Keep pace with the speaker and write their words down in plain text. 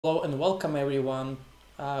Hello and welcome everyone.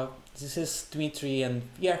 This is Dmitry and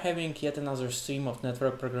we are having yet another stream of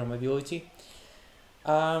network programmability.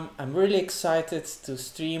 I'm really excited to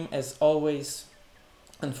stream as always.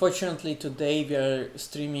 Unfortunately today we are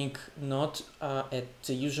streaming not at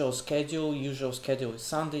the usual schedule. Usual schedule is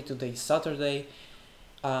Sunday, today is Saturday.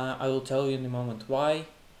 I will tell you in a moment why.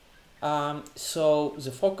 So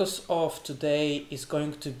the focus of today is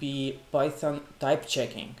going to be Python type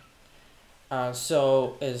checking.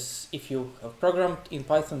 So as if you have programmed in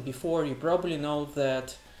Python before, you probably know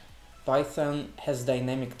that Python has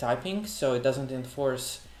dynamic typing, so it doesn't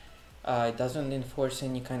enforce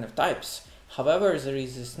any kind of types. However, there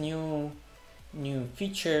is this new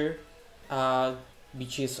feature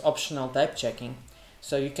which is optional type checking.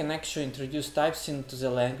 So you can actually introduce types into the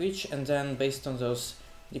language, and then based on those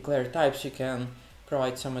declared types, you can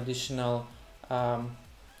provide some additional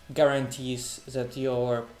guarantees that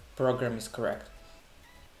your program is correct.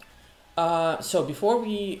 So before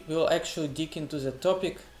we will actually dig into the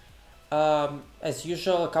topic, as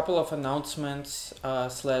usual, a couple of announcements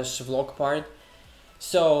slash vlog part.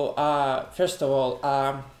 So first of all,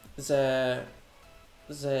 the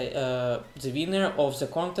winner of the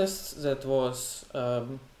contest that was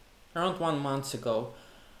around 1 month ago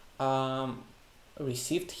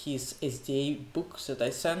received his SDA book that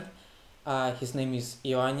I sent. His name is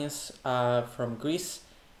Ioannis from Greece.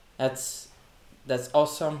 That's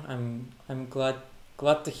awesome. I'm glad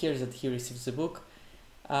to hear that he receives the book.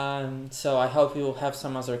 So I hope we will have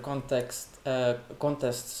some other contests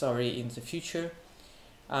in the future.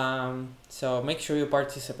 So make sure you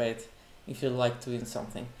participate if you'd like to win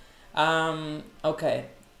something. Okay.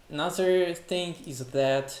 Another thing is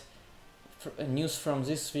that news from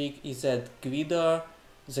this week is that Guido,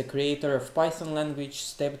 the creator of Python language,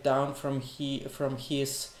 stepped down from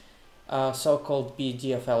his so-called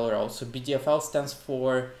BDFL role. So BDFL stands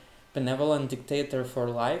for Benevolent Dictator for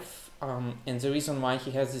Life, and the reason why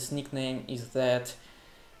he has this nickname is that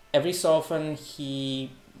every so often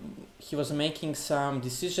he was making some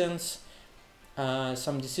decisions for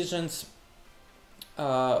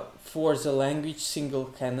the language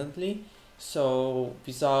single-handedly, so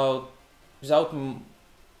without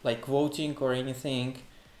like voting or anything.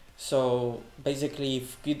 So basically,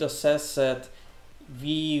 if Guido says that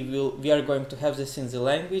we are going to have this in the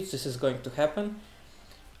language, this is going to happen.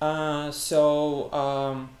 So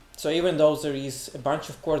even though there is a bunch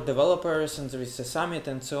of core developers and there is a summit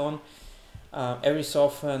and so on, every so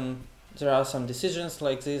often there are some decisions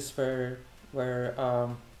like this where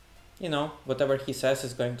whatever he says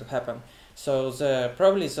is going to happen. So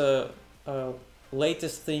probably the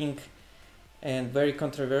latest thing and very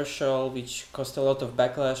controversial, which caused a lot of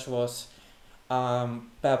backlash, was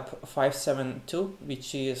PEP 572,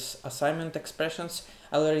 which is assignment expressions.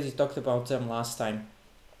 I already talked about them last time.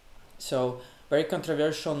 So very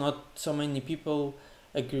controversial. Not so many people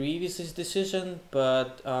agree with this decision,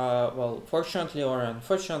 but well, fortunately or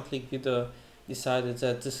unfortunately, Guido decided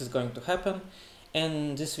that this is going to happen,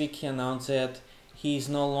 and this week he announced that he is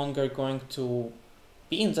no longer going to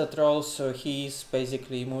be in that role. So he's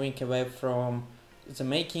basically moving away from the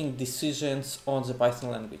making decisions on the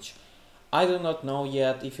Python language. I do not know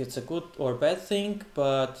yet if it's a good or bad thing,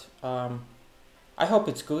 but I hope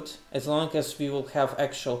it's good, as long as we will have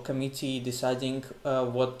actual committee deciding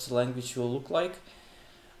what the language will look like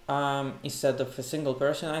instead of a single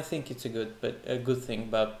person. I think it's a good thing,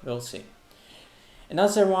 but we'll see.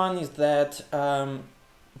 Another one is that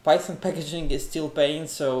Python packaging is still paying.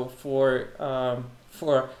 So for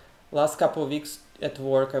last couple of weeks at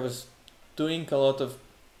work, I was doing a lot of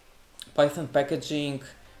Python packaging,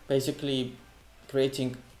 basically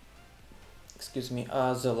creating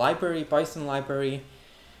the library, Python library,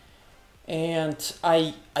 and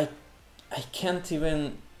I can't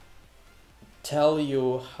even tell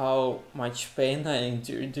you how much pain I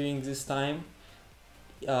endured during this time.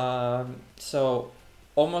 So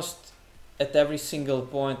almost at every single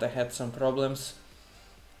point I had some problems.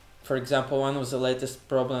 For example, one of the latest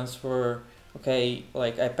problems were, okay,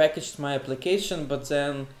 like I packaged my application, but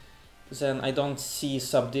then I don't see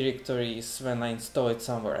subdirectories when I install it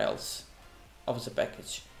somewhere else of the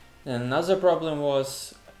package. Then another problem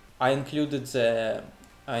was I included the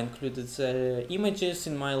images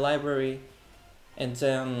in my library, and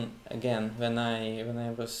then again when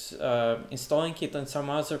I was installing it in some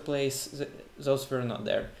other place, those were not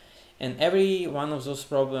there. And every one of those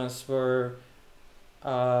problems were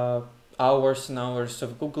hours and hours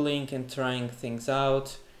of googling and trying things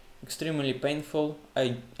out. Extremely painful.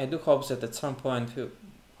 I do hope that at some point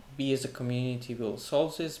we as a community will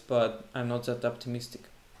solve this, but I'm not that optimistic.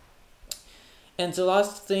 And the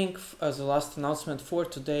last thing, the last announcement for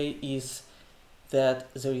today is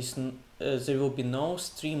that there will be no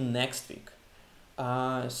stream next week.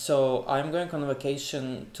 So I'm going on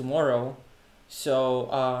vacation tomorrow, so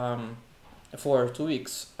for 2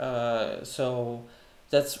 weeks. So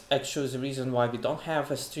that's actually the reason why we don't have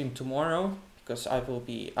a stream tomorrow, because I will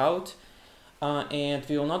be out, and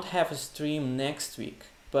we will not have a stream next week.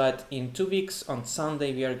 But in 2 weeks on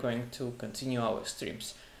Sunday we are going to continue our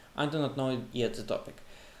streams. I do not know yet the topic.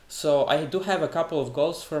 So I do have a couple of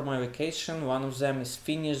goals for my vacation. One of them is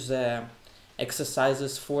finish the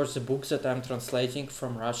exercises for the books that I'm translating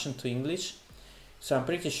from Russian to English. So I'm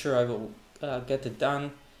pretty sure I will get it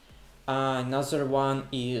done. Another one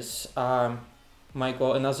is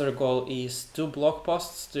another goal is 2 blog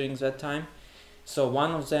posts during that time. So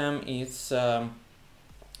one of them is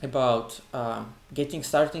about getting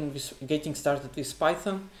started with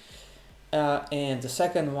Python. And the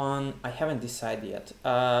second one, I haven't decided yet.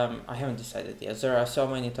 There are so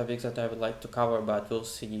many topics that I would like to cover, but we'll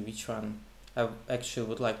see which one I actually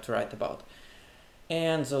would like to write about.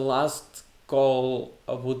 And the last goal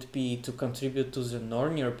would be to contribute to the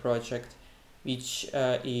Nornir project, which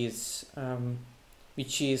is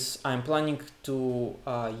I'm planning to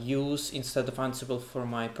use instead of Ansible for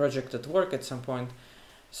my project at work at some point.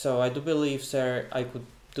 So I do believe I could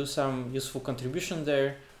do some useful contribution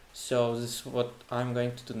there. So this is what I'm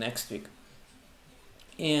going to do next week.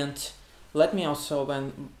 And let me also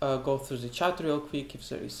go through the chat real quick if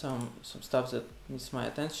there is some stuff that needs my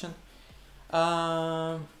attention.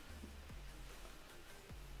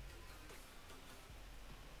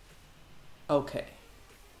 Okay.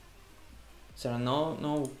 There are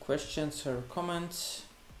no questions or comments.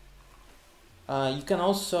 You can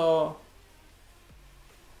also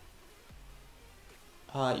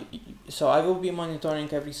so I will be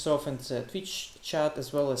monitoring every so often the Twitch chat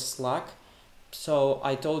as well as Slack. So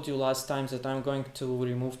I told you last time that I'm going to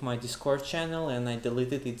remove my Discord channel, and I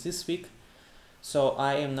deleted it this week. So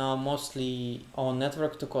I am now mostly on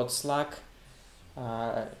Network to Code Slack.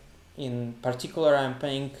 In particular, I'm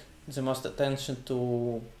paying the most attention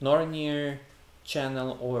to Nornir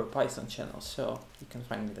channel or Python channel, so you can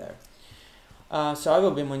find me there. So I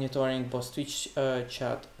will be monitoring both Twitch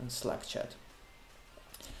chat and Slack chat.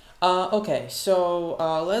 Okay, so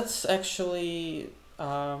let's actually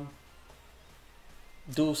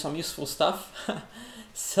do some useful stuff.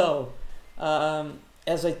 So,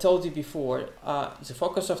 as I told you before, the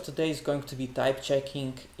focus of today is going to be type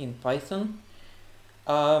checking in Python.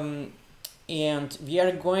 And we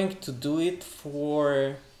are going to do it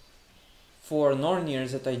for Nornir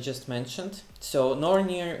that I just mentioned. So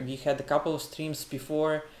Nornir, we had a couple of streams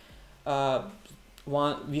before.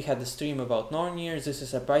 We had a stream about Nornir. This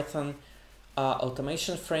is a Python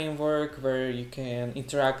automation framework where you can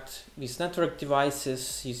interact with network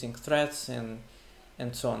devices using threads and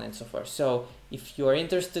so on and so forth. So if you are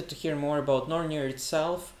interested to hear more about Nornir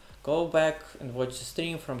itself, go back and watch the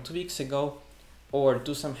stream from 2 weeks ago, or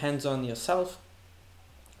do some hands-on yourself.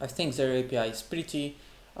 I think their API is pretty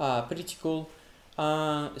cool.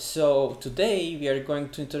 So today we are going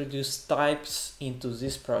to introduce types into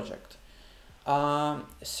this project.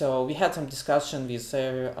 So we had some discussion with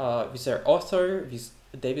their author, with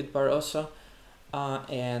David Barroso,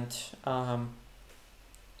 and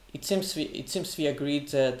it seems we agreed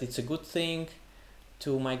that it's a good thing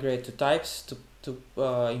to migrate to types to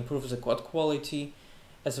improve the code quality,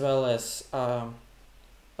 as well as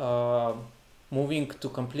moving to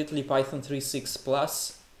completely Python 3.6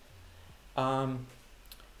 plus.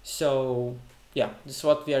 So yeah, this is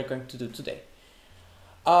what we are going to do today.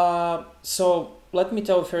 So let me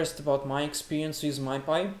tell you first about my experience with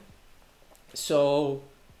mypy. So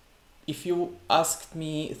if you asked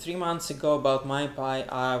me 3 months ago about mypy,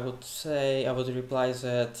 I would reply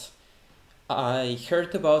that I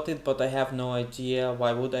heard about it, but I have no idea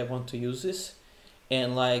why would I want to use this.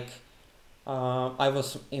 And like I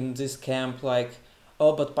was in this camp like,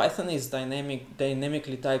 oh, but Python is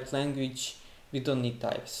dynamically typed language, we don't need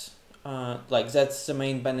types. Like that's the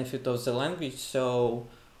main benefit of the language, so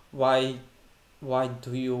why are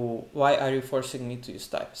you forcing me to use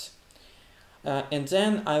types? And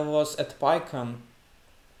then I was at PyCon,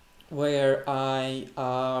 where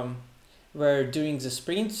we're doing the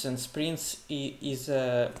sprints, and sprints is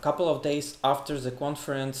a couple of days after the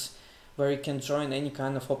conference, where you can join any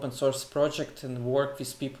kind of open source project and work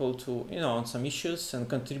with people to, on some issues and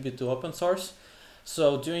contribute to open source.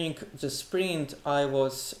 So during the sprint, I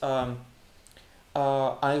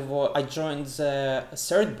joined the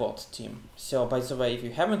CertBot team. So by the way, if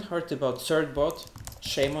you haven't heard about CertBot,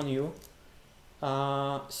 shame on you.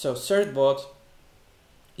 So CertBot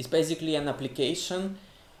It's basically an application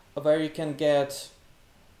where you can get,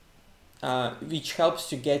 which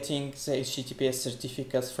helps you getting the HTTPS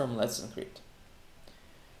certificates from Let's Encrypt.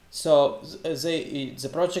 So the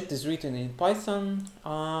project is written in Python,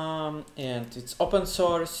 and it's open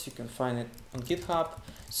source. You can find it on GitHub.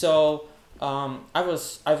 So I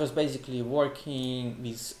was basically working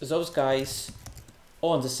with those guys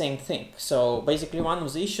on the same thing. So basically, one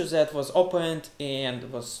of the issues that was opened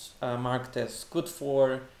and was marked as good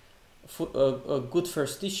for a good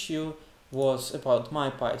first issue was about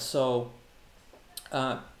mypy. So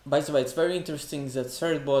by the way, it's very interesting that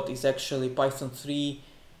Certbot is actually Python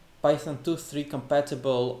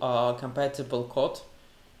 2.3 compatible code.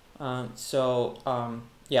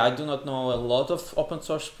 Yeah, I do not know a lot of open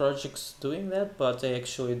source projects doing that, but they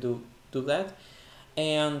actually do that.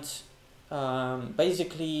 And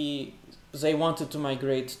basically, they wanted to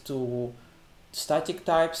migrate to static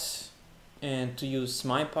types and to use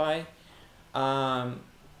mypy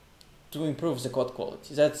to improve the code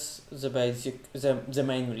quality. That's the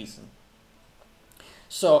main reason.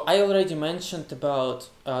 So I already mentioned about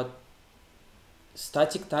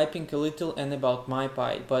static typing a little and about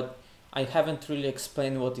mypy, but I haven't really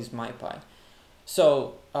explained what is mypy.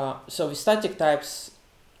 So with static types,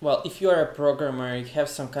 well, if you are a programmer, you have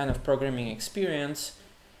some kind of programming experience,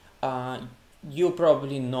 you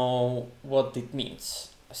probably know what it means.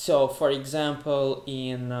 So for example,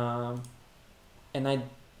 in and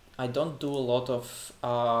I don't do a lot of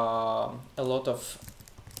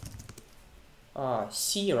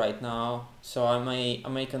C right now, so I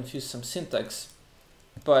may confuse some syntax,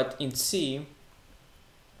 but in C,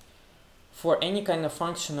 for any kind of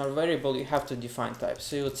function or variable, you have to define types.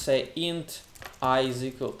 So you would say int I is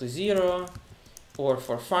equal to 0, or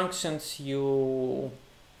for functions you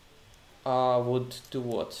would do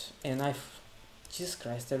what? And Jesus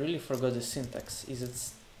Christ, I really forgot the syntax. Is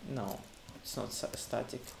it? No, it's not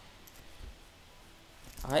static.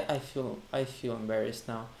 I feel embarrassed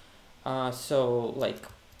now. So like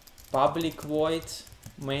public void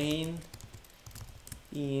main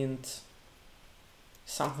int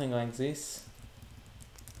something like this.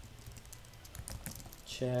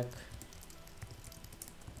 Check.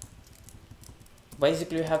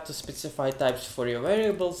 Basically, you have to specify types for your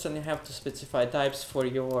variables, and you have to specify types for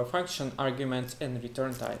your function arguments and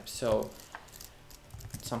return type. So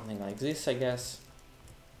something like this, I guess.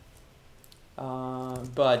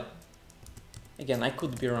 But again, I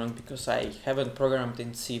could be wrong because I haven't programmed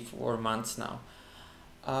in C for months now.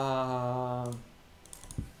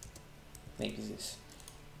 Maybe this.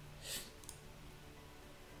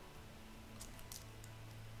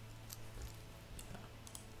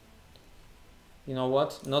 You know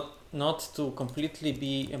what? Not to completely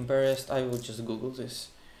be embarrassed, I will just Google this.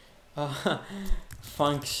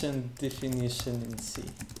 Function definition in C.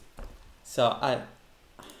 So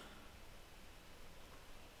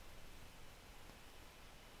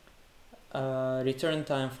return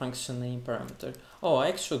time function name parameter. Oh, I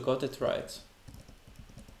actually got it right.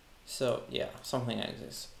 So yeah, something like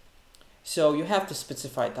this. So you have to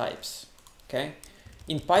specify types, okay?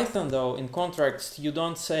 In Python though, in contracts, you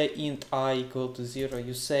don't say int I equal to 0,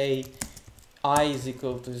 you say I is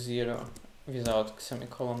equal to 0 without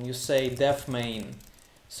semicolon. You say def main,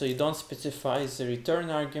 so you don't specify the return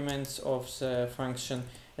arguments of the function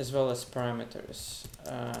as well as parameters.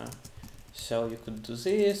 So you could do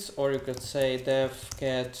this, or you could say def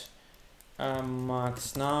get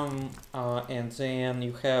max num, and then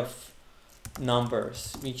you have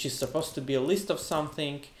numbers, which is supposed to be a list of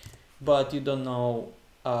something, but you don't know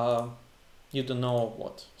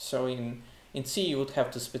what. So in C you would have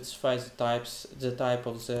to specify the type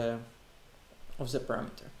of the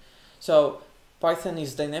parameter. So Python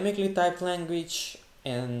is dynamically typed language,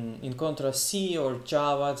 and in contrast C or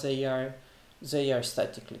Java, they are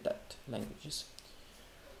statically typed languages.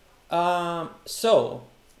 So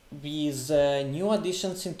with new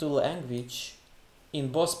additions into language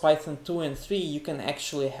in both Python 2 and 3, you can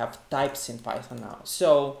actually have types in Python now.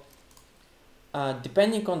 So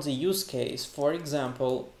depending on the use case, for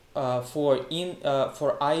example, for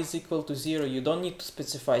I is equal to 0, you don't need to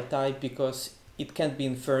specify type because it can be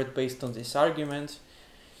inferred based on this argument.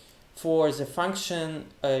 For the function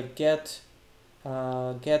get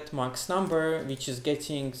max number, which is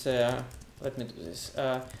getting the, let me do this,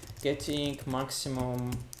 getting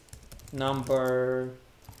maximum number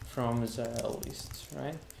from the list,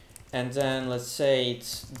 right? And then let's say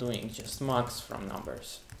it's doing just max from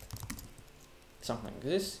numbers, something like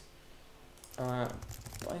this.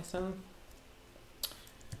 Python.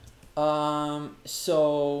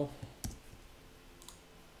 So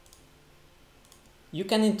you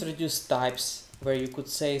can introduce types where you could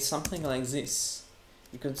say something like this.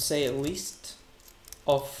 You could say a list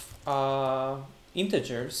of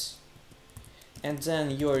integers, and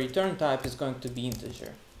then your return type is going to be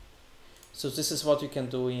integer. So this is what you can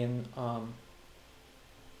do in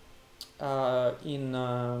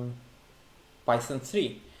Python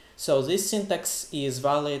 3. So this syntax is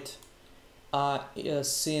valid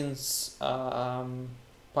since Python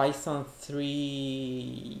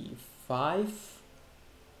 3.5.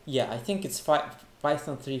 Yeah, I think it's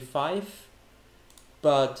Python 3.5,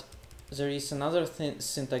 but there is another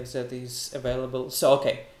syntax that is available. So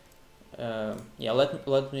okay, yeah,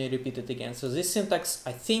 let me repeat it again. So this syntax,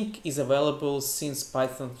 I think, is available since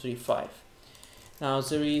Python 3.5. Now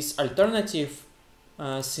there is alternative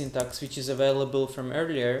syntax which is available from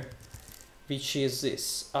earlier, which is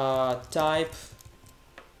this type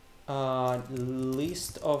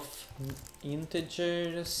list of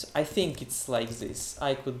integers. I think it's like this.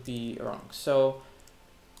 I could be wrong. So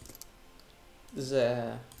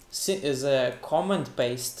the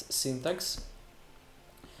comment-based syntax.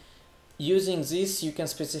 Using this, you can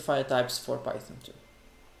specify types for Python 2.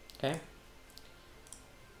 Okay.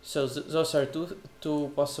 So those are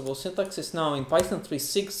two possible syntaxes. Now in Python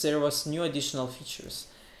 3.6 there was new additional features.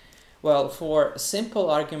 Well, for simple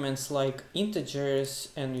arguments like integers,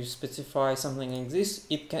 and you specify something like this,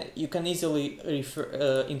 you can easily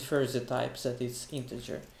infer the type that it's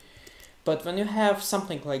integer. But when you have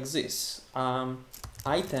something like this,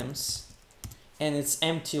 items, and it's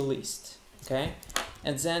empty list, okay,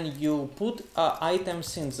 and then you put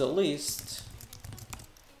items in the list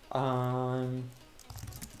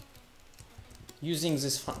using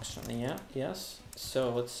this function, yeah, yes.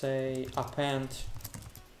 So let's say append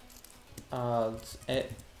add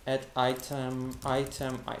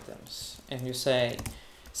items, and you say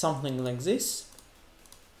something like this.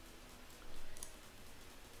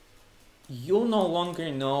 You no longer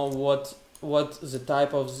know what the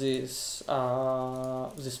type of this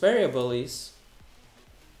this variable is,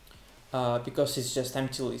 because it's just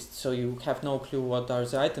empty list, so you have no clue what are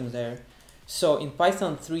the items there. So in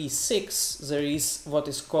Python 3.6 there is what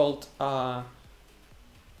is called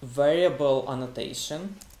variable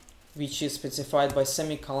annotation, which is specified by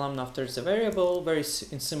semicolon after the variable, very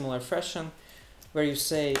in similar fashion, where you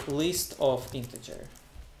say list of integer,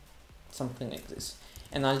 something like this.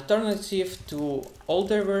 An alternative to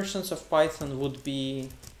older versions of Python would be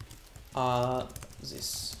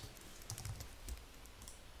this.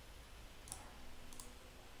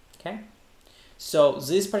 Okay, so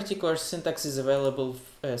this particular syntax is available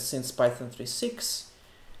since Python 3.6.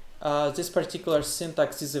 This particular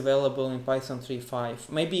syntax is available in Python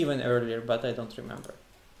 3.5, maybe even earlier, but I don't remember.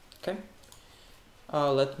 Okay,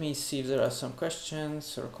 let me see if there are some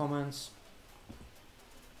questions or comments.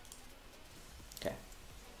 Okay,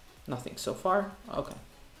 nothing so far. Okay,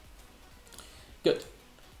 good.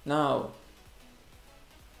 Now,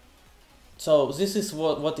 so this is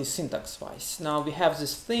what is syntax wise. Now we have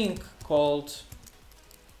this thing called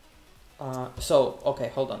so okay,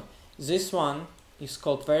 hold on. This one is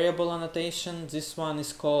called variable annotation. This one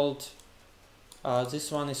is called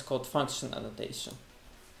function annotation.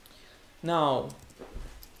 Now,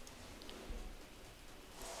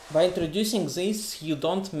 by introducing this, you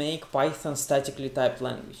don't make Python statically typed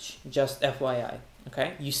language, just FYI.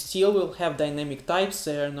 Okay, you still will have dynamic types.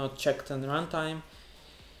 They are not checked in runtime,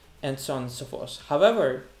 and so on and so forth.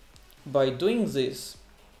 However, by doing this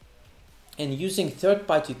and using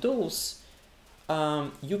third-party tools,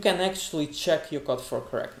 you can actually check your code for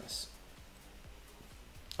correctness.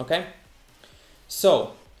 Okay,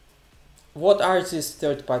 so what are these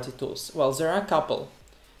third-party tools? Well, there are a couple.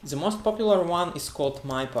 The most popular one is called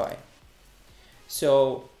mypy.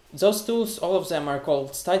 So those tools, all of them are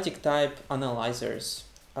called static type analyzers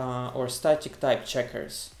or static type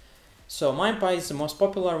checkers. So mypy is the most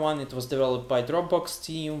popular one. It was developed by Dropbox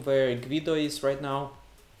team, where Guido is right now.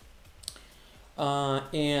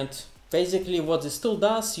 And basically what this tool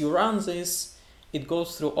does, you run this, it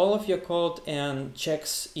goes through all of your code and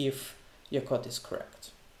checks if your code is correct.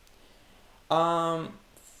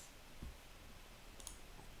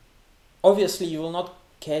 Obviously you will not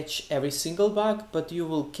catch every single bug, but you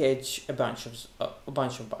will catch a bunch of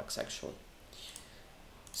bugs actually.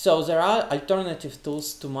 So there are alternative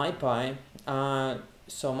tools to mypy.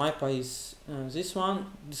 So mypy is this one.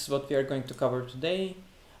 This is what we are going to cover today.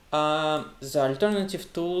 The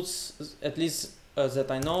alternative tools, at least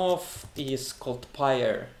that I know of, is called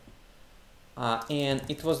pyre, and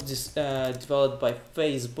it was developed by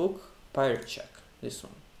Facebook. Pyre check, this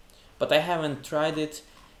one, but I haven't tried it.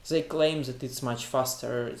 They claim that it's much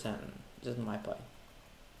faster than mypy.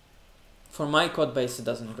 For my code base, it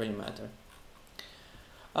doesn't really matter.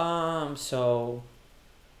 So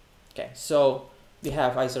we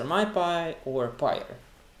have either mypy or pyre.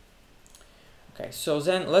 Okay, so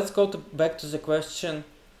then let's go back to the question,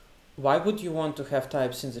 why would you want to have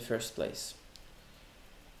types in the first place?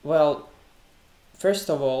 Well, first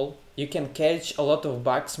of all, you can catch a lot of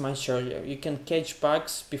bugs much earlier. You can catch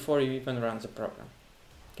bugs before you even run the program.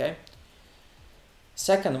 Okay.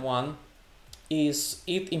 Second one is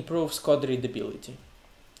it improves code readability.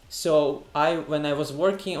 So when I was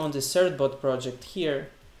working on the certbot project here,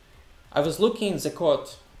 I was looking at the code,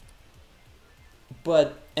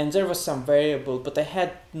 and there was some variable, but I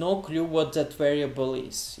had no clue what that variable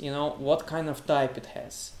is, you know, what kind of type it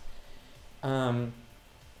has.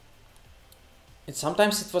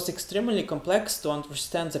 Sometimes it was extremely complex to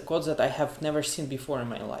understand the code that I have never seen before in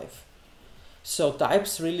my life. So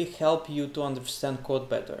types really help you to understand code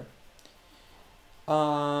better.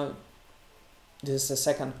 This is the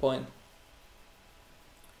second point.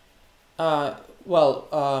 The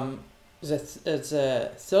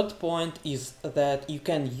third point is that you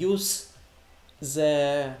can use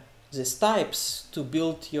these types to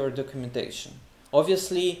build your documentation.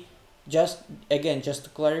 Obviously, just to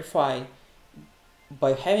clarify,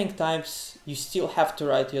 by having types, you still have to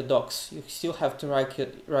write your docs. You still have to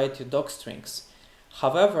write your doc strings.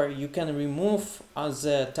 However, you can remove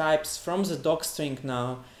the types from the doc string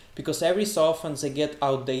now, because every so often they get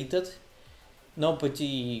outdated.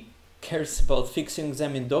 Nobody cares about fixing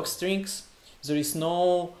them in doc strings. There is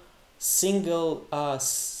no single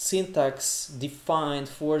syntax defined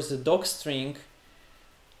for the doc string,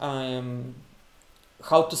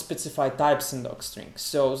 how to specify types in doc strings.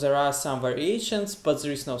 So there are some variations, but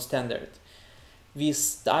there is no standard.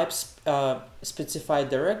 These types specified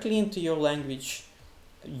directly into your language.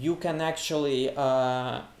 You can actually,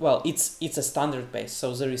 it's a standard base,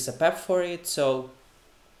 so there is a path for it, so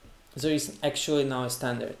there is actually now a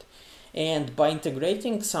standard. And by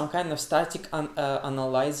integrating some kind of static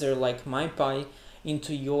analyzer like mypy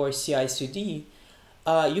into your CI/CD,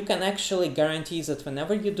 you can actually guarantee that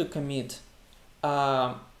whenever you do commit,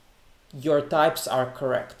 your types are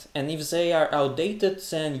correct. And if they are outdated,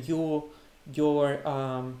 then your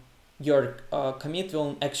commit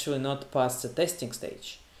will actually not pass the testing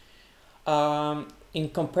stage. In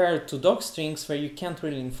compared to doc strings where you can't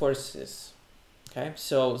really enforce this. Okay,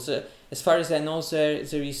 so as far as I know, there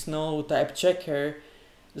is no type checker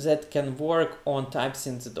that can work on types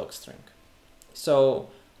in the doc string. So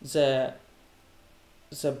the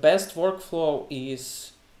best workflow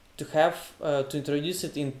is to have to introduce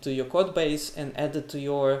it into your code base and add it to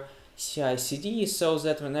your CI/CD, so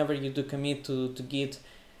that whenever you do commit to Git,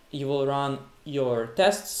 you will run your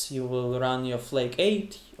tests, you will run your flag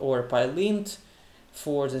 8 or pylint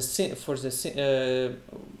for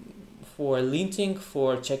linting,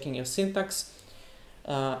 for checking your syntax,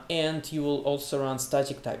 and you will also run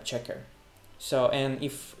static type checker. So, and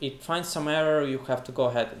if it finds some error, you have to go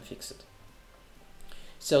ahead and fix it.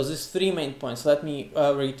 So these three main points, let me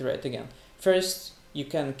reiterate again. First, you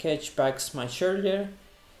can catch bugs much earlier.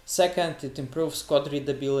 Second, it improves code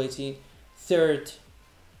readability. Third,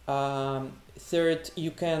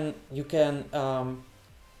 you can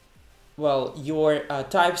your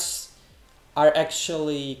types are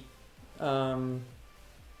actually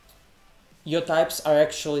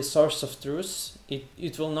source of truth.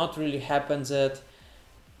 It will not really happen that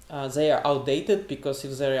they are outdated, because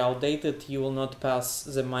if they are outdated, you will not pass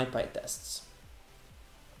the mypy tests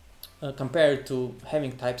compared to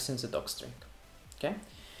having types in the doc string. Okay,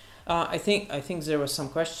 I think there was some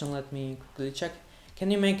question. Let me quickly check. Can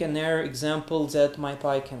you make an error example that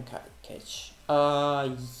mypy can catch?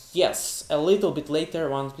 Yes, a little bit later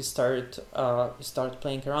once we start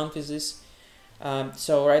playing around with this.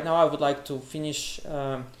 So right now I would like to finish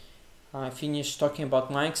talking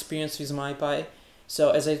about my experience with mypy.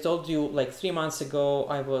 So as I told you, like 3 months ago,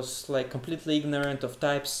 I was like completely ignorant of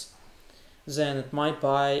types. Then at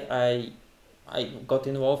mypy, I got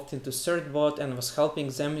involved into certbot and was helping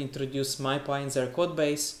them introduce mypy in their code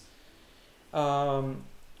base.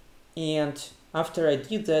 And after I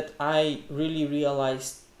did that, I really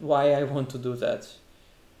realized why I want to do that.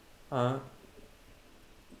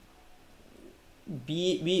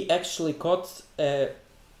 We actually caught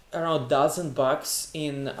around a dozen bugs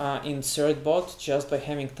in certbot just by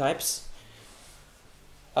having types,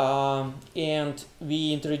 and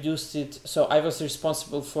we introduced it. So I was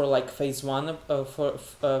responsible for like phase 1 for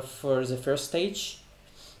the first stage.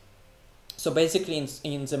 So basically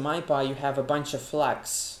in the mypy you have a bunch of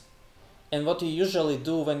flags, and what you usually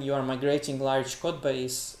do when you are migrating large code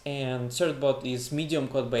base, and certbot is medium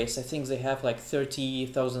code base, I think they have like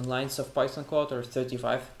 30,000 lines of Python code or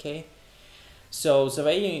 35k. So the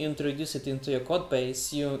way you introduce it into your code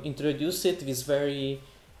base, you introduce it with very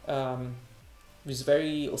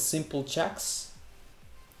simple checks.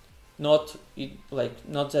 Not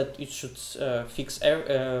that it should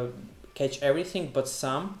catch everything, but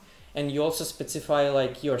some. And you also specify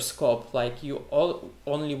like your scope, like you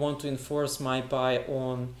only want to enforce mypy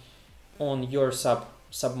on your sub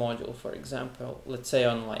module, for example. Let's say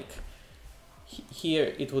on like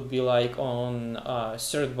here it would be like on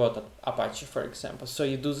certbot Apache, for example. So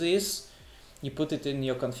you do this, you put it in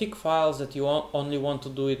your config files that you only want to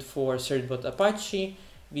do it for certbot Apache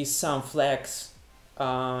with some flags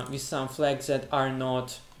that are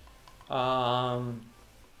not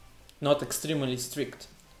extremely strict.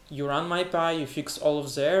 You run mypy, you fix all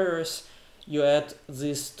of the errors, you add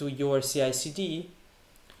this to your CI/CD,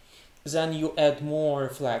 then you add more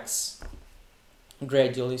flags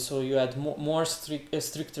gradually. So you add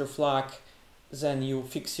stricter flag, then you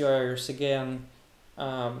fix your errors again,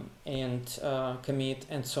 and commit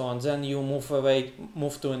and so on. Then you move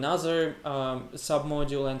to another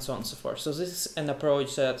submodule and so on and so forth. So this is an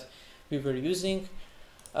approach that we were using.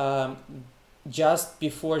 Just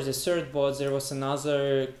before the certbot, there was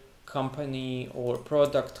another company or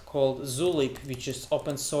product called Zulip, which is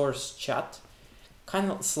open source chat,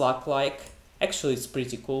 kind of Slack-like. Actually, it's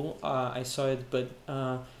pretty cool. I saw it, but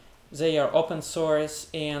they are open source,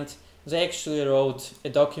 and they actually wrote a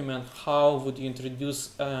document how would you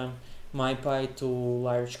introduce mypy to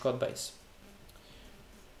large code base.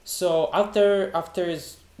 So after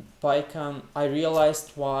PyCon, I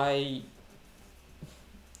realized why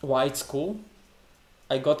it's cool.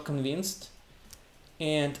 I got convinced,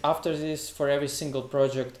 and after this, for every single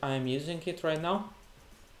project, I'm using it right now.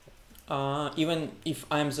 Even if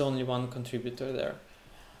I'm the only one contributor there.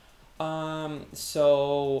 And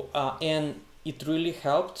it really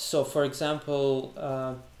helped. So for example,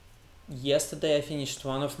 yesterday I finished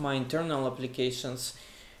one of my internal applications,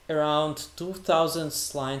 around 2,000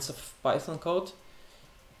 lines of Python code,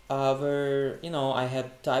 where I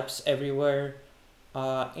had types everywhere,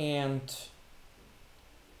 and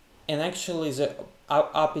actually the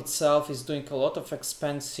app itself is doing a lot of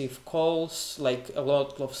expensive calls, like a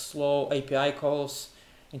lot of slow API calls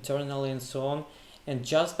internally and so on. And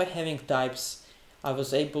just by having types, I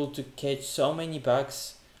was able to catch so many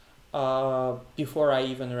bugs before I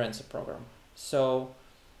even ran the program. So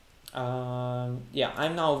yeah,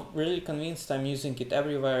 I'm now really convinced. I'm using it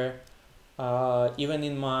everywhere, even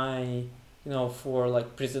in my for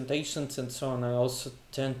like presentations and so on. I also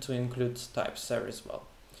tend to include types there as well.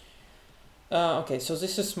 Okay, so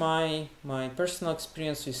this is my personal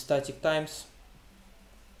experience with static types.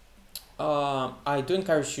 I do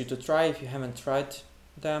encourage you to try if you haven't tried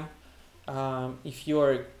them. If you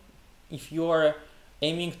are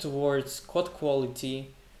aiming towards code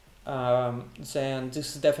quality, then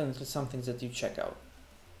this is definitely something that you check out.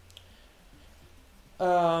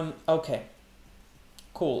 Okay,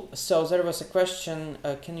 cool. So there was a question,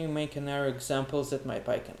 can you make an error examples that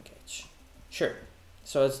mypy can catch? Sure,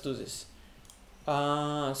 so let's do this.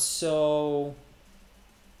 So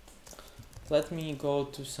let me go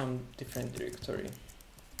to some different directory.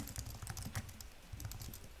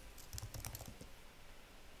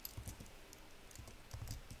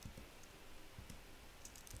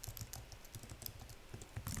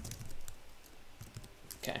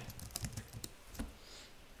 Okay,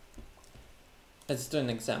 let's do an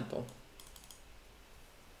example.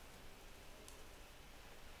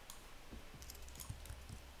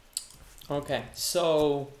 Okay,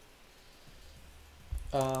 so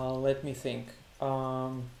let me think.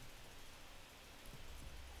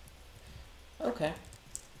 Okay,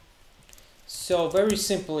 so very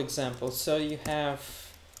simple example. So you have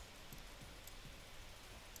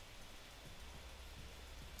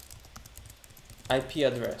IP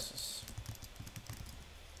addresses,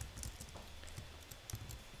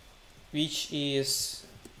 which is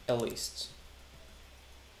a list.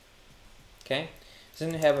 Okay,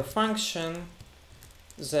 then you have a function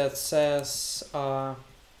that says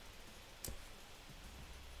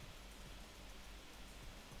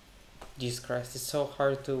Jesus Christ, it's so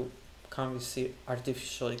hard to come with the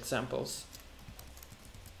artificial examples.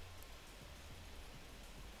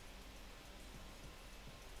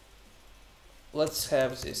 Let's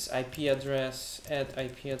have this IP address, add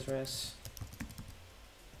IP address,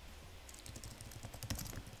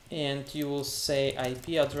 and you will say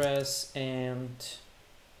IP address and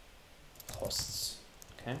hosts.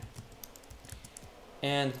 Okay,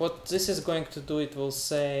 and what this is going to do, it will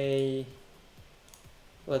say,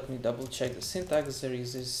 let me double check the syntax. There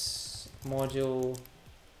is this module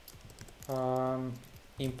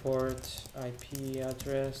import IP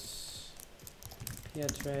address IP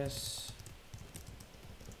address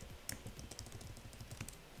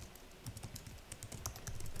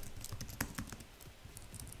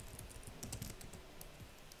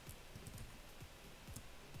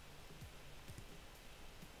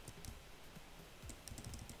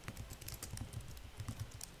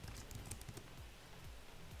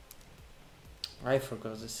I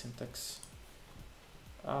forgot the syntax.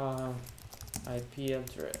 IP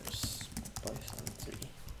address Python 3.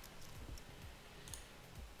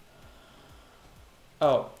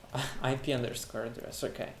 Oh, IP underscore address.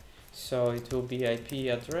 Okay, so it will be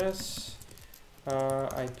IP address,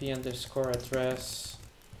 IP underscore address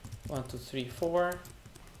 1234,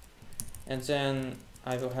 and then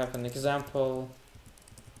I will have an example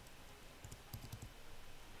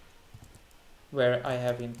where I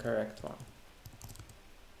have incorrect one.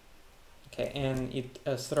 Okay, and it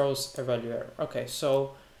throws a value error. Okay,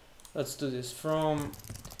 so let's do this. From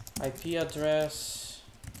IP address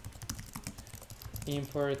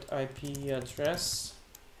import IP address.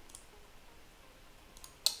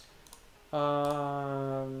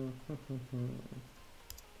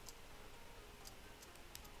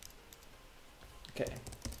 Okay,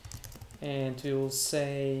 and we will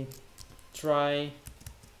say try.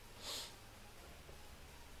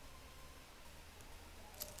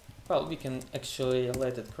 Well, we can actually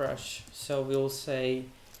let it crash. So we'll say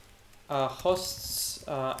hosts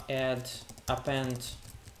add append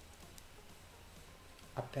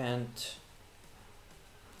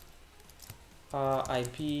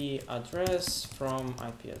IP address from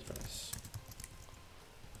IP address.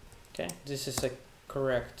 Okay, this is a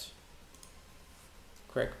correct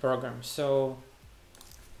program. So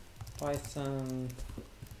Python,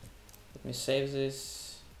 let me save this.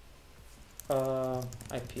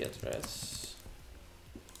 IP address,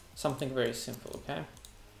 something very simple, okay?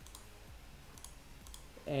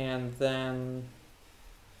 And then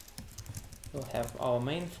we'll have our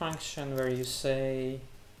main function where you say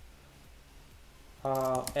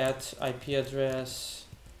add IP address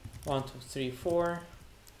 1234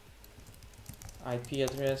 IP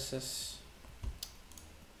addresses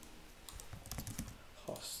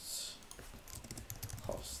hosts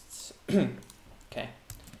okay,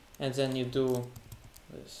 and then you do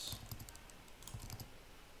this.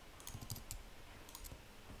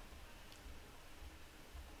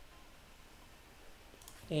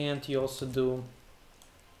 And you also do,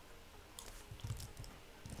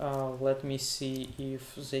 let me see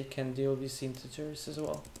if they can deal with integers as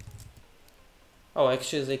well. Oh,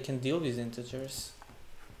 actually they can deal with integers.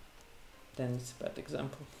 Then it's a bad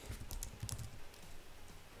example.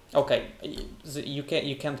 Okay, you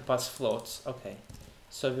can't pass floats. Okay,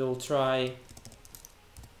 so we'll try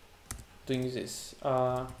doing this.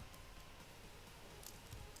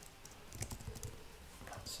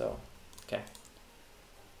 So, okay.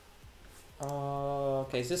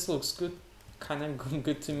 Okay, this looks good, kind of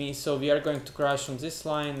good to me. So we are going to crash on this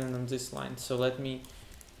line and on this line. So let me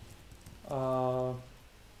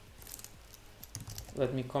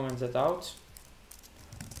comment that out.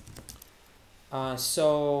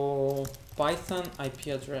 So Python IP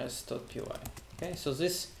address.py. Okay, so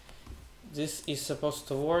this is supposed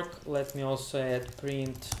to work. Let me also add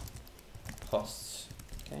print hosts.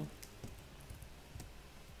 Okay.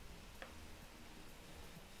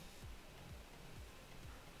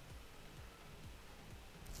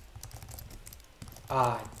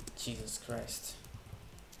 Ah, Jesus Christ.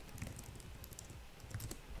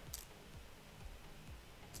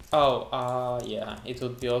 Oh, yeah, it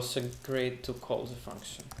would be also great to call the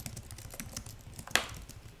function.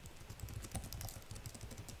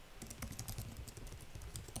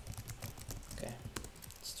 Okay,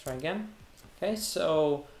 let's try again. Okay,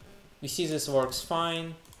 so we see this works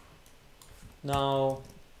fine. Now,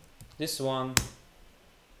 this one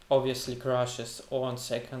obviously crashes on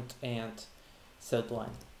second and third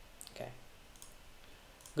line. Okay,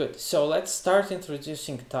 good. So let's start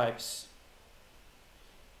introducing types.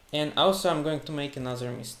 And also I'm going to make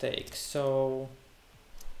another mistake. So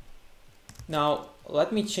now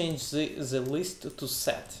let me change the list to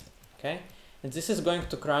set. Okay, and this is going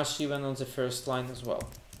to crash even on the first line as well.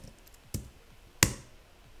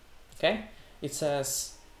 Okay, it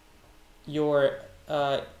says your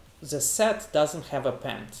the set doesn't have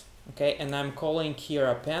append. Okay, and I'm calling here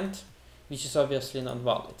append, which is obviously not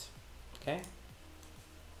valid. Okay,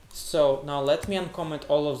 so now let me uncomment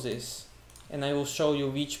all of this, and I will show you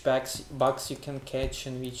which bugs you can catch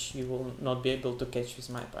and which you will not be able to catch with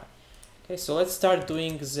mypy. Okay, so let's start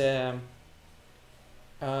doing the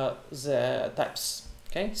types.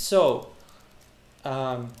 Okay, so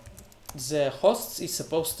the hosts is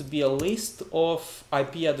supposed to be a list of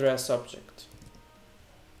IP address object.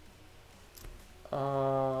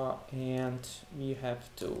 and we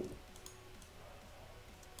have to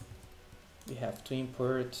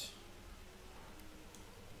import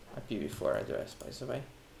IPv4 address, by the way.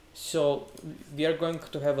 So we are going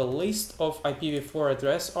to have a list of IPv4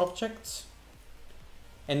 address objects,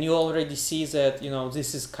 and you already see that, you know,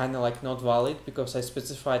 this is kind of like not valid because I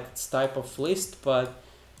specified its type of list, but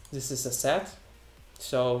this is a set,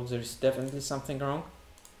 so there's definitely something wrong.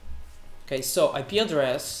 Okay, so IP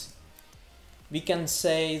address, we can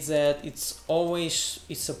say that it's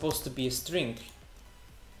supposed to be a string,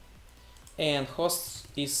 and host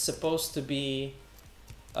is supposed to be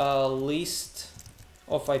a list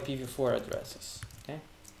of IPv4 addresses. Okay,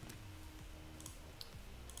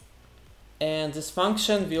 and this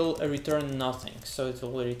function will return nothing, so it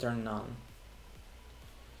will return none.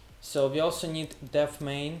 So we also need def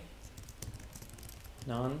main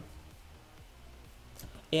none,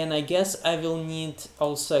 and I guess I will need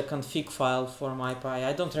also a config file for mypy.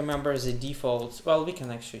 I don't remember the defaults. Well, we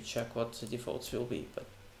can actually check what the defaults will be, but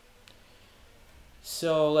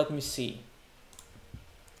so let me see.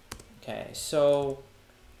 Okay, so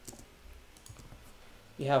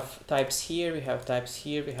we have types here, we have types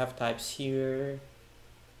here, we have types here.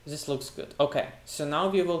 This looks good. Okay, so now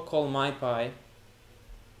we will call mypy,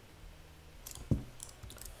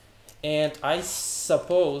 and I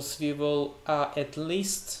suppose we will at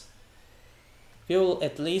least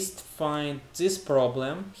find this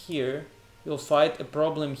problem here. We'll find a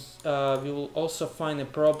problem. We will also find a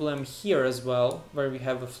problem here as well, where we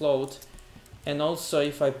have a float. And also,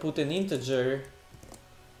 if I put an integer,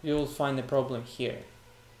 we will find a problem here.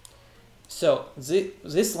 So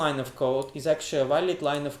this line of code is actually a valid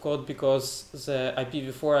line of code because the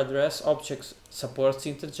IPv4 address object supports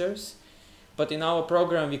integers. But in our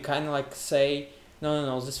program, we kind of like say,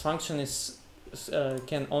 no, this function is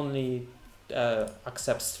can only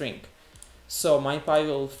accept string. So mypy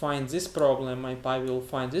will find this problem, mypy will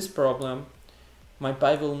find this problem,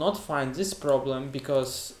 mypy will not find this problem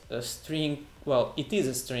because a string, well, it is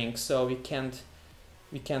a string, so we can't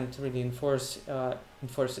really enforce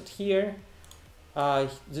it here.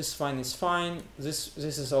 This fine is fine. This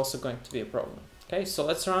is also going to be a problem. Okay, so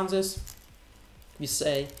let's run this. We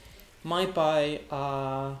say mypy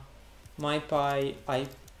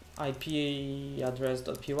IP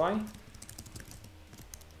address.py.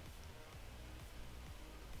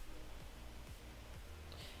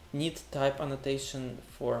 Need type annotation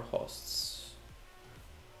for hosts.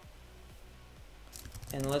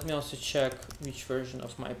 And let me also check which version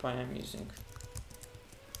of mypy I'm using.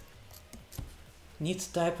 Need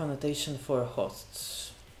type annotation for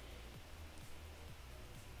hosts.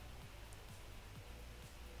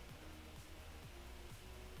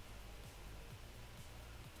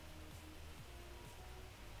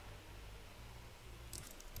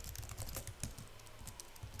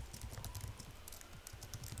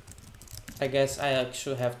 I guess I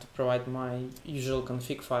actually have to provide my usual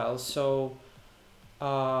config file, so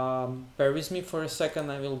bear with me for a second.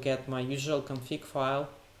 I will get my usual config file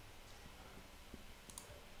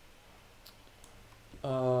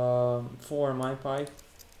for mypy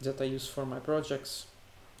that I use for my projects.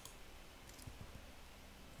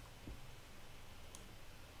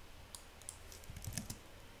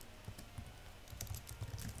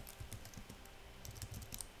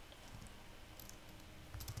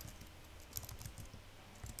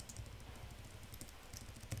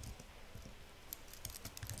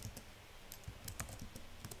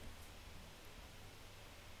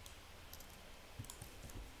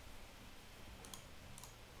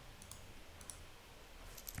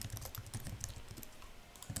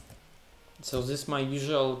 So this is my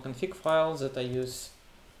usual config file that I use.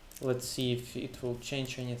 Let's see if it will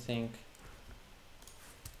change anything.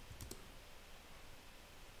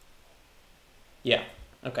 Yeah,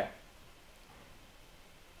 okay.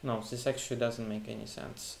 No, this actually doesn't make any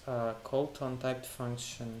sense. Call to untyped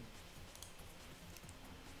function.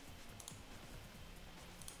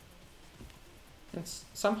 And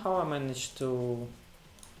somehow I managed to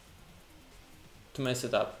mess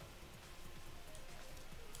it up.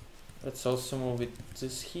 Let's also move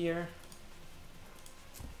this here.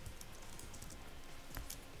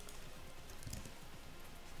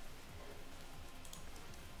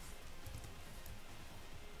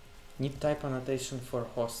 Need type annotation for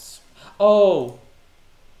hosts. Oh!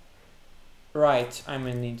 Right, I'm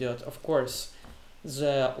an idiot. Of course,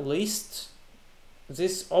 the list,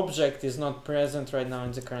 this object is not present right now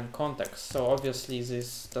in the current context. So obviously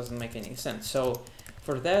this doesn't make any sense. So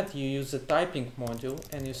for that, you use the typing module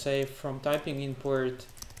and you say from typing import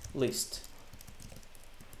list.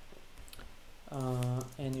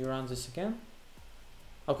 And you run this again.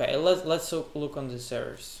 Okay, let's look on these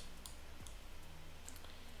errors.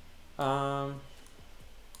 Okay.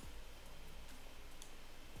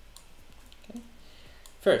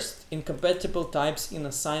 First, incompatible types in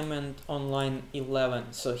assignment on line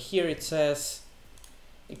 11. So here it says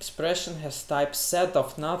expression has type set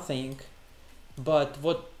of nothing, but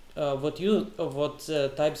what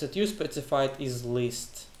types that you specified is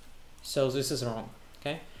list. So this is wrong.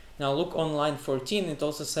 Okay. Now look on line 14. It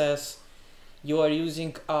also says you are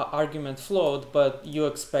using argument float, but you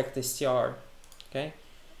expect str. Okay.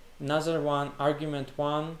 Another one, argument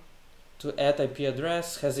 1 to add IP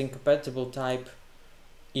address has incompatible type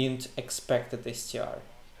int expected str.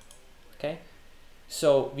 Okay,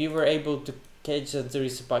 so we were able to catch that there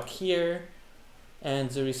is a bug here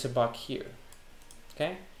and there is a bug here.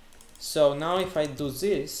 Okay, so now if I do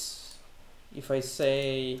this, if I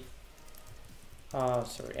say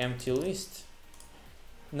empty list,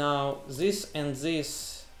 now this and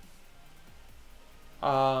this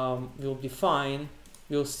will be fine.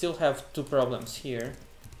 We'll still have two problems here.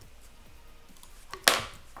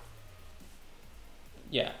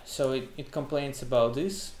 Yeah, so it complains about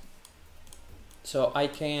this. So I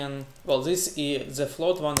can, well, the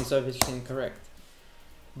float one is obviously incorrect,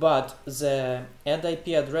 but the add IP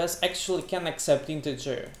address actually can accept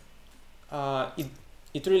integer.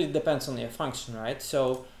 It really depends on your function, right?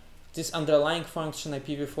 So this underlying function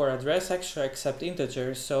IPv4 address actually accepts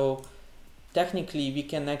integer. So technically we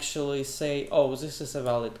can actually say, oh, this is a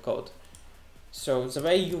valid code. So the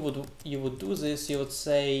way you would do this, you would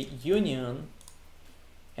say union.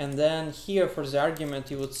 And then here for the argument,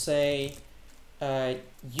 you would say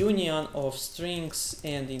union of strings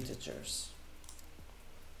and integers.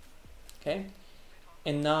 Okay.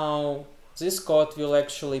 And now this code will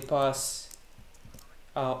actually pass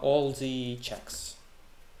all the checks,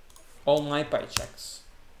 all mypy checks.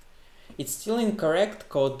 It's still incorrect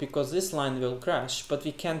code because this line will crash, but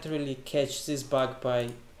we can't really catch this bug by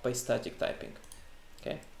static typing.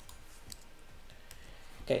 Okay.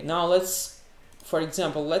 Okay. Now let's. For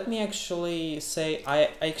example, let me actually say I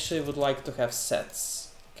actually would like to have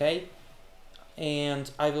sets, okay? And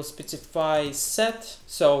I will specify set.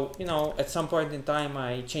 So, you know, at some point in time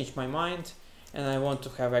I change my mind and I want to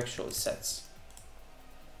have actual sets.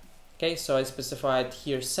 Okay, so I specified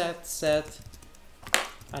here set.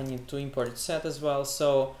 I need to import set as well.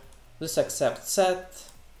 So this accepts set,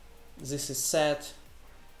 this is set.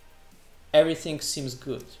 Everything seems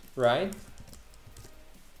good, right?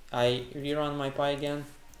 I rerun mypy again,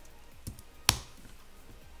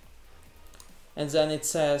 and then it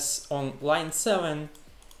says on line 7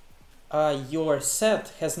 your set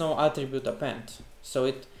has no attribute append. So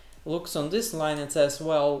it looks on this line and says,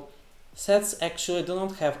 well, sets actually do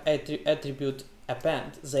not have attribute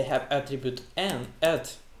append, they have attribute add.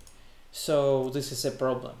 So this is a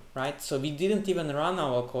problem, right? So we didn't even run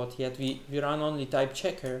our code yet, we run only type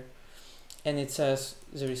checker, and it says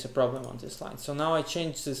there is a problem on this line. So now I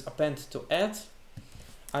change this append to add,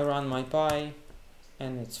 I run mypy,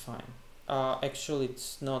 and it's fine. Actually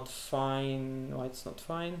it's not fine. Why it's not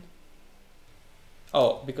fine?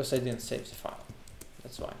 Oh, because I didn't save the file,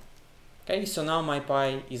 that's why. Okay, so now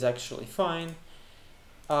mypy is actually fine.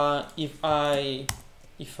 If I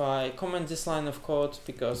comment this line of code,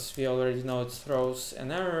 because we already know it throws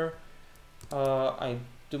an error, I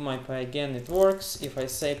do mypy again, it works. If I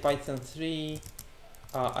say Python 3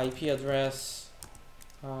 IP address,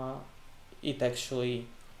 it actually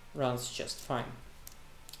runs just fine.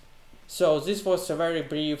 So this was a very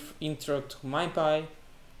brief intro to mypy,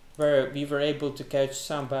 where we were able to catch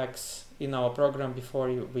some bugs in our program before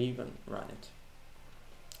we even run it.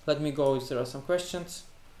 Let me go if there are some questions.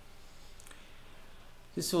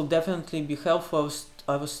 This will definitely be helpful.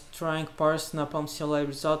 I was trying parse Napalm CLI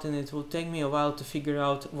result and it will take me a while to figure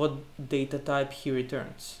out what data type he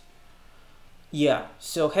returns. Yeah,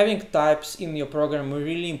 so having types in your program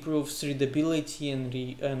really improves readability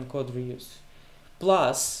and code reuse.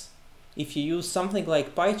 Plus, if you use something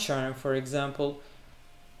like pycharm, for example,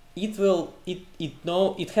 it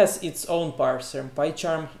has its own parser.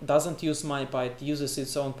 Pycharm doesn't use mypy, it uses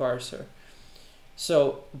its own parser.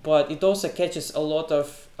 So, but it also catches a lot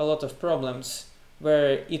of problems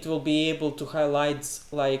where it will be able to highlight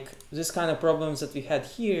like this kind of problems that we had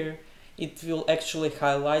here. It will actually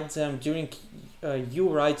highlight them during you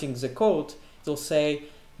writing the code. It will say,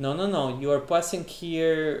 no, you are passing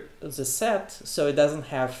here the set, so it doesn't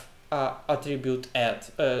have attribute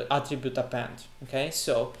append. Okay,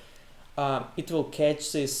 so it will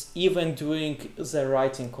catch this even during the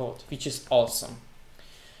writing code, which is awesome.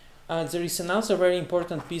 There is another very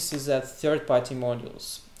important piece, is that third-party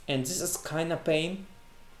modules, and this is kind of pain.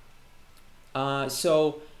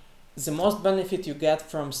 So the most benefit you get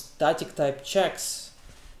from static type checks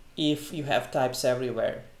if you have types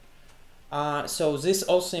everywhere. So this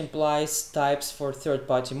also implies types for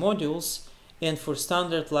third-party modules and for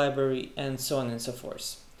standard library and so on and so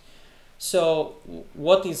forth. So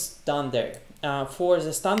what is done there? For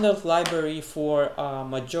the standard library, for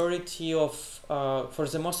majority of, for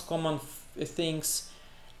the most common things,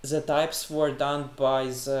 the types were done by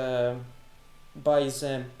the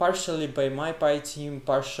partially by mypy team,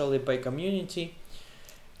 partially by community,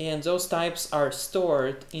 and those types are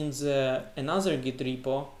stored in the another Git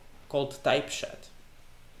repo called typeshed.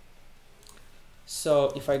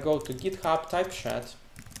 So if I go to GitHub typeshed,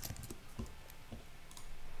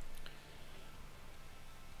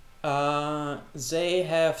 they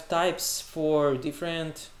have types for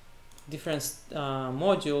different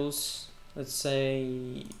modules. Let's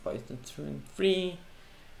say Python 3 and 3.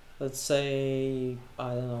 Let's say,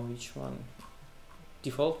 I don't know which one,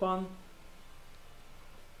 default one.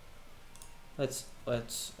 Let's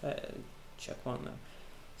check one now.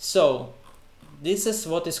 So this is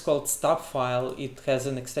what is called stub file. It has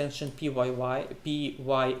an extension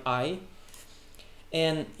pyi,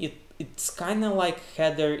 and it's kind of like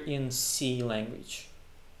header in C language.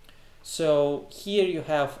 So here you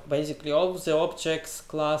have basically all of the objects,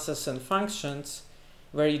 classes, and functions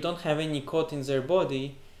where you don't have any code in their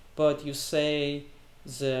body, but you say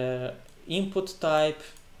the input type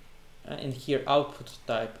and here output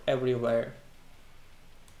type everywhere.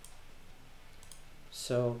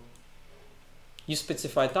 So you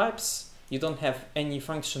specify types, you don't have any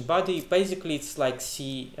function body. Basically it's like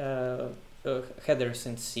C headers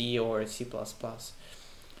in C or C++.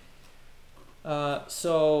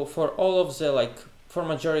 So for all of the, for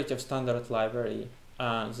majority of standard library,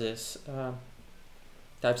 these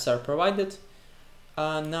types are provided.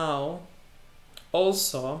 Now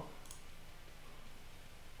also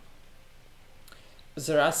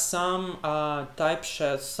there are some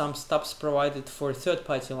typeshed, some stubs provided for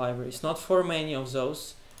third-party libraries, not for many of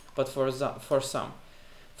those, but for some.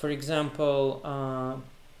 For example,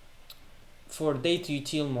 for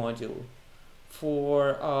data-util module,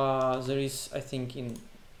 for there is, I think in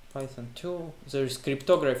Python 2, there is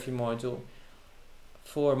cryptography module,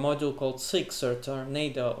 for module called SIX or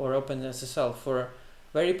Tornado or OpenSSL. For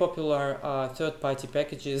very popular third-party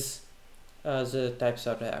packages, the types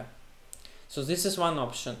are there. So this is one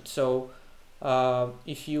option. So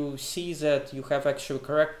if you see that you have actually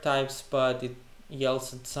correct types, but it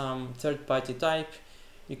yells at some third-party type,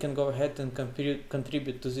 you can go ahead and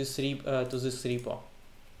contribute to this repo.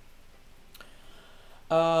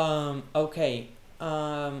 Okay.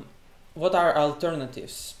 What are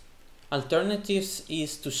alternatives? Alternatives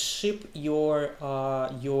is to ship your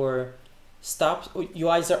stubs. You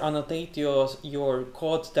either annotate your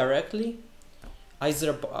code directly,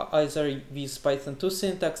 either with Python 2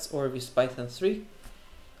 syntax or with Python 3,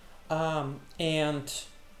 and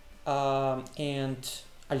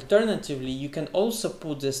alternatively you can also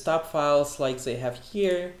put the stub files like they have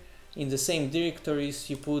here in the same directories.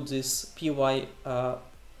 You put these pyi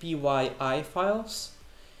files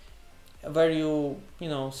where you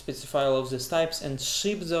specify all of these types and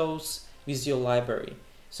ship those with your library,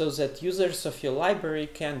 so that users of your library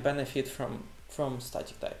can benefit from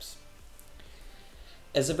static types.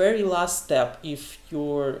 As a very last step, if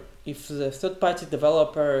the third-party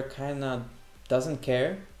developer kinda doesn't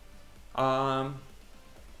care,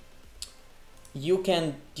 you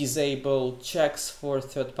can disable checks for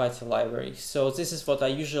third-party libraries. So this is what I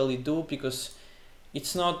usually do, because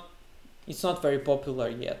it's not very popular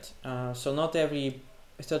yet. So not every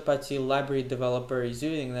third-party library developer is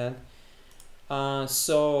using that.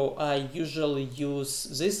 So I usually use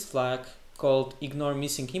this flag called ignore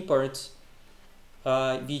missing imports,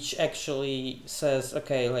 which actually says,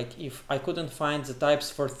 okay, like if I couldn't find the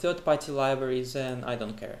types for third-party libraries, then I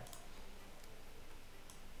don't care.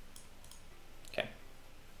 Okay,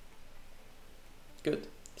 good.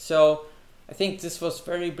 So I think this was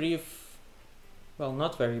very brief. Well,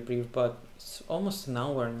 not very brief, but it's almost an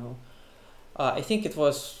hour now. I think it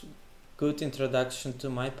was good introduction to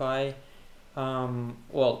mypy.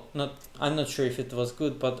 Well, I'm not sure if it was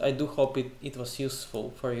good, but I do hope it was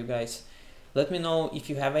useful for you guys. Let me know if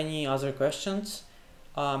you have any other questions.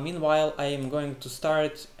 Meanwhile, I am going to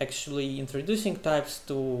start actually introducing types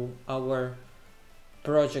to our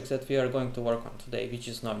project that we are going to work on today, which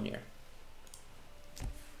is Nornir.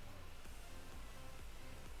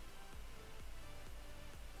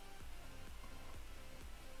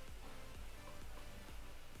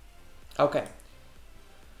 Okay.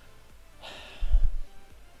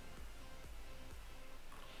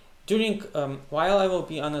 during while I will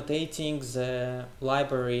be annotating the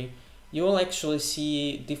library, you will actually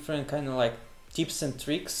see different kind of like tips and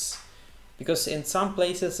tricks, because in some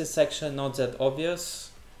places it's actually not that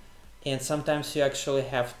obvious, and sometimes you actually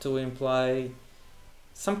have to imply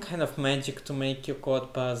some kind of magic to make your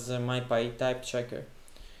code pass the mypy type checker.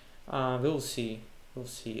 We'll see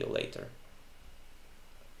later.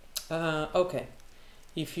 Okay,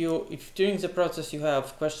 if during the process you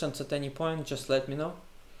have questions at any point, just let me know.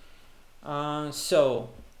 So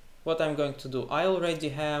what I'm going to do, I already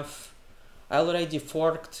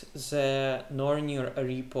forked the Nornir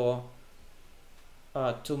repo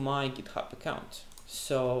to my GitHub account.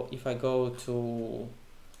 So if I go to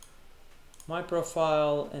my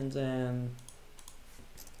profile and then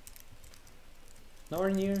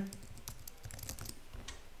Nornir,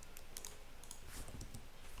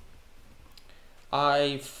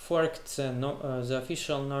 I forked the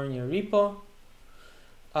official Nornir repo,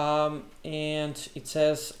 and it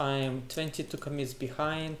says I'm 22 commits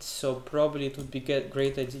behind, so probably it would be a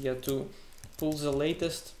great idea to pull the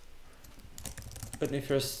latest. Let me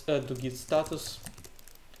first do git status.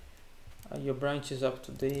 Your branch is up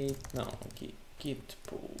to date. No, git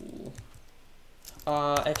pull.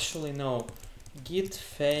 Actually no, git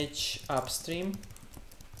fetch upstream.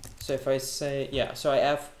 So if I say, yeah, so I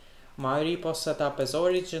have my repo set up as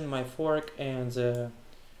origin, my fork, and the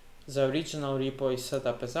original repo is set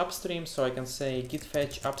up as upstream, so I can say git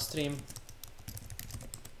fetch upstream.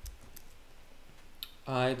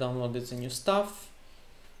 I downloaded the new stuff,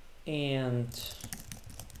 and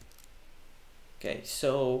okay,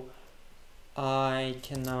 so I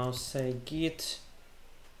can now say git,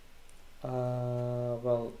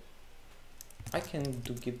 well, I can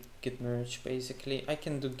do git merge basically. I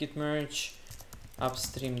can do git merge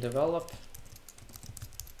upstream develop,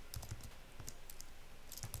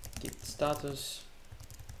 git status,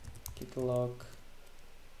 git log,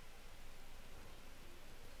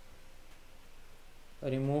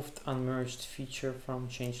 removed unmerged feature from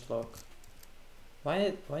changelog.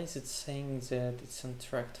 Why is it saying that it's an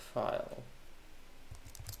tracked file?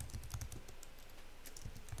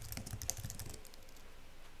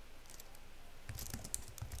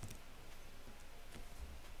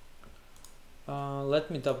 Let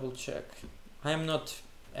me double check. I am not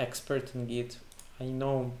expert in Git. I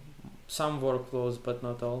know some workflows, but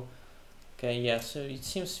not all. Okay, yeah, so it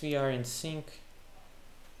seems we are in sync.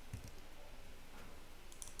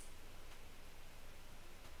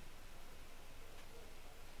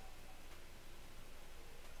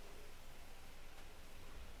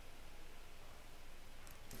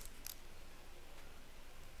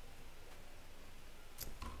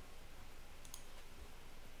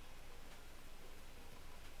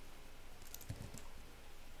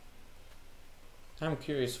 I'm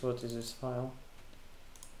curious, what is this file?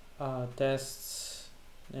 Tests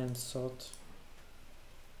and sort.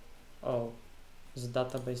 Oh, the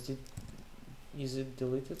database is it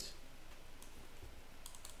deleted?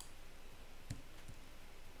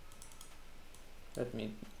 Let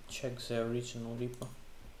me check the original repo.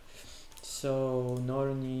 So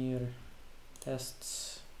Nornir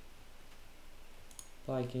tests,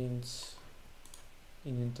 plugins,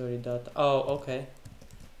 inventory data. Oh, okay.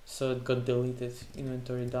 So it got deleted.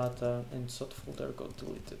 Inventory data and sort folder got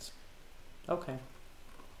deleted. Okay.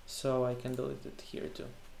 So I can delete it here too.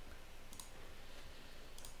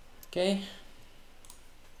 Okay.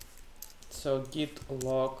 So git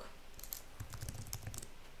log.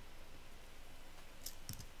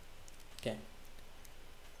 Okay.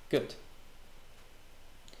 Good.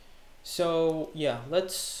 So yeah,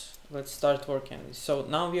 let's start working on this. So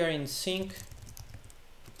now we are in sync.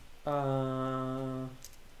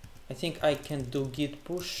 I think I can do git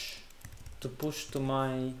push to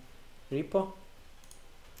my repo.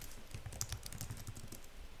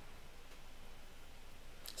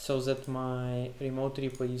 So that my remote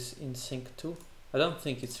repo is in sync too. I don't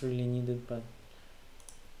think it's really needed, but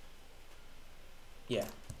yeah,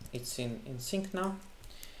 it's in sync now.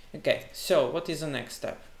 Okay, so what is the next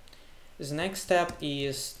step? The next step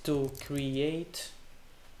is to create,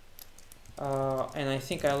 and I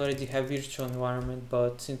think I already have virtual environment,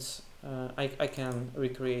 but since I can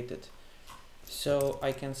recreate it. So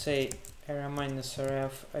I can say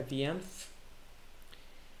era-rf -env,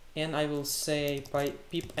 and I will say by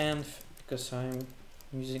pipenv, because I'm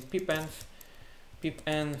using pipenv,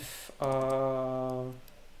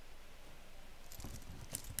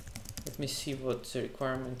 let me see what the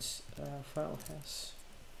requirements file has.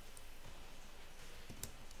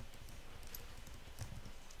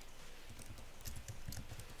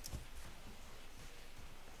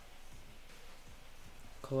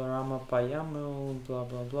 colorama pyaml, blah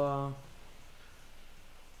blah blah.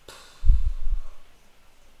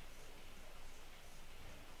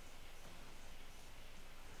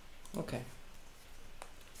 Okay.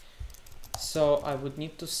 So I would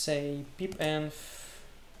need to say pipenv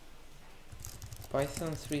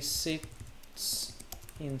python 3.6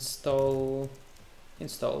 install,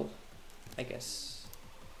 I guess.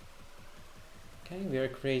 Okay, we are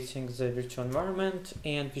creating the virtual environment,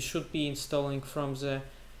 and we should be installing from the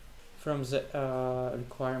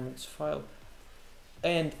requirements file.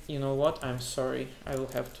 And you know what? I'm sorry, I will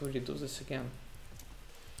have to redo this again.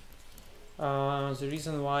 The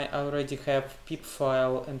reason why I already have pip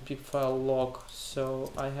file and pip file log,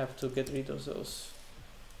 so I have to get rid of those.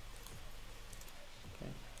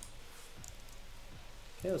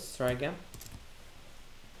 Okay, let's try again.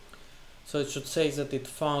 So it should say that it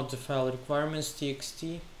found the file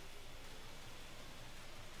requirements.txt.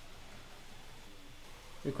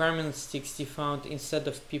 Requirements.txt found instead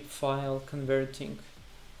of pip file converting.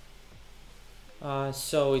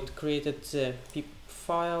 So it created the pip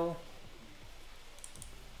file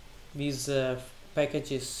with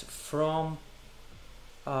packages from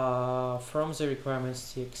the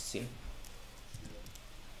requirements.txt.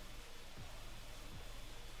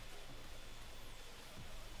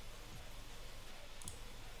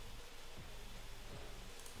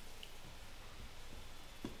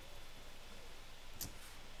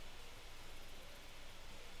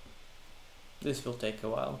 This will take a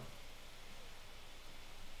while.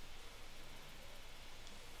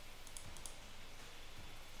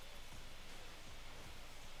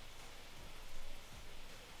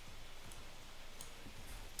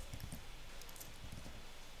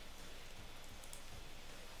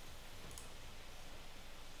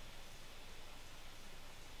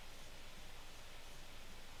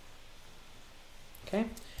 Okay,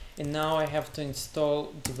 and now I have to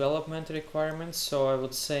install development requirements, so I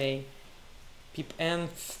would say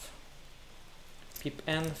pipenv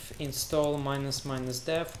install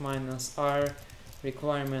 --dev -r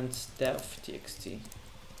requirements dev txt.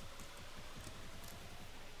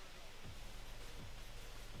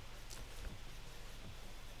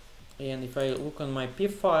 And if I look on my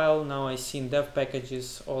pip file, now I see in dev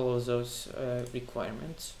packages all of those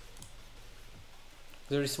requirements.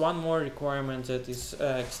 There is one more requirement that is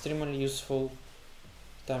extremely useful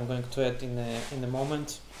that I'm going to add in a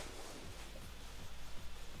moment.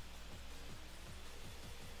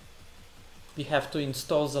 We have to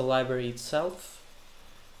install the library itself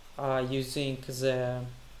using the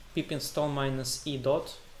pip install -e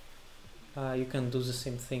dot. You can do the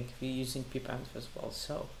same thing using pipenv as well.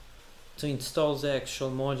 So to install the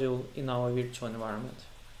actual module in our virtual environment.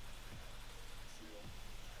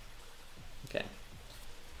 Okay.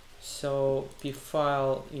 So pip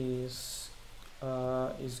file is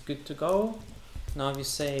good to go. Now we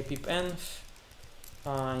say pipenv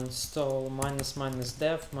install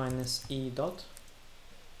 --dev -e dot.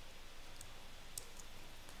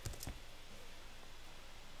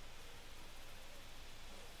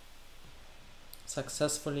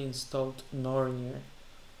 Successfully installed Nornir.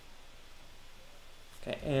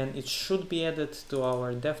 Okay, and it should be added to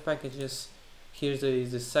our dev packages. Here there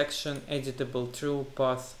is the section editable true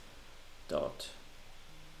path dot.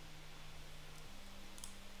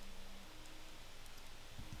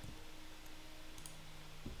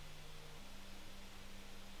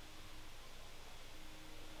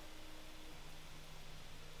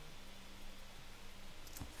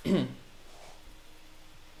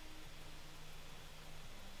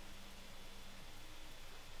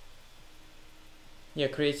 Yeah,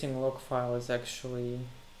 creating a log file is actually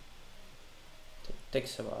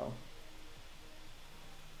takes a while.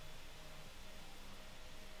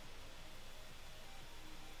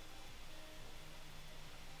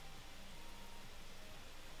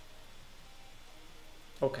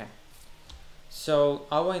 Okay, so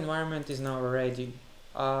our environment is now ready.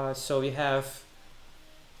 So we have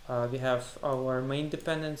our main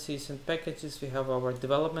dependencies and packages. We have our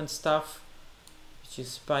development stuff, which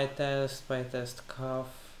is pytest, pytest-conf,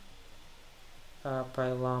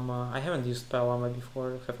 pylama. I haven't used pylama before.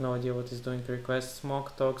 I have no idea what it's doing. Requests,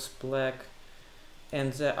 mock, talks, black,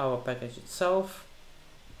 and our package itself.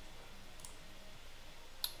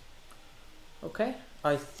 Okay,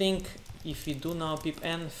 I think if we do now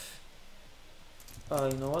pipenv,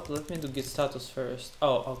 you know what? Let me do git status first.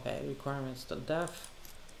 Oh, okay. Requirements.dev.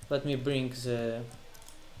 Let me bring the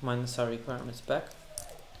 -r requirements back.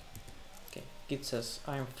 Okay, git says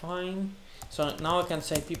I'm fine. So now I can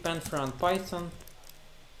say pipenv run Python,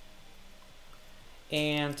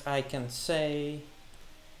 and I can say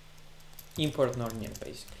import Nornir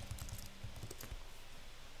basically.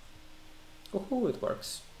 Woohoo, it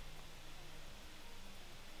works.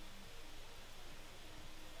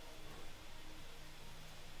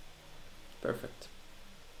 Perfect.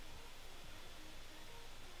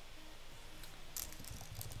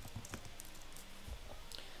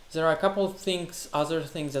 There are a couple of things, other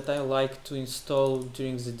things that I like to install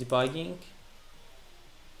during the debugging.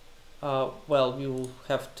 Well, we will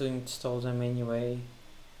have to install them anyway.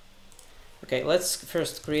 Okay, let's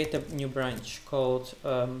first create a new branch called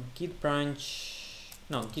git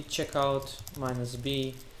checkout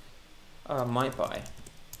 -b mypy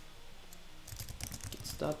git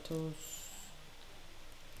status.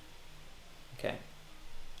 Okay,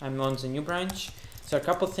 I'm on the new branch. So a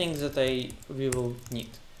couple things that we will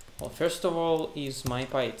need. Well, first of all is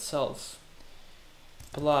mypy itself.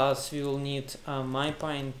 Plus we will need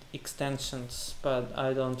mypy extensions, but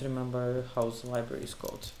I don't remember how the library is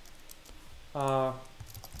called.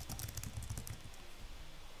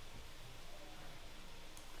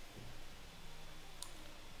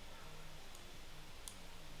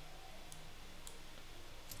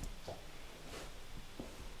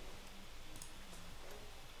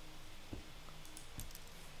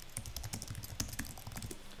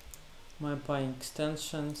 mypy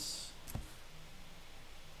extensions.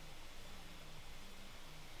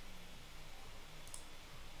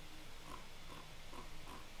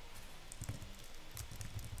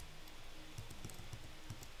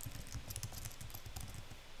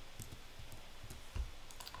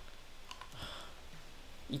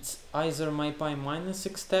 It's either mypy minus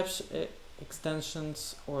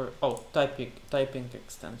extensions or typing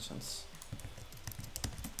extensions.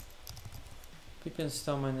 Pip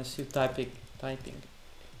install -u typing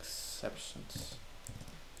extensions.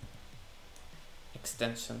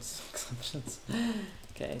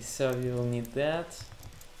 Okay, so you will need that.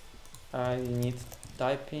 You need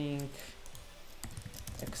typing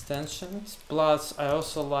extensions. Plus, I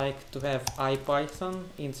also like to have IPython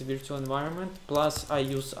in the virtual environment. Plus, I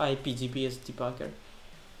use IPDB as debugger.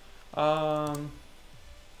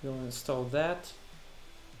 We'll install that.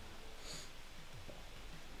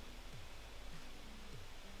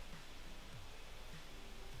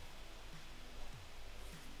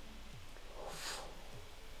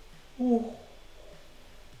 Ooh.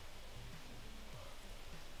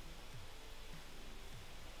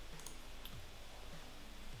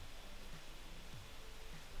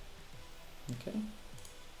 Okay.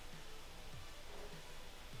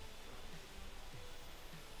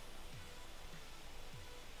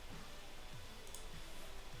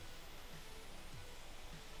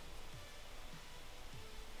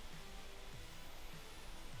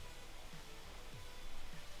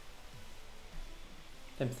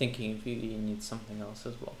 I'm thinking if you need something else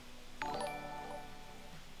as well.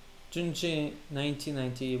 Junji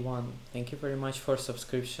 1991, thank you very much for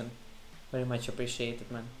subscription. Very much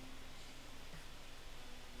appreciated, man.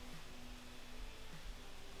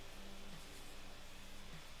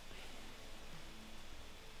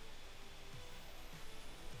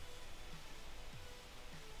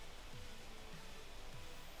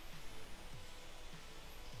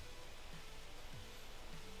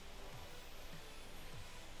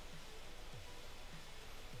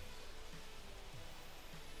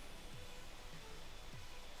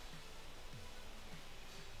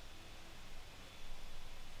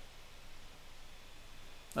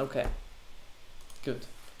 Okay, good.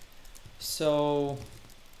 So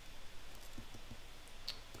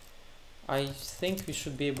I think we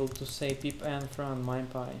should be able to say pip env run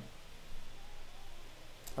mypy,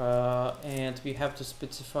 and we have to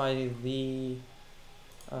specify the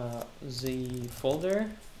folder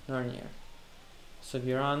Nornir. So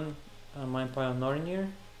we run mypy on Nornir,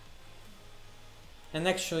 and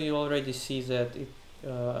actually you already see that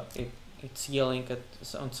it's yelling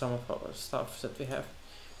on some of our stuff that we have.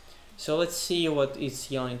 So let's see what it's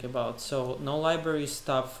yelling about. So no library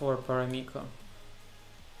stub for Paramiko.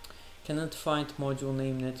 Cannot find module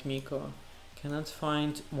named netmiko. Cannot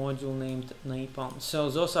find module named napalm. So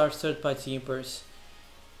those are third-party impers.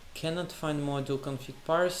 Cannot find module config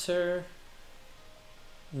parser.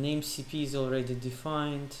 Name CP is already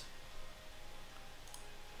defined.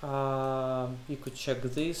 You could check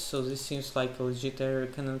this. So this seems like a legit error.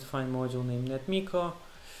 Cannot find module named netmiko.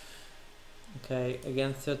 Okay,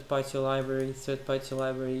 again, third-party library, third-party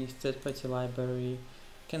library, third-party library.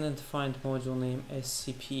 Cannot find module name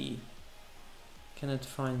SCP. Cannot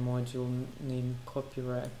find module name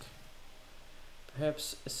copyrack.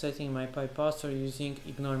 Perhaps setting mypy path or using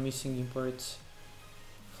ignore missing imports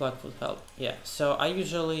flag would help. Yeah, so I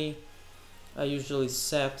usually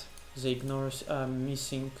set the ignores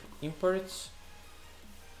missing imports.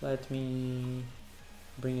 Let me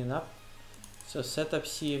bring it up. So setup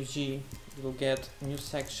CFG will get new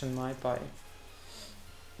section mypy.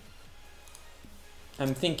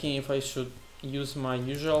 I'm thinking if I should use my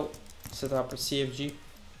usual setup CFG,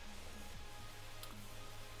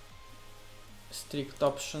 strict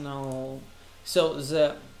optional. So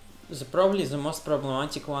the probably the most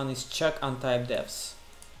problematic one is check untyped defs.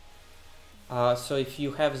 So if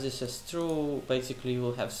you have this as true, basically you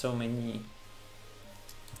will have so many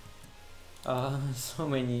so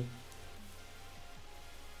many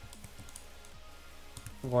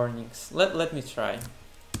warnings. Let me try.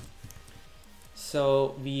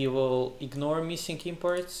 So we will ignore missing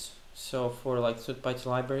imports, so for like third-party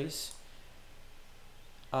libraries,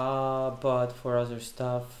 but for other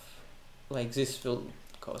stuff like this will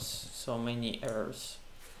cause so many errors,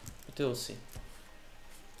 but we'll see.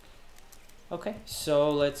 Okay,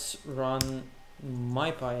 so let's run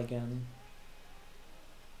mypy again.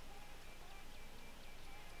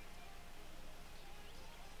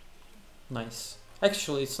 Nice.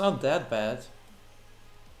 Actually, it's not that bad.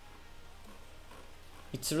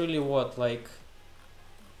 It's really what, like,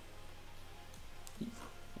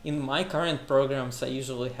 in my current programs I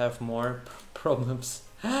usually have more problems.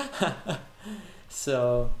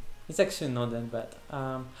 So it's actually not that bad.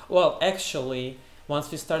 Well, actually,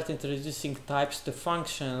 once we start introducing types to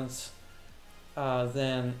functions,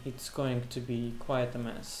 then it's going to be quite a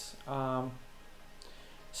mess.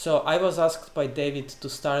 So I was asked by David to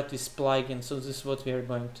start with plugins, so this is what we are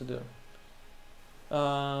going to do.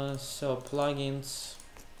 So plugins,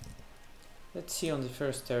 let's see on the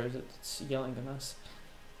first error that it's yelling at us.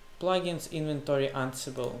 Plugins inventory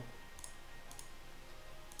Ansible.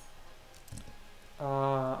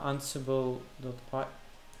 Ansible.py.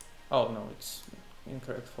 Oh no, it's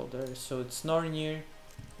incorrect folder. So it's Nornir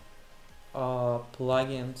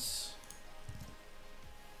plugins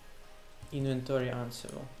inventory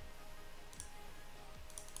Ansible.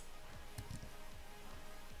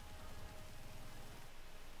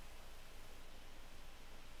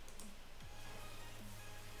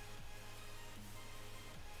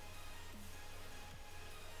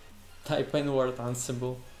 Type in word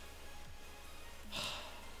Ansible.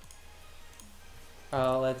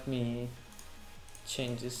 Let me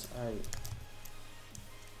change this.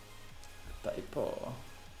 Typo.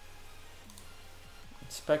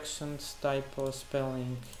 Inspections, typo,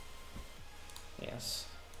 spelling. Yes.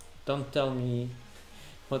 Don't tell me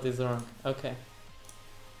what is wrong. Okay.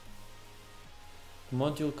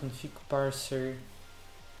 Module config parser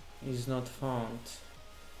is not found.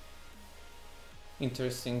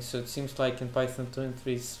 Interesting. So it seems like in Python 2 and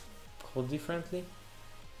 3 it's called differently.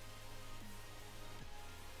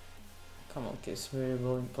 Common case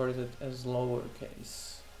variable imported as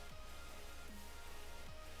lowercase.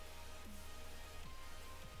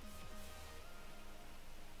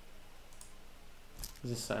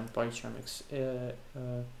 This time PyCharm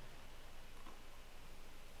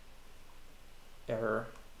error,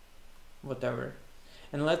 whatever.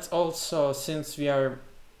 And let's also, since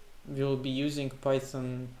we'll be using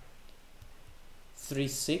Python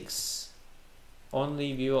 3.6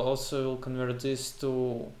 only, we will also convert this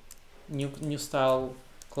to new style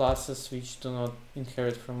classes which do not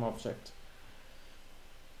inherit from object.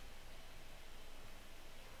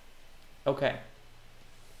 Okay.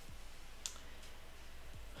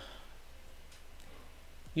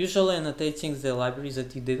 Usually annotating the libraries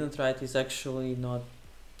that you didn't write is actually not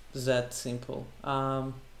that simple.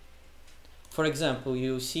 For example,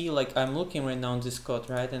 you see, like, I'm looking right now on this code,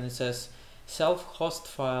 right, and it says self-host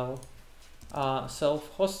file,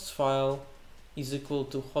 self-hosts file is equal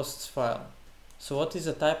to hosts file. So what is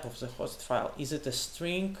the type of the host file? Is it a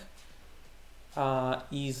string?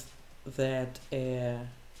 Is that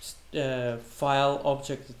a file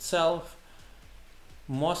object itself?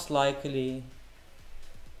 Most likely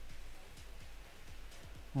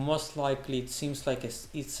it seems like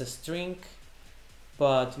it's a string,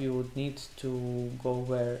 but we would need to go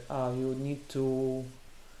where we would need to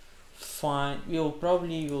find. We'll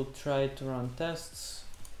try to run tests.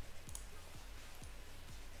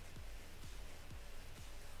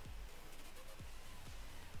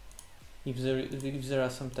 If there are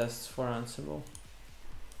some tests for Ansible.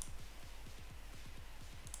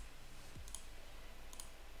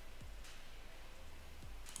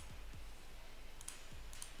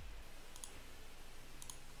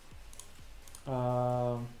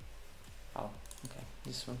 Oh, okay,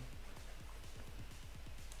 this one.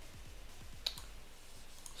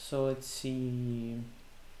 So let's see.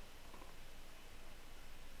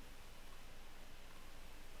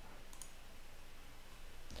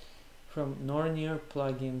 From Nornir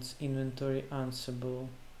plugins inventory Ansible.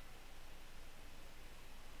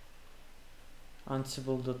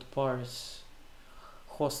 ansible.parse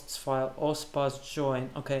hosts file ospass join.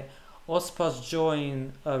 Okay, ospass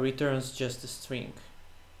join returns just a string.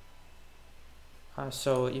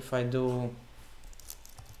 So if I do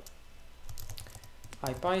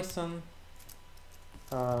ipython,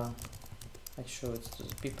 actually it's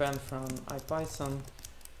just ppend from ipython,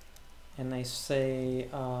 and I say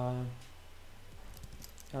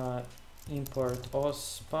import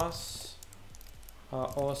ospass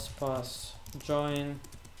join,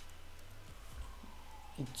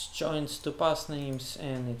 it joins two path names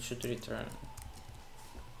and it should return.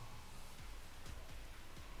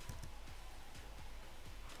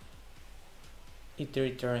 It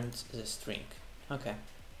returns the string. Okay.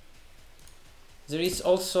 There is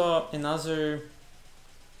also another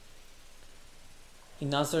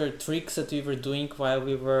trick that we were doing while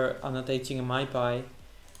we were annotating mypy,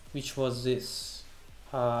 which was this.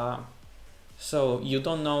 So you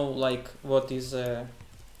don't know like what is the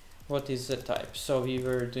type. So we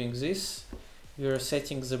were doing this. We were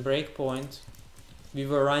setting the breakpoint. We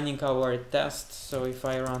were running our test. So if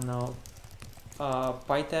I run now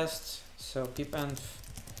pytest, so pipenv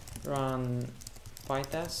run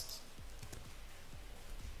pytest.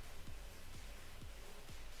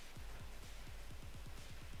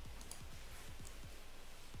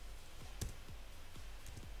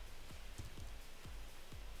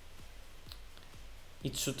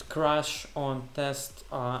 It should crash on test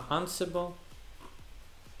Ansible,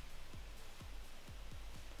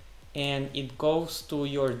 and it goes to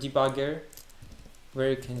your debugger, where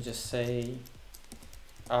you can just say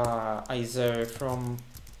either from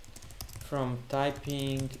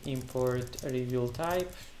typing import reveal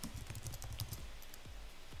type,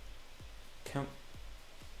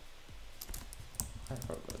 I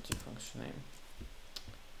forgot the function name.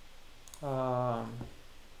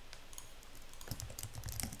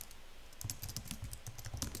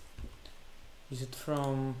 Is it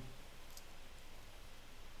from?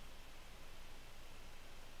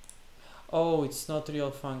 Oh, it's not real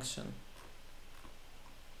function.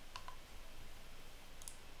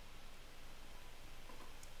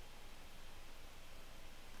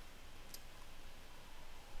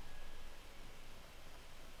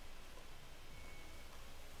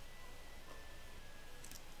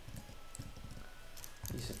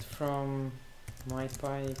 Is it from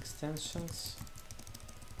mypy extensions?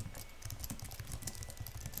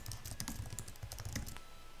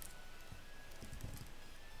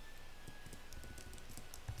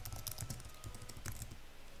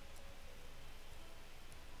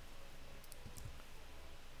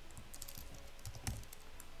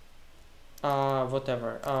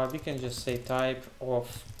 Whatever, we can just say type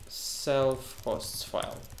of self hosts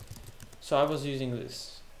file. So I was using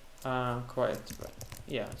this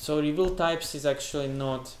yeah. So reveal types is actually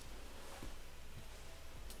not,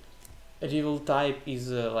 reveal type is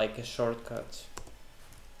like a shortcut.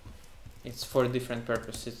 It's for different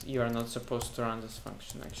purposes. You are not supposed to run this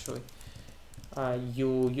function actually.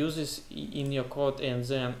 You use this in your code and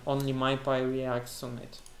then only mypy reacts on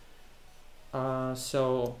it.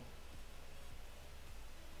 So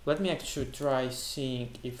let me actually try seeing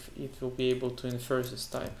if it will be able to infer this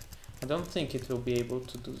type. I don't think it will be able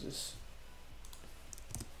to do this.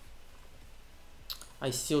 I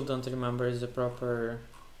still don't remember the proper.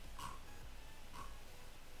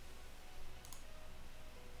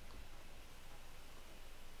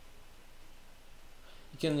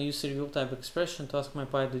 You can use a reveal type expression to ask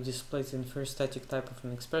mypy to display the infer static type of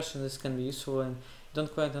an expression. This can be useful when you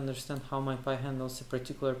don't quite understand how mypy handles a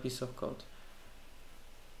particular piece of code.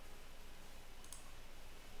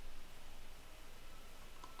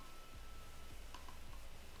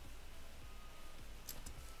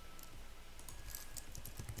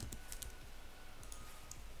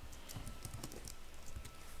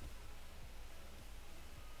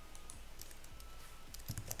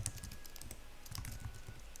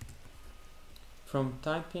 From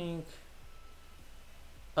typing,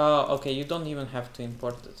 okay, you don't even have to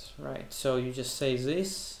import it, right? So you just say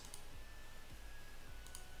this,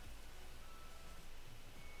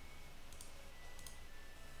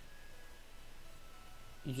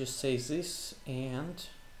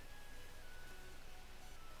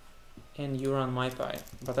 and you run mypy,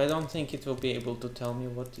 but I don't think it will be able to tell me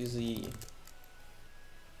what is the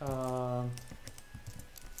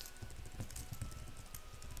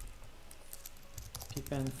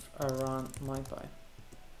pipenv run mypy.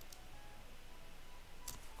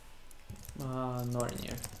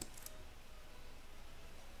 Nornir.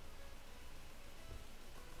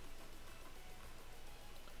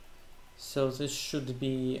 So this should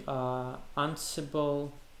be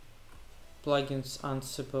Ansible, plugins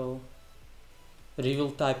Ansible,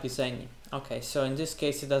 reveal type is any. Okay, so in this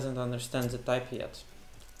case it doesn't understand the type yet,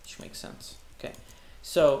 which makes sense. Okay,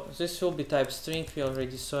 so this will be type string. We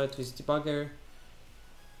already saw it with debugger.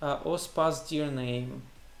 Pass dir name.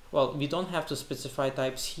 Well, we don't have to specify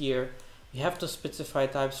types here. We have to specify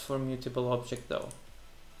types for mutable object though.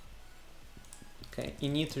 Okay,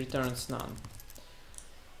 init returns none.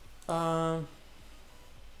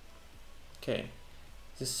 Okay,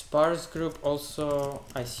 the sparse group also,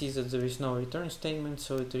 I see that there is no return statement,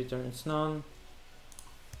 so it returns none.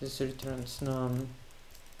 This returns none.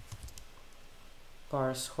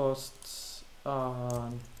 Parse hosts,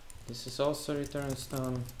 this is also returns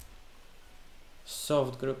none.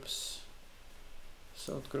 Soft groups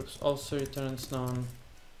also returns none.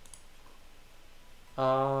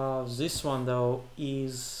 This one though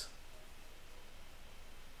is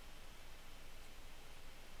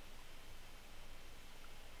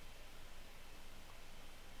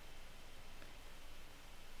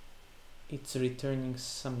it's returning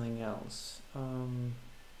something else.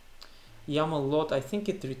 YAML load, I think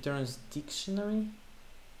it returns dictionary.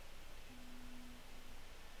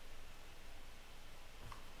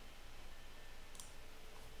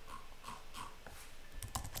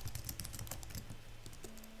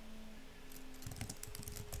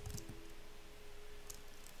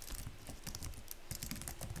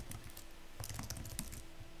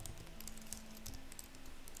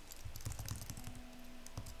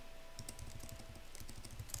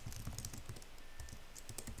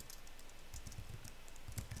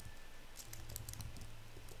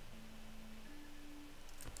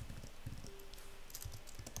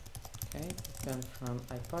 Okay, then from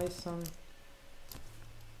IPython.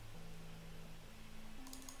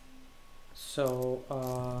 So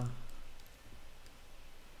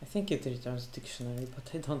I think it returns dictionary,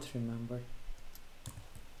 but I don't remember.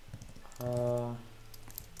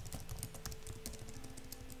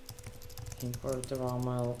 Import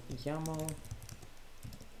YAML.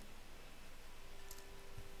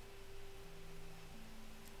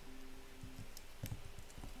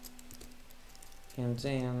 And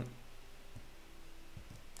then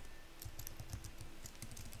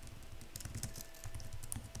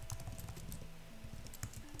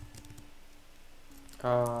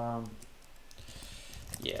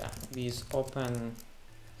yeah, with open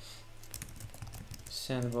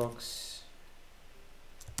sandbox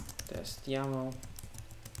test YAML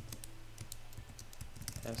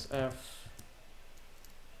sf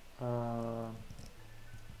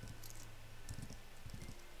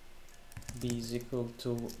b is equal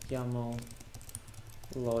to YAML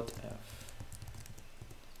load f.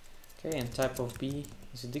 Okay, and type of b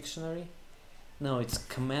is a dictionary. No, it's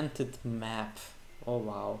commented map. Oh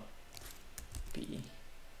wow. B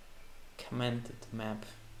commented map.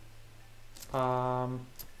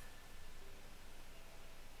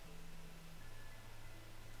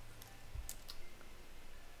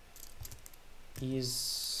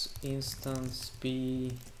 Is instance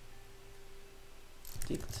b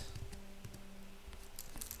dict?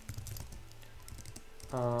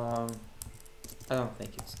 I don't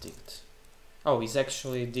think it's dict. Oh, it's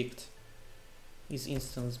actually dict. Is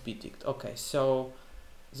instance b dict. Okay, so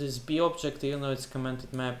this b object, even though it's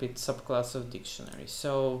commented map, it's subclass of dictionary.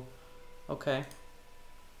 So, okay.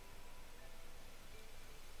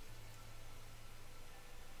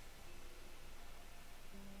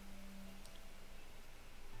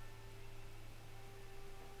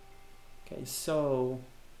 Okay, so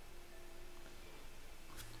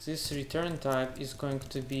this return type is going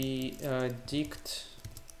to be dict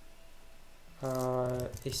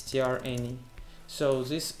str any. So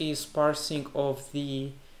this is parsing of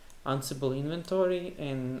the Ansible inventory,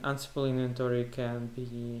 and Ansible inventory can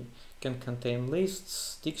contain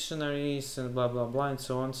lists, dictionaries, and blah blah blah and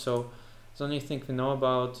so on. So the only thing we know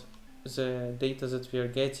about the data that we are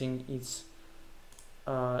getting is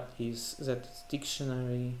that it's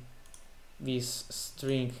dictionary with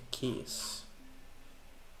string keys.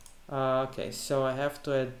 Okay, so I have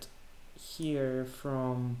to add here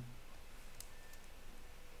from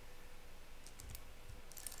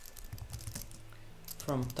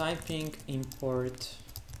typing import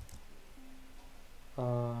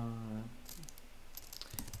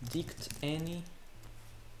dict any.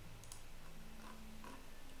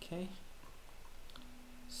 Okay,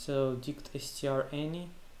 so dict str any.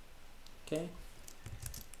 Okay,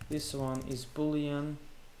 this one is boolean.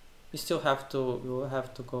 We will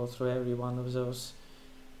have to go through every one of those.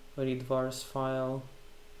 Read vars file,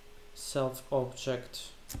 self object,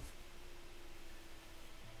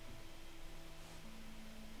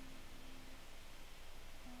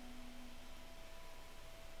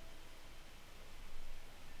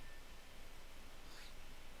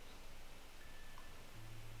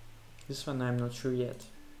 This one I'm not sure yet.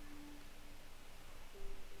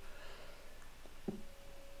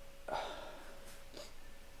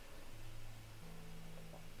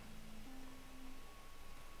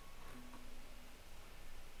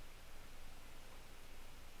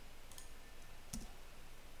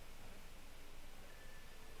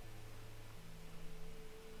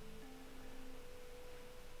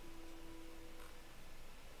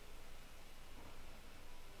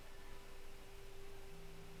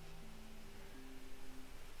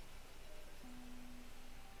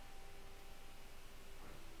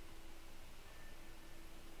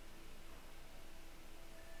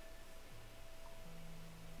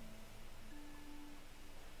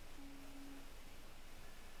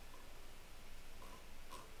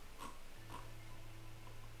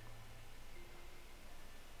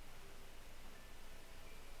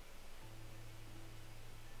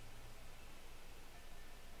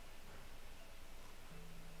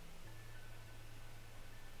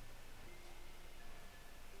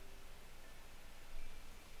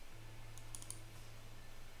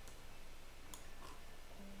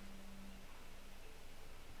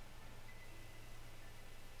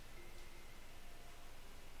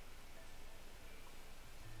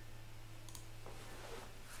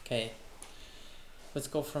 Okay, let's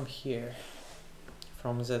go from here,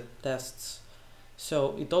 from the tests.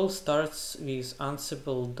 So it all starts with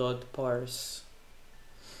ansible.parse,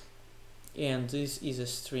 and this is a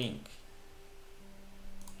string.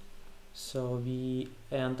 So we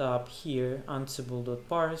end up here,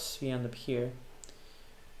 ansible.parse, we end up here.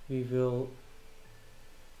 We will,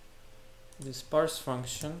 this parse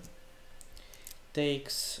function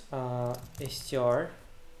takes str,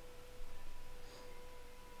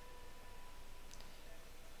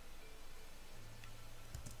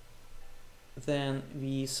 then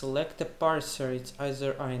we select a parser, it's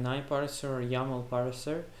either INI parser or YAML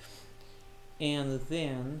parser, and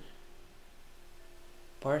then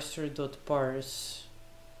parser.parse,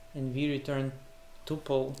 and we return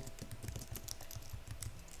tuple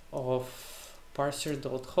of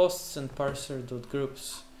parser.hosts and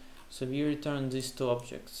parser.groups. So we return these two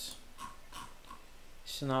objects.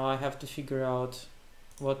 So now I have to figure out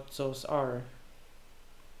what those are.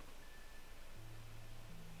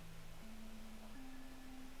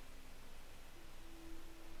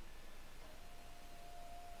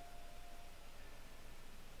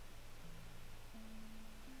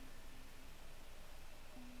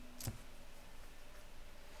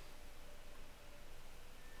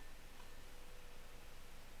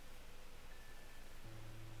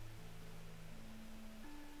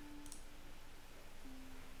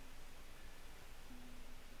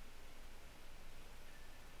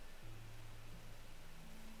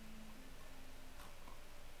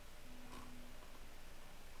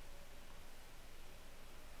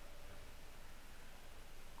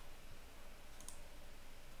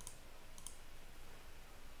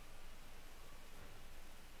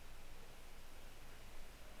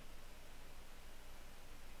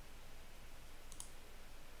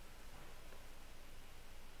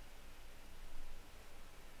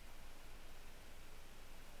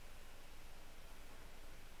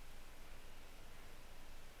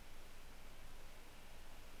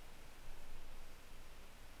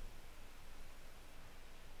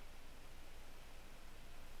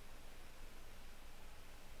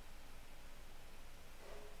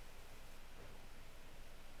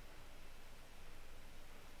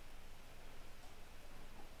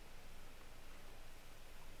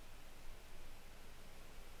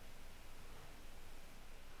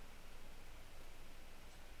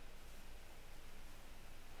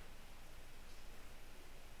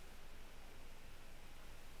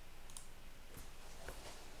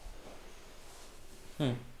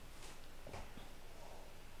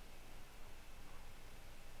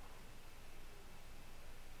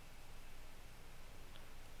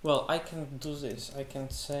 Well, I can do this. I can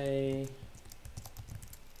say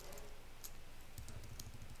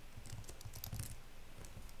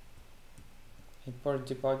import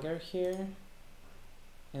debugger here,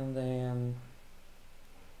 and then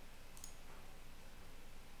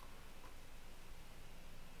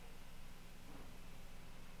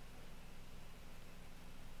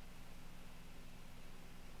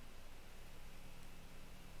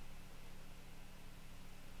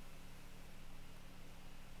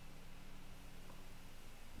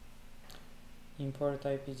import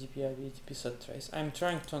IPGP, IPGP set trace. I'm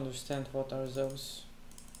trying to understand what are those.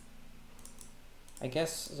 I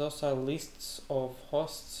guess those are lists of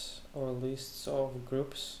hosts or lists of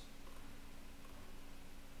groups.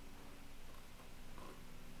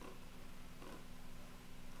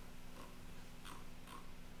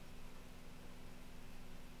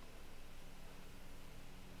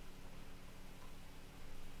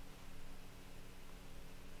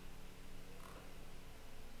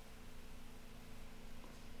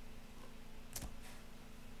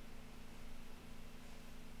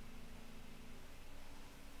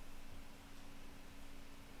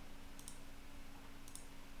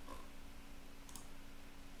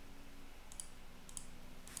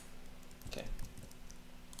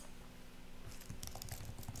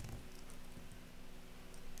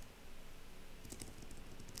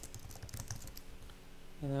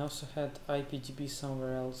 And I also had IPDB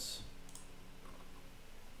somewhere else.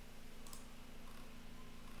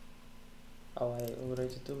 Oh, I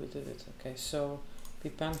already deleted it. Okay, so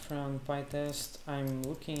pip from pytest. I'm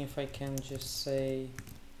looking if I can just say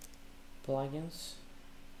plugins.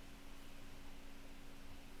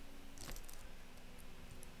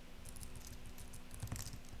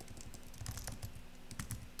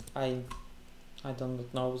 I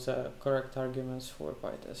don't know the correct arguments for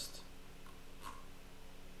pytest.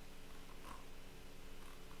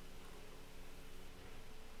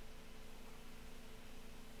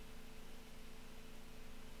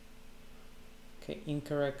 Okay,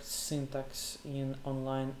 incorrect syntax in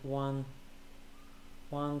online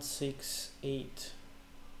 1168.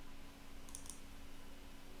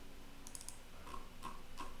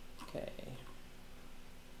 Okay.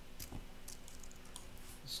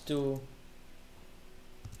 Let's do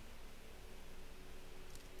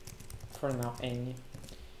for now any.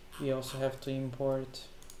 We also have to import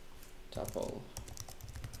tuple.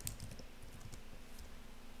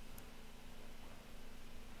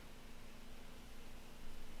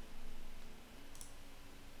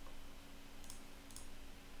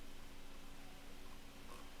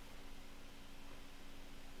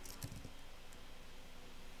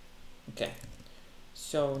 Okay,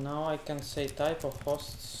 so now I can say type of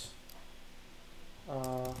hosts.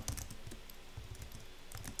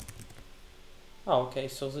 Oh, okay,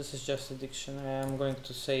 so this is just a dictionary. I'm going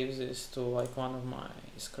to save this to like one of my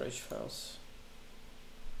Scratch files.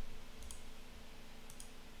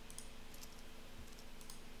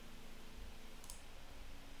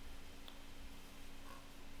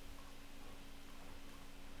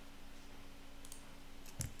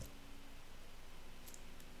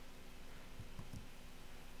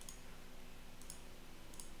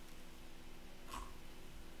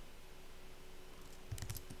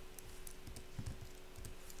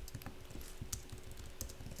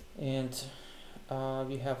 And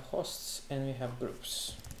we have hosts and we have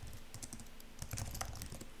groups.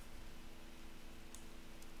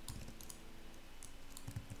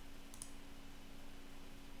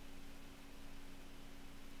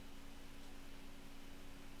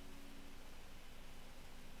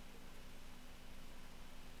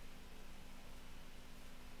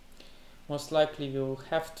 Most likely we will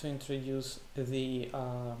have to introduce the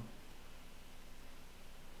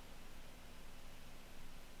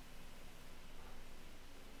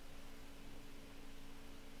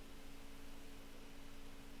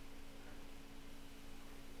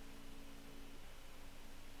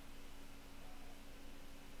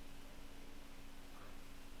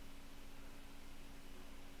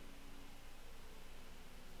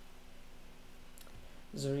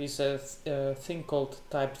there is a thing called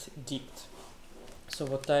typed dict. So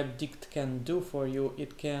what typed dict can do for you,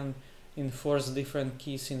 it can enforce different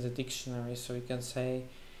keys in the dictionary. So you can say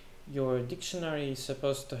your dictionary is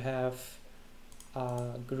supposed to have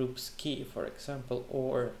groups key, for example,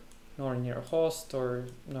 or Nornir host or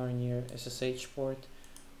Nornir SSH port,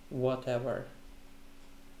 whatever.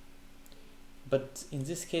 But in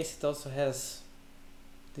this case it also has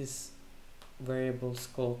these variables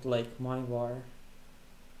called like myvar.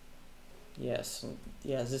 Yes,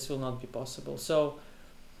 this will not be possible. So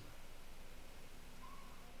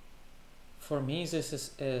for me this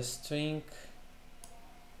is a string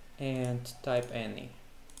and type any.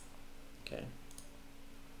 Okay.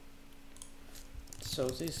 So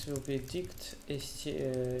this will be dict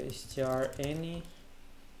str any.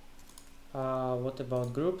 What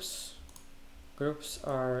about groups? Groups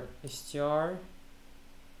are str.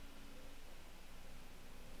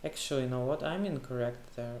 Actually, you know what? I'm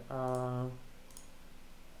incorrect there.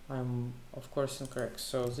 I'm of course incorrect.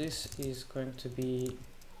 So this is going to be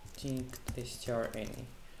dict str any.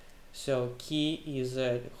 So key is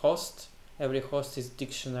a host. Every host is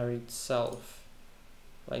dictionary itself,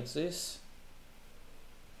 like this.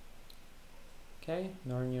 Okay,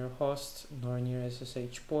 Nornir host, Nornir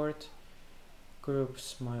SSH port,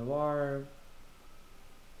 groups myvar,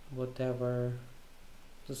 whatever.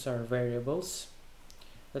 Those are variables.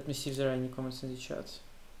 Let me see if there are any comments in the chat.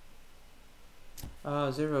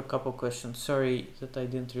 There were a couple questions. Sorry that I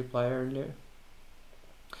didn't reply earlier.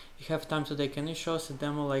 You have time today. Can you show us a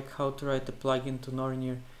demo like how to write a plugin to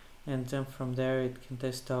Nornir, and then from there it can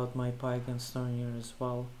test out mypy against Nornir as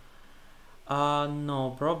well?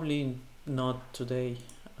 No, probably not today.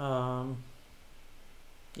 Yeah,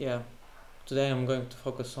 today I'm going to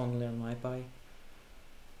focus only on mypy.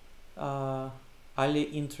 Ali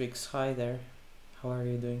Intrix, hi there. How are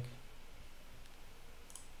you doing?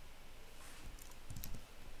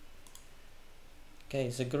 Okay,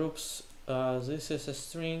 the groups, this is a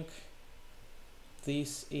string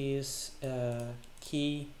this is a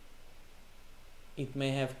key. It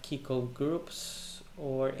may have key called groups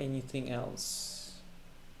or anything else.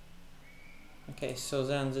 Okay, so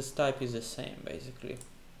then this type is the same basically.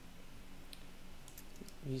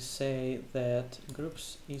 We say that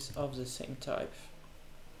groups is of the same type.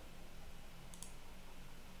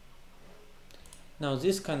 Now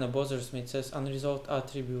this kind of bothers me. It says unresolved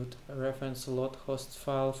attribute reference lot host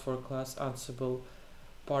file for class Ansible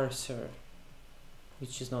parser,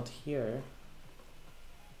 which is not here.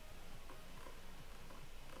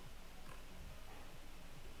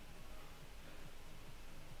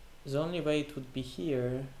 The only way it would be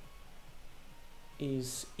here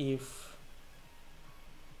is if,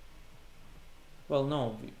 well,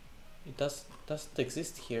 no, it doesn't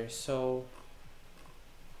exist here. So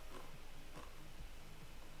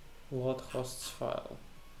lot hosts file,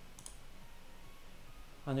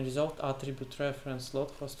 unresolved attribute reference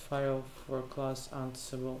lot host file for class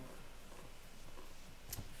Ansible.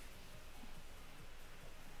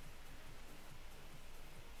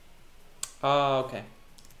 Okay.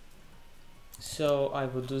 So I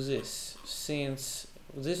would do this, since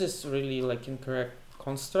this is really like incorrect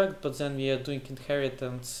construct, but then we are doing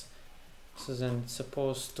inheritance, so then it's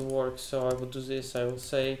supposed to work. So I would do this. I will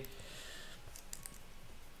say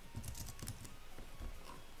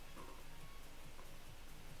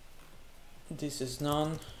this is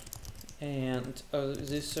none, and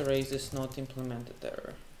this array is not implemented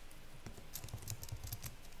error.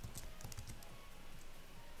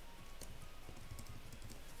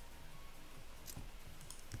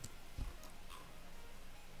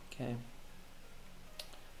 Okay.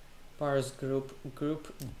 Parse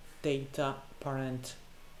group data parent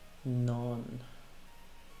none.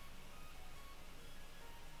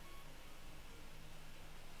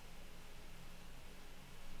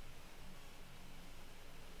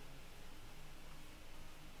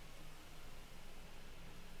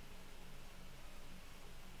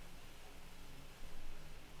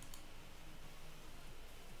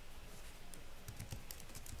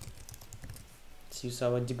 Let's use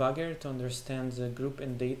our debugger to understand the group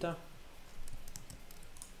and data.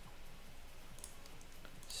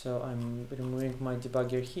 So I'm removing my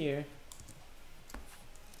debugger here.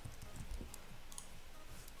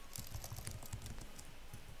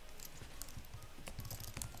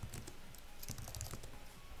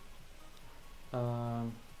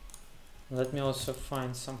 Let me also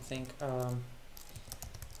find something.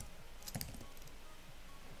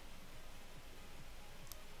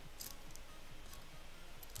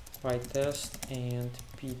 PyTest and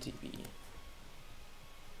PDB.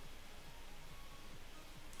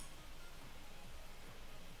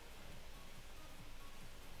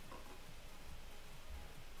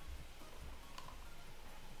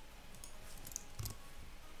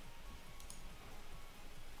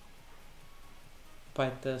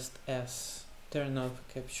 PyTest S turn off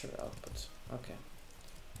capture output. Okay.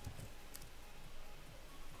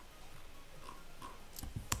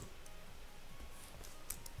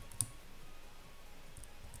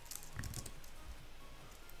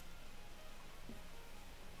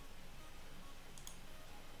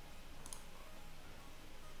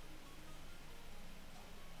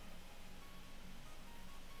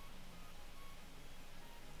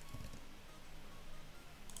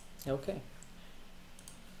 Okay.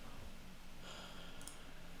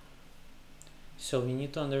 So we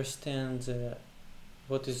need to understand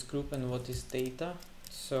what is group and what is data.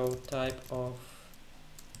 So type of,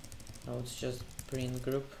 now it's just print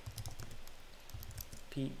group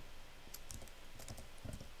p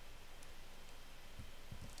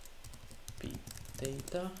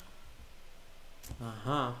data.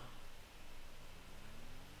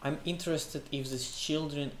 I'm interested if this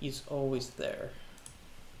children is always there.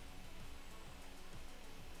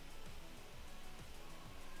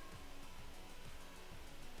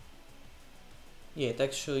 Yeah, it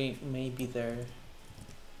actually may be there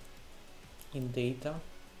in data.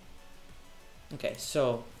 Okay,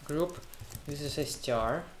 so group, this is a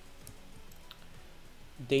star.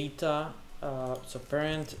 Data, so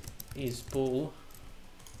parent is bool.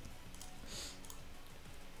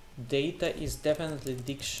 Data is definitely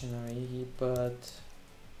dictionary, but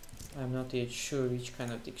I'm not yet sure which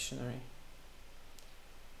kind of dictionary.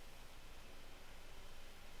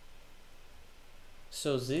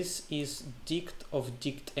 So this is dict of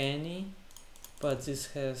dict any, but this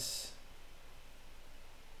has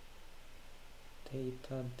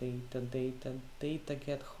data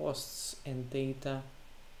get hosts and data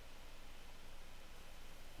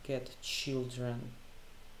get children.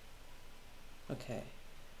 Okay,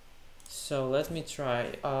 So let me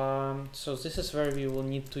try. So this is where we will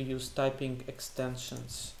need to use typing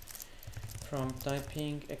extensions. From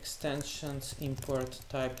typing extensions, import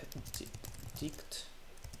type dict.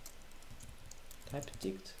 Typed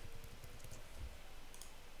dict.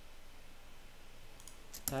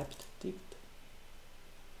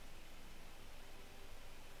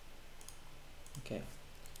 Okay.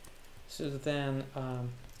 So then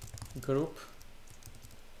group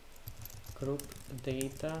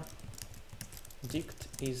data dict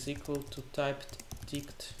is equal to typed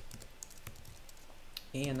dict,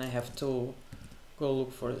 and I have to go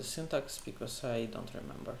look for the syntax because I don't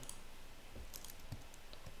remember.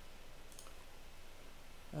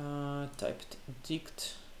 Typed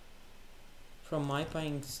dict, from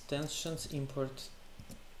mypy extensions import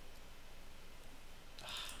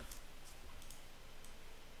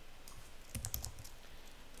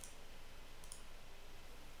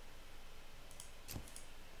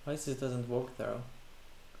why this doesn't work though?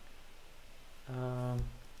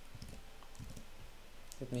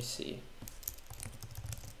 Let me see.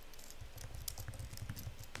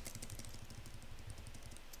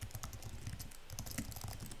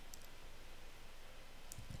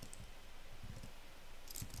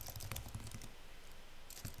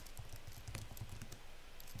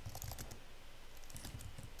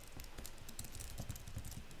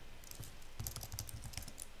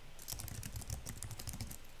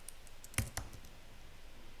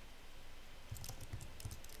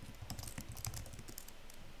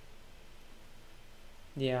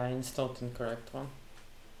 Yeah, I installed incorrect one.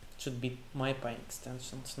 It should be mypy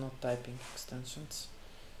extensions, not typing extensions.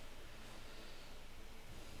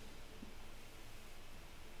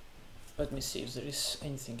 Let me see if there is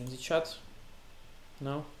anything in the chat.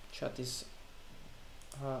 No, chat is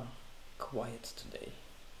quiet today.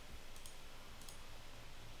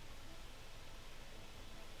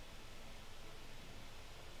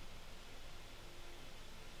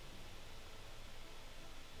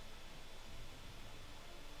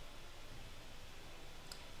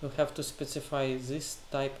 We'll have to specify this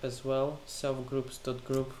type as well,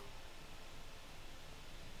 self-groups.group.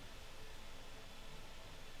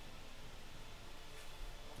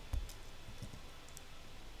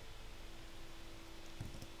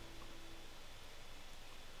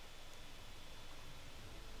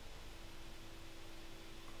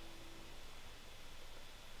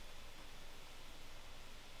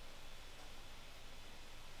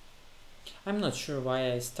 I'm not sure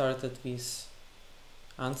why I started with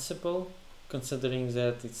Ansible, considering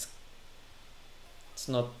that it's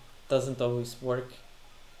not doesn't always work.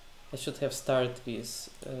 I should have started with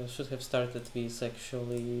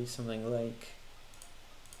actually something like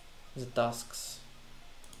the tasks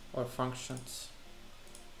or functions.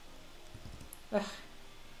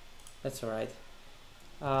 That's alright.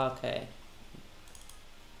 Okay.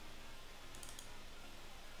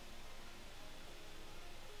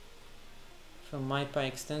 From mypy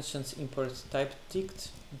extensions import type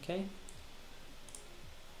dict. Okay.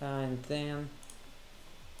 And then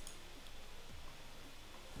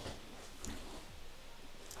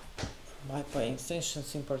mypy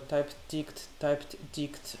extensions import typed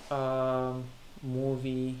dict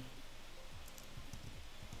movie.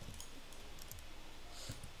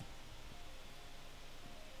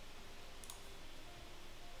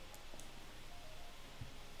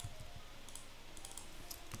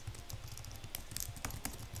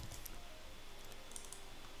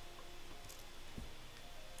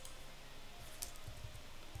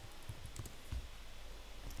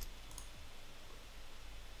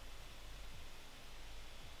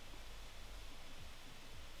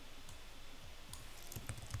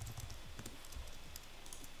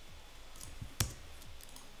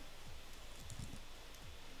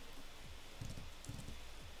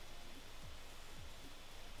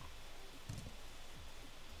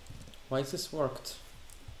 Why this worked?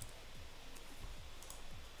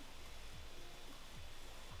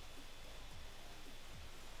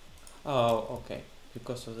 Oh, okay,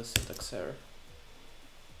 because of the syntax error.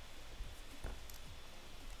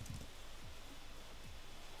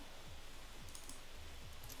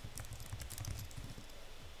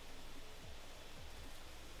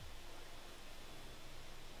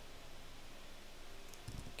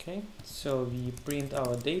 Okay, so we print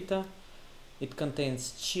our data. It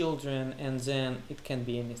contains children, and then it can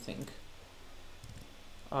be anything.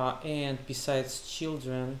 And besides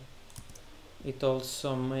children, it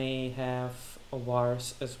also may have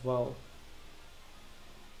vars as well.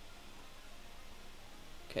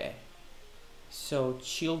 Okay, so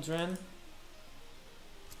children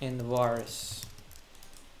and vars.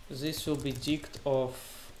 This will be dict of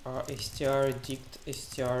str dict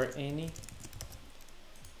str any,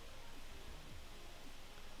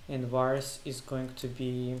 and vars is going to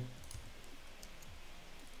be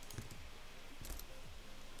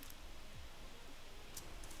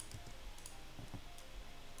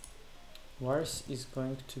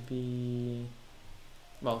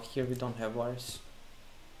well, here we don't have vars.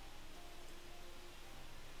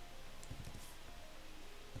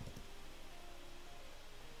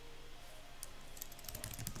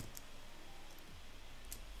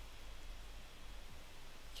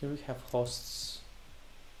 Here we have hosts.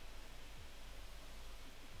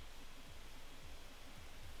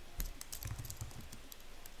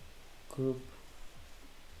 Group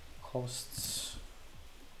hosts.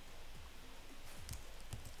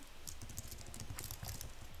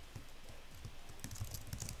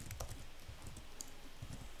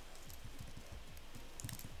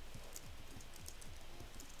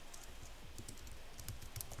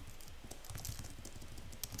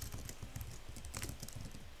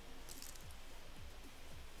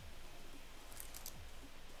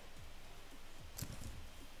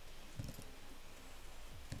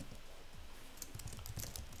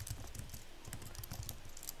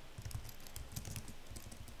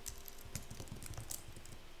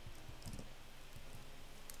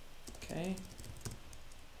 Okay.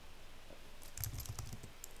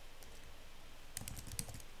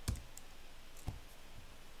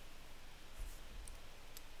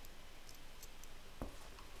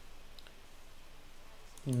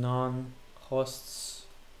 Non-hosts.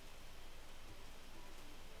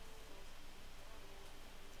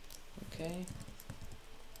 Okay.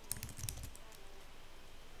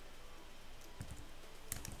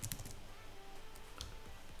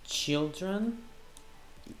 Children,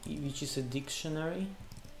 which is a dictionary.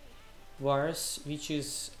 Vars, which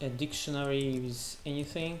is a dictionary with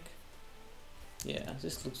anything. Yeah,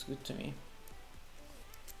 this looks good to me.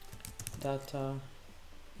 Data,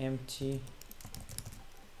 empty.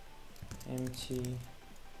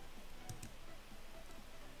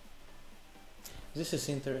 This is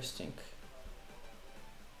interesting.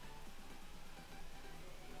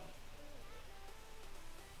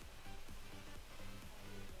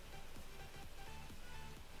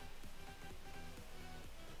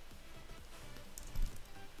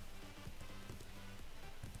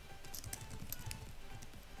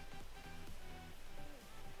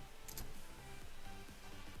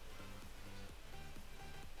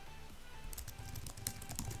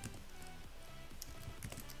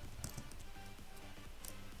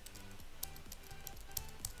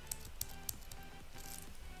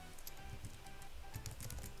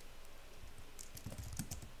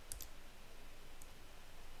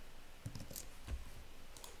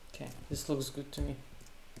 Okay, this looks good to me.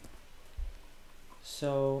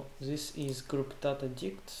 So this is group data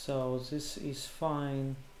dict, so this is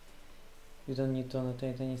fine. You don't need to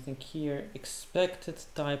annotate anything here. Expected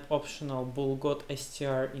type optional bool got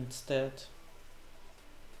str instead.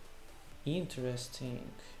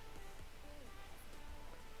 Interesting.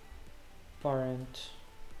 Parent.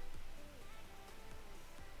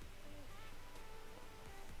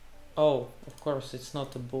 Oh, of course, it's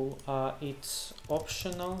not a bool. It's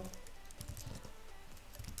optional.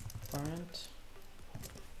 Parent.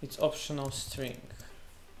 It's optional string.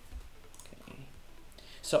 Okay.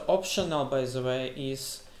 So optional, by the way,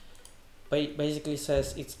 is basically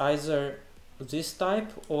says it's either this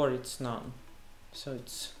type or it's none. So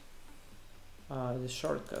it's the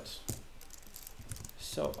shortcut.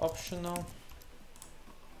 So optional.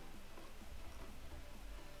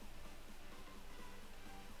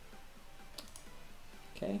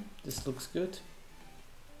 Okay, this looks good.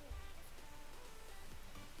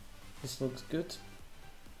 This looks good.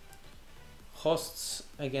 Hosts,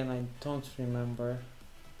 again, I don't remember.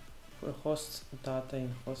 For hosts data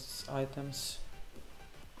in hosts items,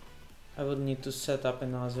 I would need to set up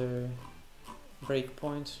another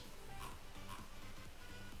breakpoint.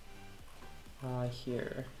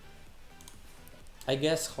 Here. I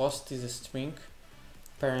guess host is a string.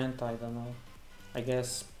 Parent, I don't know. I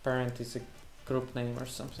guess parent is a group name or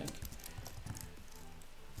something.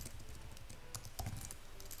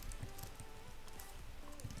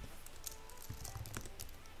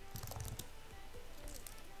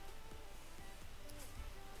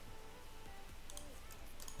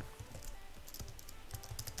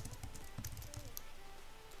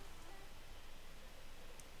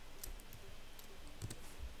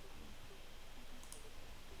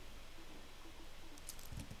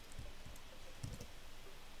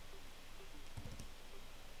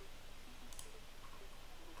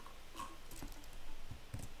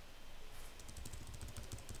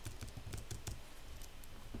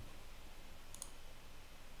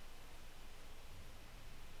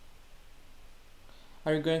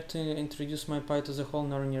 Are you going to introduce mypy to the whole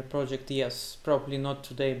Nornir project? Yes, probably not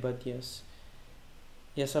today, but yes.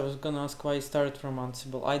 Yes, I was gonna ask why I started from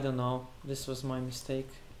Ansible. I don't know. This was my mistake.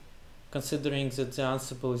 Considering that the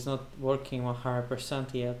Ansible is not working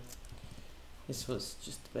 100% yet, this was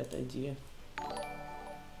just a bad idea.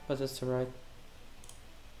 But that's alright.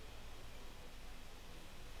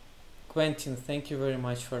 Quentin, thank you very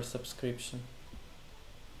much for a subscription.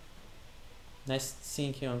 Nice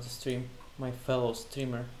seeing you on the stream, my fellow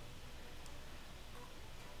streamer.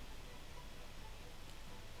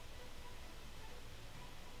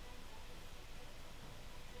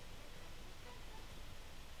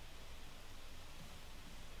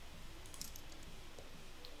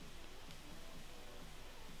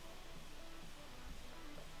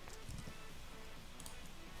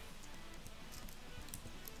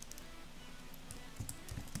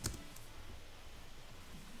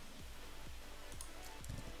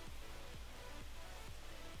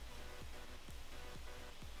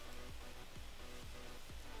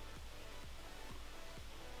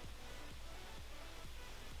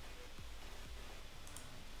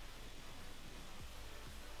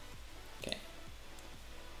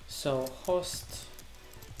 So host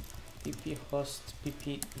pp host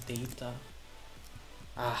pp data.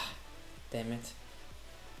 Damn it.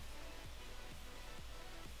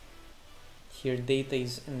 Here data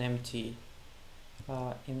is an empty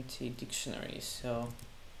dictionary, so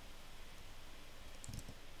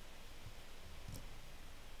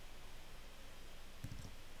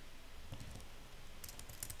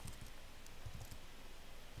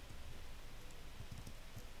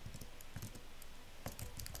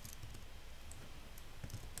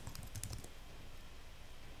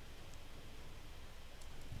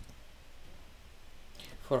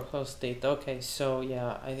for host data. Okay, so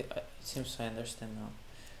yeah, it seems I understand now.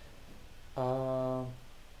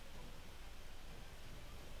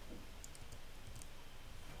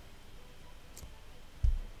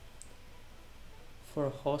 For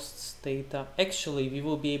hosts data, actually we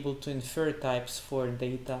will be able to infer types for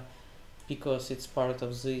data because it's part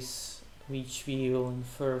of this, which we will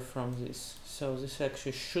infer from this. So this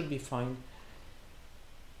actually should be fine.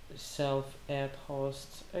 Self add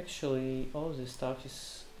hosts, actually all this stuff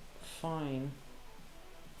is fine.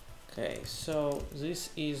 Okay, so this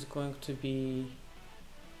is going to be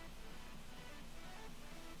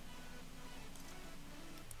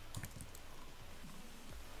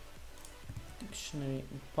dictionary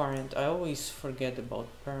parent. I always forget about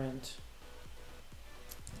parent.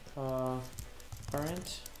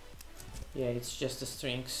 Parent, yeah, it's just a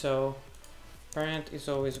string, so parent is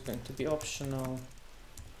always going to be optional.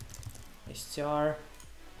 Str.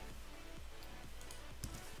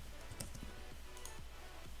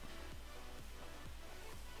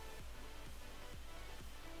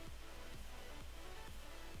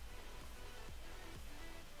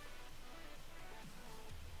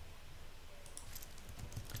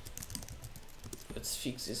 Let's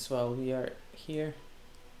fix this while we are here.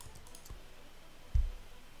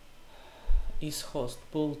 Is host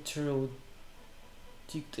pull through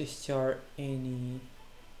dict str any.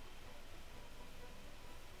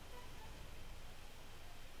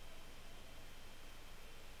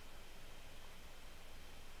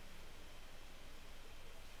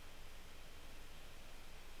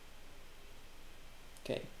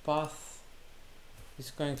 Okay, path is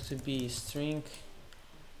going to be string.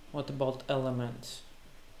 What about element?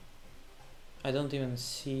 I don't even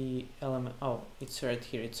see element. Oh, it's right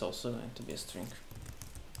here. It's also going to be a string.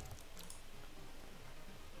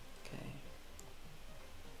 Okay.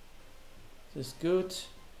 This is good.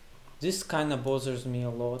 This kind of bothers me a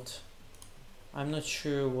lot. I'm not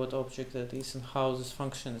sure what object that is and how this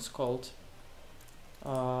function is called.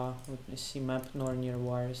 Let me see. Map Nornir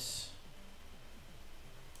wires.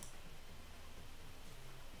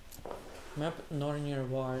 Map Nornir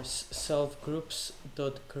wires self groups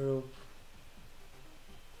dot group.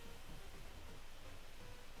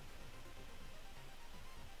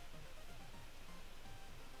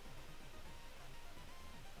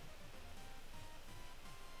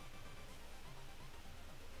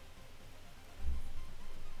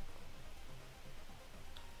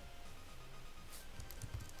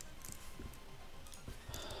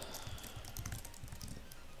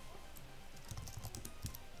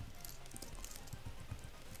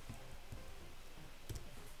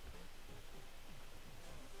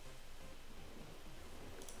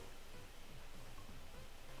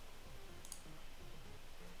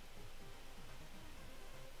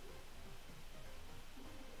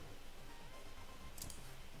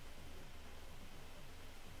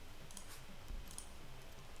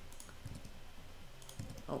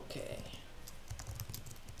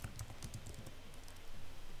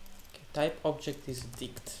 Type object is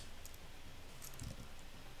dict.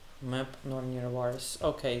 Map Nornir vars.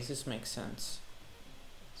 Okay, this makes sense.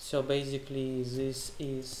 So basically this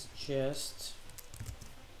is just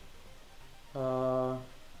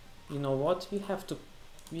you know what,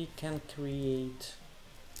 we can create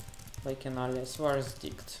like an alias vars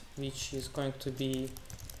dict, which is going to be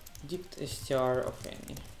dict str of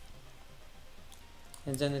any,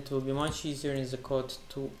 and then it will be much easier in the code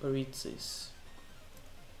to read this,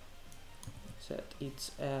 that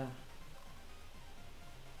it's a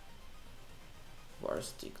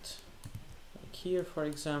vars dict, like here for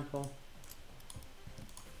example.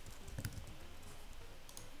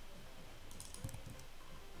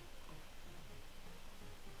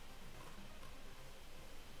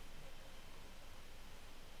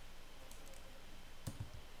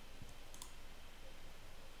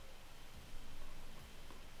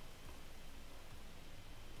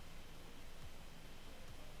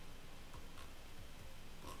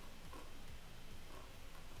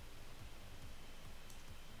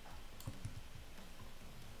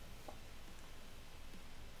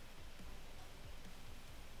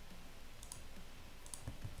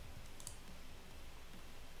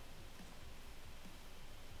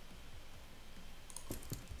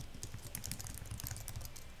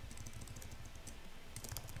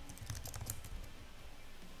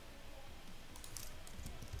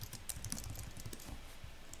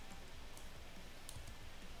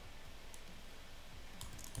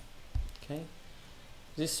 Okay,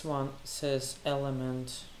 this one says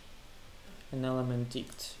element, an element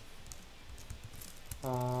dict.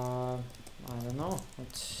 I don't know,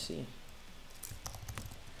 let's see.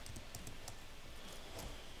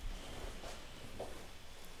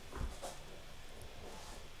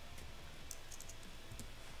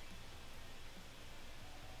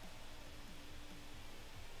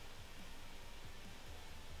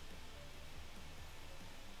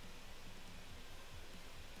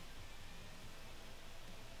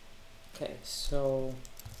 Okay, so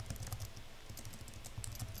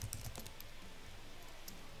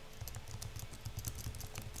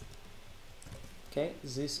okay,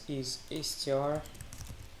 this is str,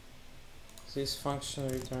 this function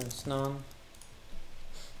returns none,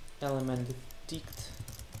 element dict,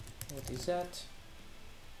 what is that?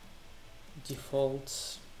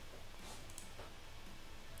 Defaults.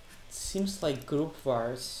 It seems like group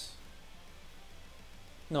vars.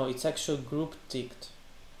 No, it's actual group dict.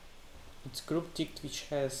 It's group dict which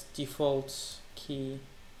has defaults key.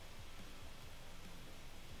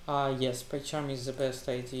 Yes, PyCharm is the best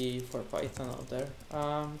IDE for Python out there.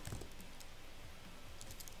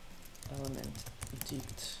 Element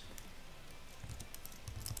dict.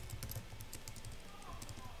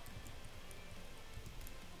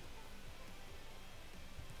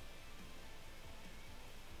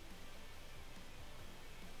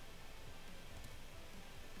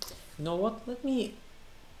 You know what? Let me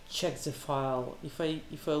check the file. If I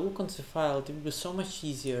look on the file, it will be so much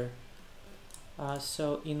easier.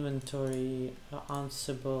 So inventory,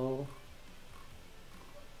 Ansible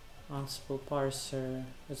parser.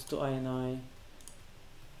 Let's do ini.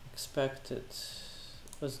 Expected.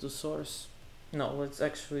 Let's do source. No, let's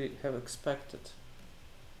actually have expected.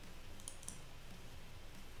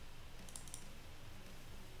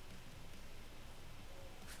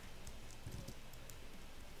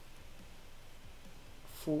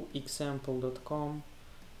 fullexample.com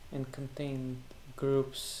and contain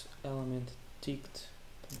groups element dict,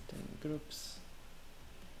 contain groups.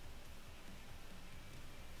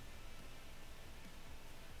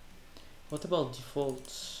 What about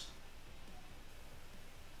defaults?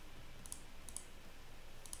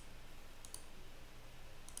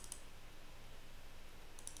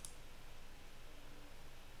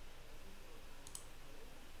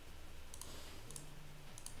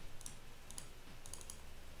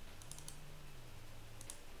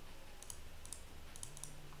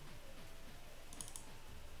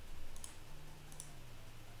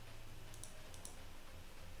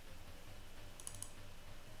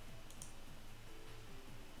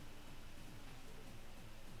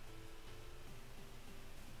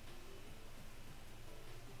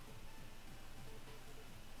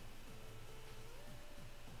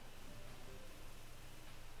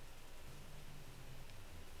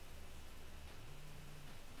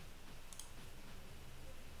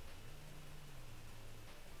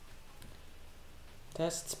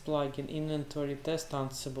 Tests plugin inventory test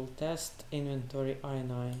Ansible test inventory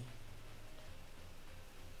ini.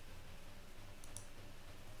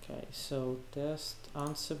 Okay, so test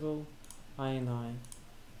Ansible ini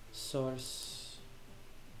source.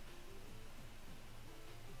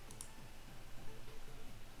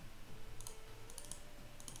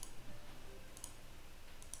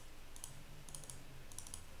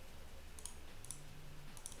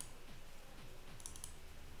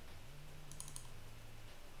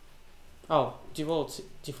 Oh,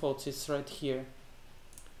 defaults is right here.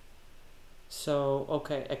 So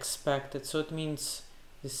okay, expected. So it means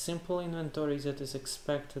the simple inventory that is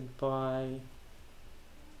expected by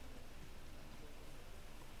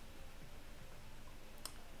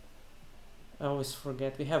I always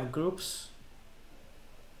forget. We have groups.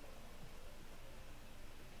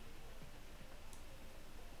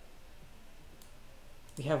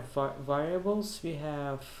 We have variables. We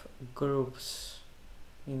have groups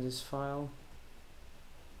in this file.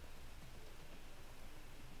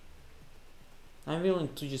 I'm willing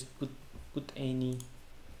to just put any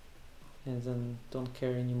and then don't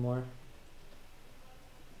care anymore.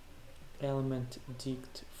 Element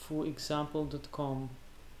dict foo example.com.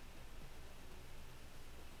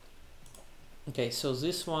 Okay, so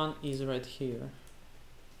this one is right here,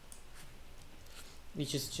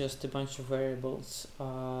 which is just a bunch of variables.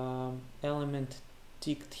 Element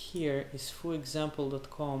dict here is foo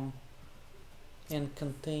example.com and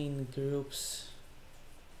contain groups.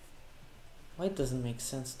 Why it doesn't make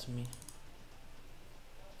sense to me?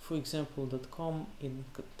 For example.com it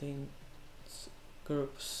contains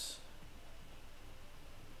groups.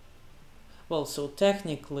 Well, so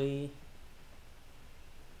technically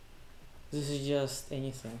this is just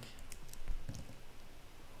anything.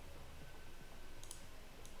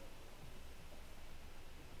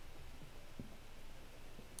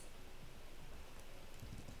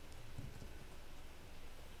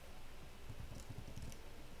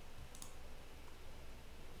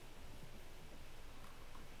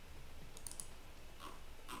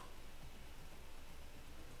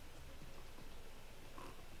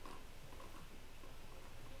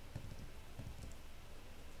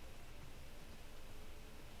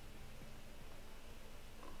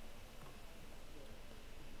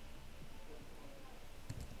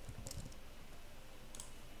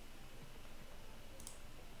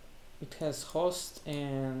 It has host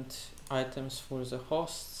and items for the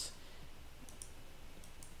hosts.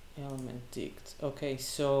 Element dict. Okay,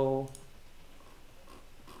 so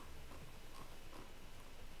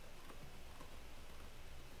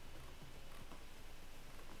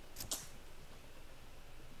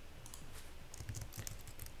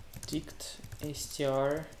dict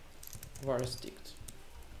str vars dict.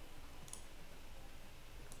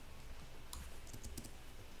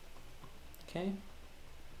 Okay.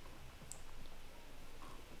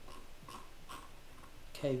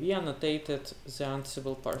 Okay, we annotated the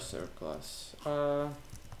Ansible parser class.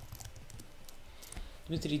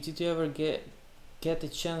 Dmitry, did you ever get a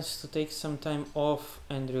chance to take some time off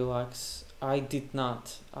and relax? I did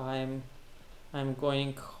not. I'm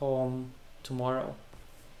going home tomorrow,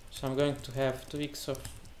 so I'm going to have 2 weeks of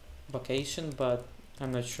vacation, but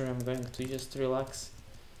I'm not sure I'm going to just relax.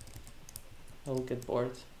 I'll get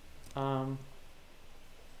bored.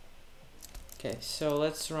 Okay, so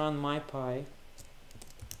let's run mypy.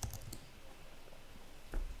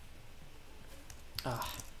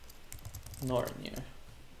 Nornir.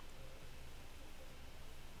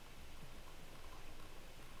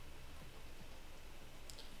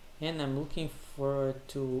 And I'm looking forward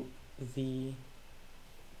to the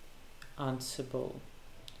Ansible.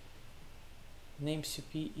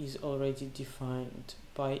 Namecp is already defined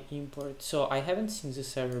by import. So I haven't seen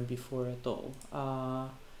this error before at all.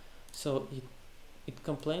 So it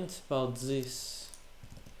complains about this.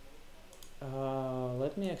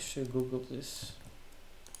 Let me actually Google this.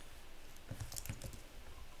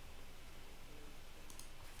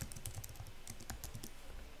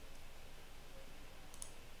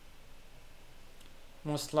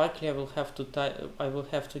 Most likely I will have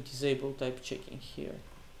to disable type checking here,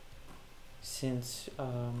 since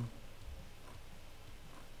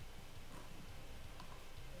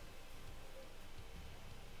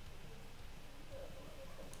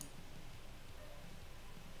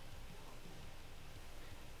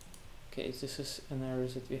okay, this is an error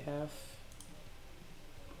that we have.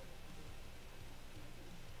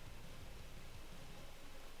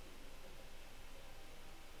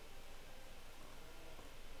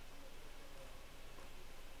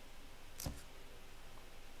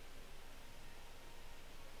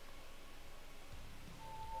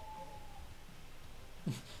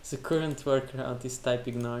 The current workaround is type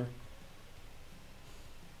ignore.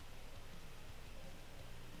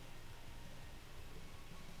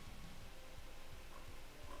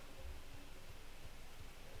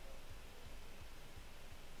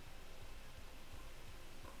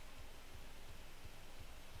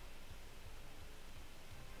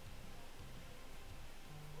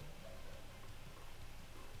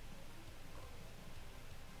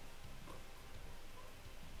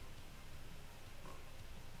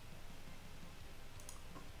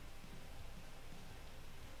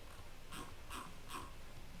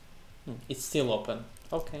 It's still open.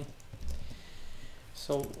 Okay.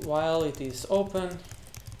 So while it is open,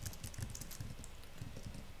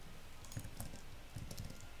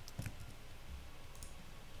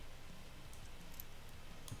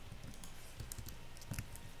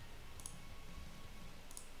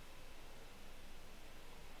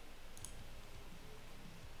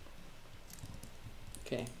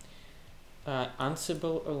 okay,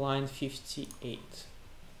 Ansible line 58.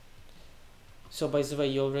 So by the way,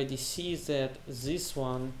 you already see that this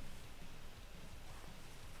one,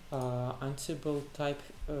 Ansible type,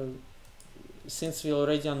 since we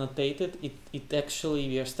already annotated it actually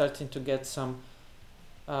we are starting to get some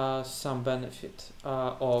benefit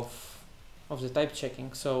of the type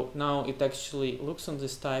checking. So now it actually looks on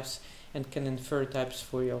these types and can infer types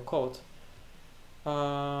for your code.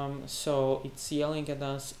 So it's yelling at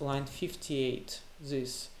us line 58,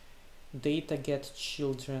 this data get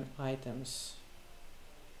children items.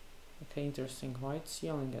 Okay, interesting. Why it's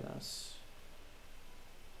yelling at us?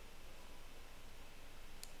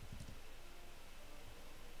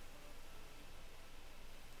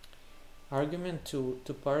 Argument 2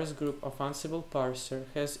 to parse group of Ansible parser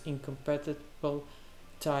has incompatible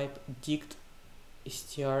type dict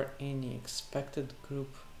str any expected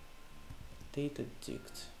group data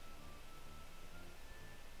dict.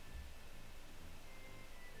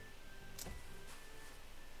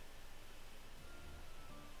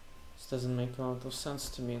 This doesn't make a lot of sense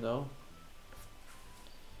to me though.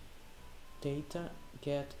 Data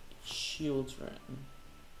get children.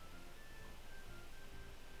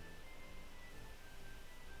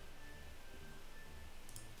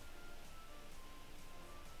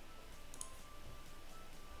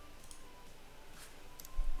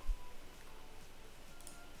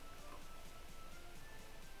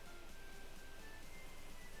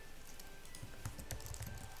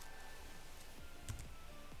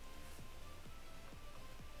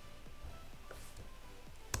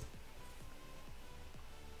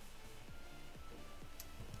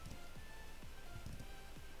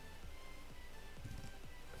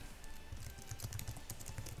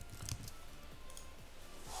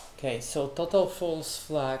 Okay, so total false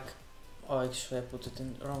flag. Oh, actually, I put it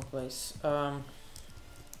in the wrong place.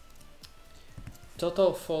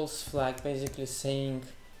 Total false flag basically saying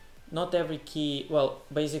not every key. Well,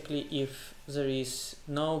 basically, if there is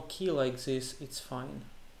no key like this, it's fine.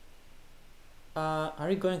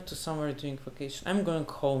 Are you going to somewhere during vacation? I'm going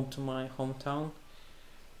home to my hometown.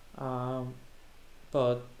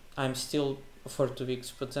 But I'm still for 2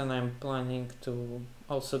 weeks. But then I'm planning to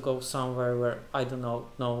also go somewhere where I don't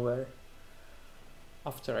know where.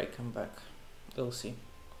 After I come back, we'll see.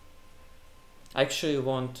 I actually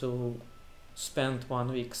want to spend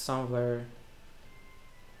 1 week somewhere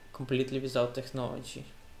completely without technology.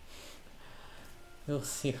 We'll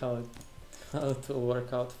see how it will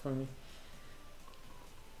work out for me.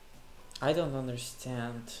 I don't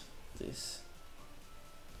understand this.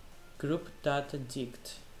 Group data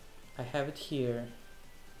dict. I have it here.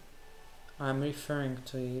 I'm referring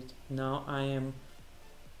to it. Now I am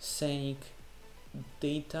saying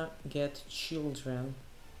data get children,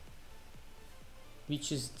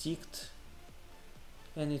 which is dict,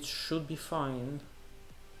 and it should be fine.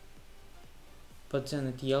 But then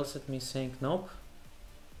it yells at me saying nope,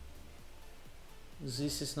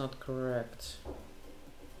 this is not correct.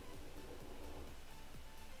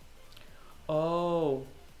 Oh,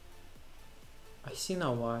 I see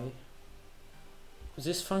now why.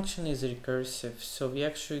 This function is recursive, so we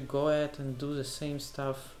actually go ahead and do the same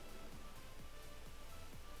stuff.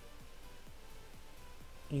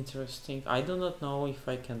 Interesting. I do not know if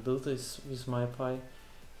I can do this with mypy,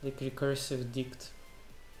 like recursive dict.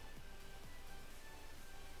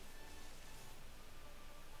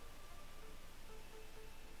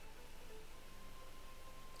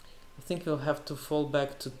 I think we'll have to fall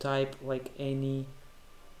back to type like any.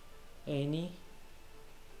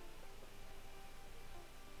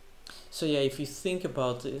 So yeah, if you think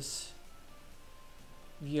about this,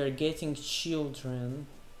 we are getting children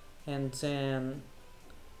and then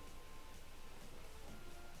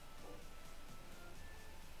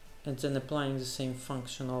applying the same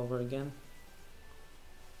function over again.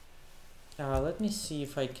 Let me see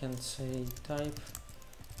if I can say type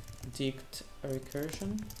dict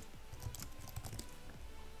recursion.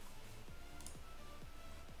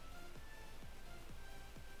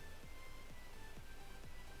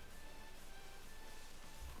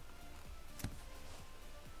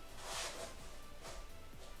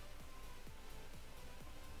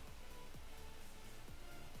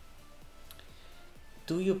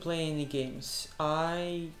 Do you play any games?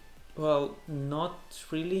 Well, not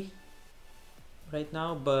really right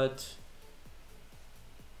now, but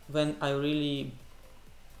when I really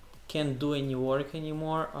can't do any work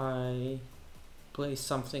anymore, I play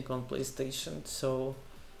something on PlayStation. So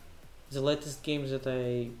the latest game that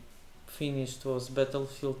I finished was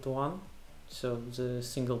Battlefield 1, so the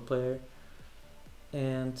single player,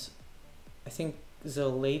 and I think the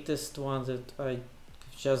latest one that I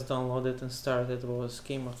just downloaded and started was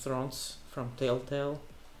Game of Thrones from Telltale,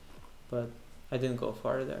 but I didn't go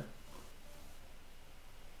farther.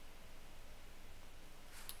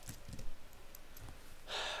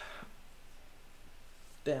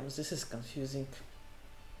 Damn, this is confusing.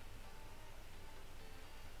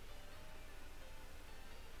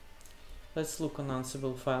 Let's look on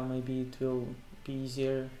Ansible file, maybe it will be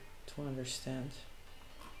easier to understand.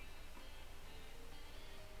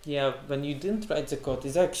 Yeah, when you didn't write the code,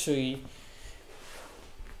 it's actually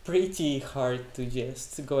pretty hard to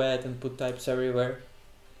just go ahead and put types everywhere.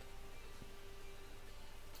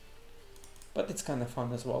 But it's kind of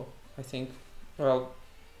fun as well, I think. Well,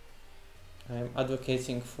 I'm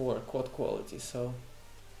advocating for code quality, so.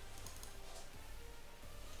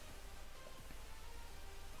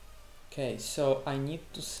 Okay, so I need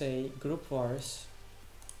to say group vars.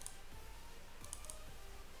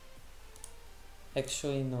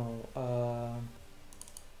 Actually, no.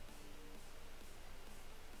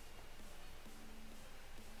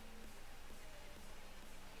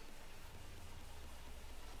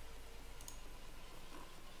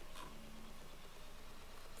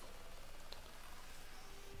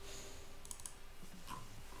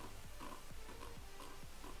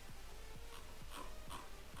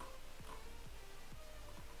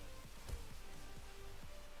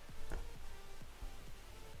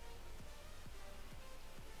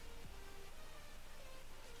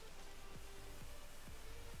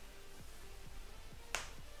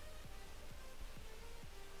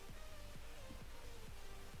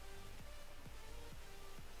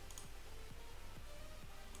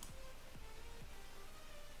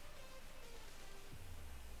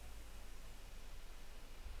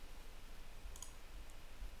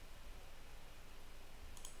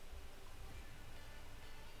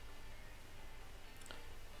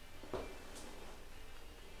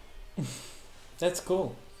 That's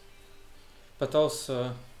cool. But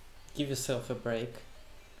also, give yourself a break.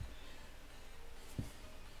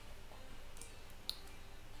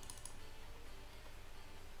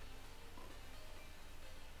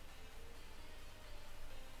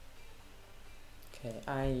 Okay,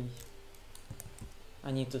 I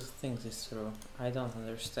need to think this through. I don't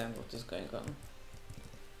understand what is going on.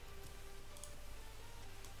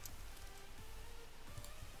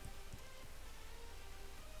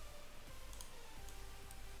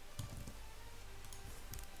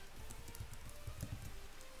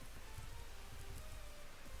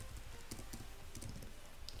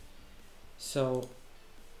 So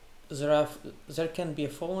there can be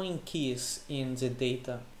following keys in the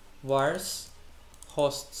data: vars,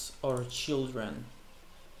 hosts, or children.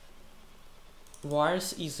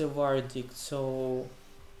 Vars is a vardict,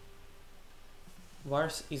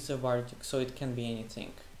 so it can be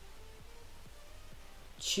anything.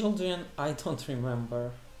 Children, I don't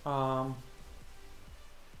remember. I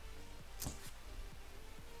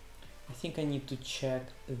think I need to check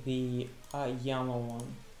the YAML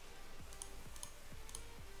one.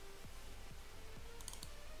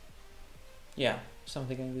 Yeah,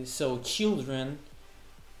 something like this. So children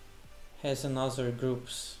has another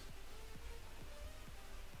groups.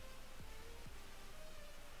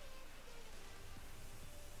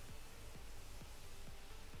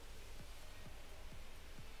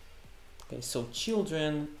 Okay, so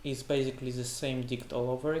children is basically the same dict all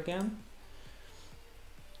over again.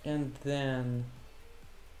 And then,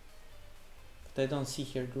 but I don't see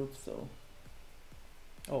here groups though.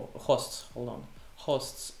 Oh, hosts, hold on.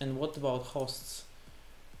 Hosts, and what about hosts?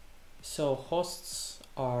 So hosts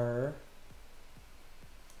are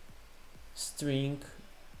string.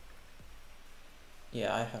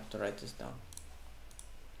 Yeah, I have to write this down.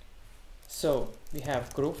 So we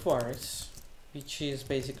have group vars, which is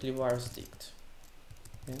basically vars dict,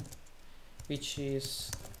 okay? Which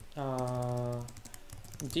is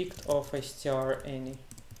dict of str any.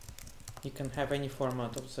 You can have any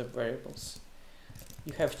format of the variables.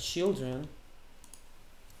 You have children,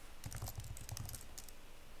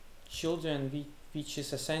 which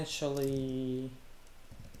is essentially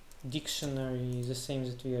dictionary, the same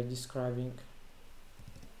that we are describing.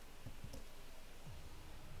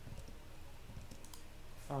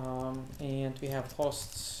 And we have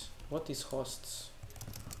hosts. What is hosts?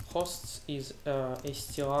 Hosts is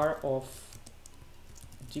str of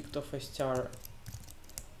dict of str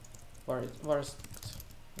vars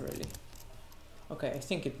really. Okay, I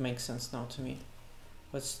think it makes sense now to me.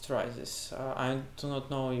 Let's try this. I do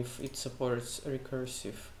not know if it supports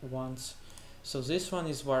recursive ones. So this one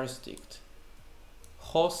is var strict.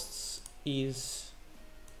 Hosts is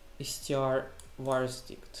str var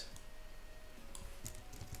strict.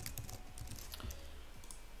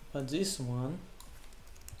 But this one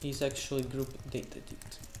is actually group data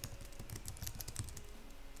dict.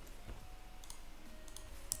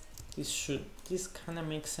 This kind of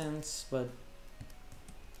makes sense, but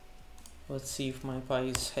let's see if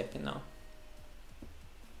mypy is happy now.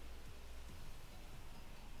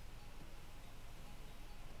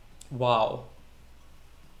 Wow.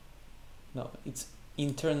 No, it's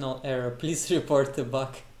internal error. Please report the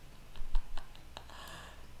bug.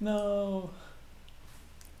 No.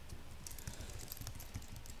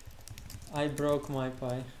 I broke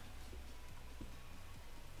mypy.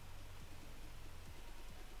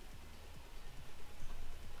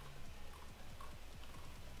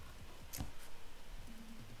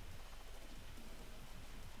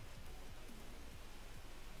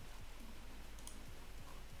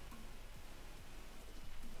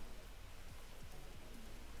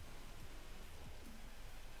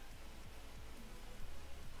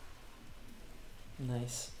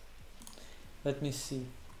 Nice. Let me see.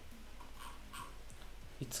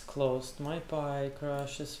 It's closed. MyPy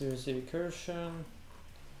crashes. Here's the recursion.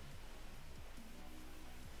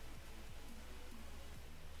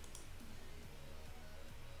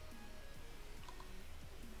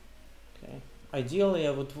 Okay. Ideally,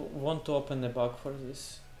 I would want to open a bug for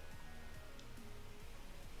this.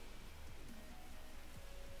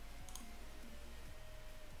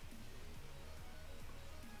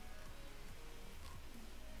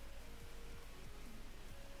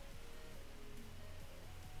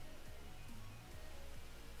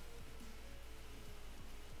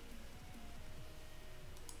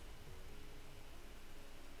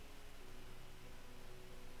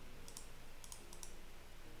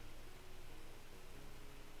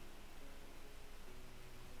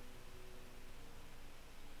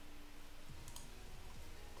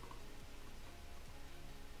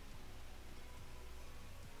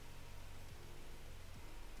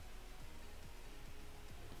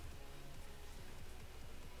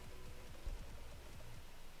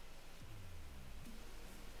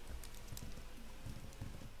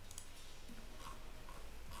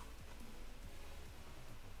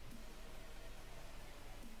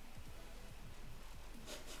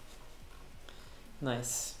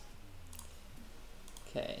 Nice.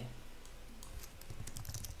 Okay.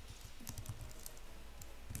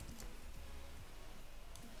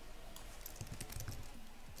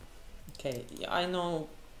 Okay, yeah, I know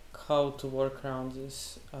how to work around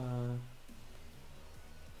this,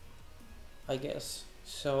 I guess.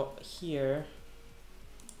 So here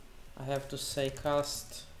I have to say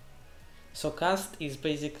cast. So cast is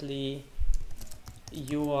basically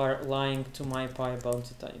you are lying to mypy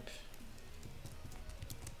bounty type,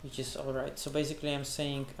 which is alright. So basically I'm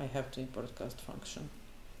saying I have to import cast function.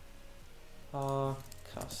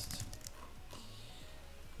 Cast.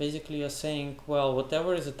 Basically you're saying, well,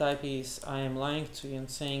 whatever the type is, I am lying to you and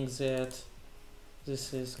saying that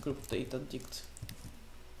this is group data dict.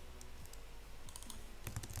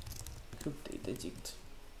 Group data dict.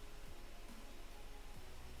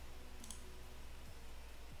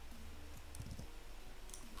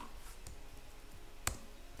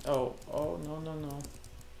 Oh, no.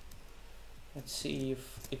 Let's see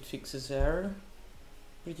if it fixes the error.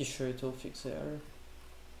 Pretty sure it will fix the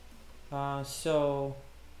error. So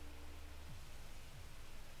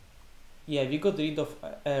yeah, we got rid of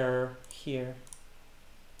error here.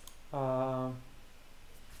 To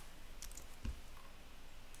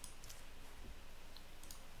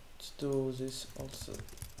do this also,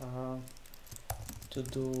 to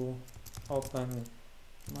do open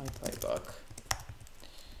my playback.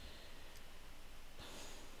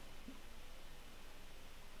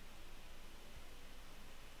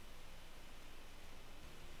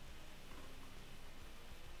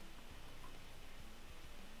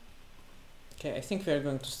 Okay, I think we are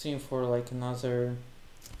going to stream for like another,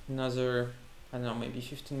 I don't know, maybe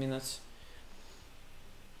 15 minutes.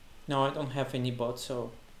 No, I don't have any bot,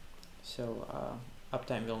 so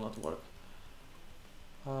uptime will not work.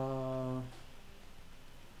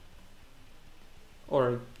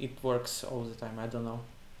 Or it works all the time, I don't know.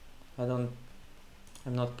 I'm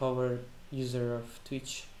not power user of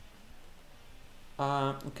Twitch.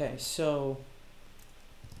 Okay, so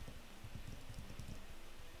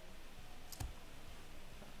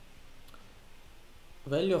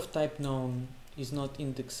value of type known is not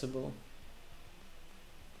indexable.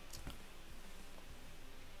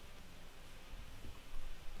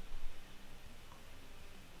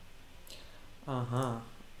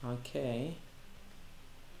 Okay.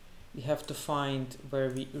 We have to find where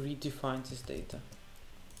we redefine this data.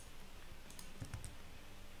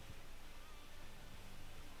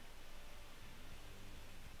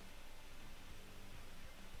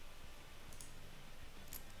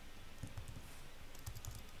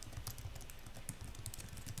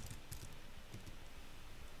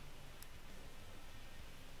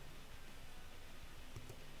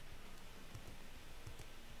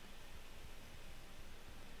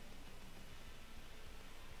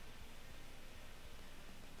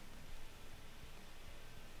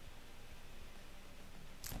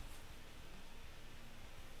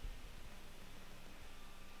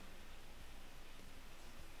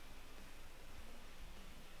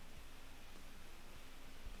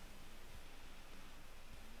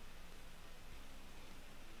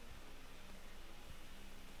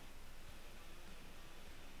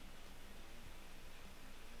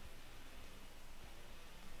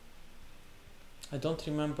 I don't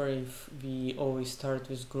remember if we always start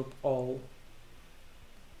with group all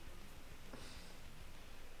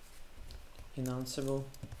in Ansible.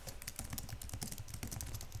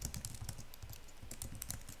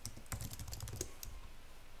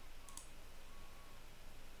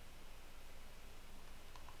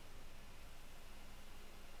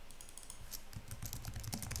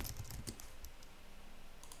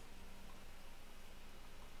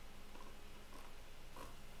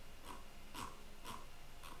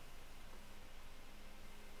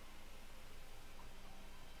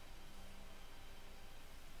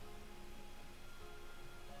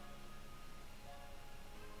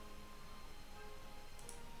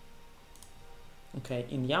 Okay,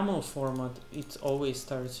 in YAML format, it always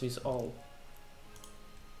starts with all.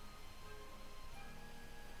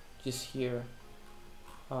 Just here.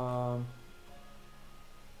 In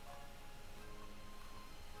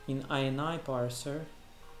INI parser,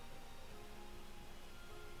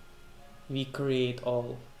 we create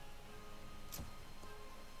all.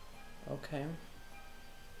 Okay.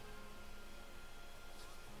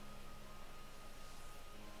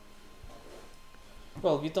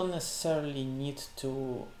 Well, we don't necessarily need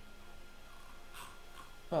to.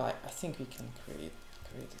 Well, I think we can create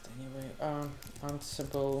it anyway.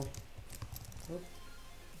 Ansible. Oops.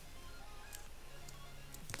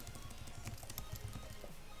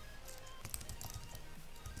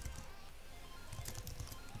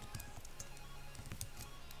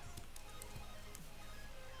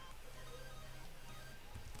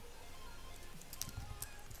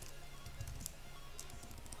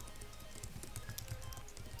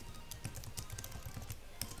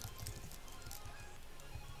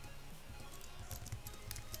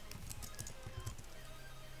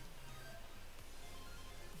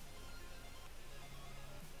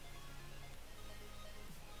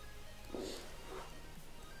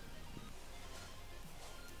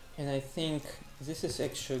 And I think this is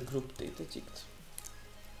actually group data ticked.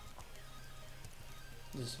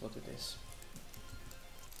 This is what it is.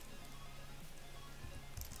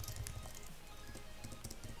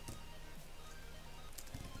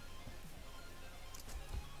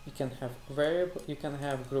 You can have variable, you can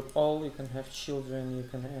have group all, you can have children, you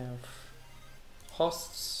can have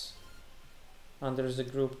hosts under the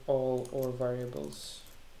group all or variables.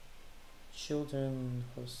 Children,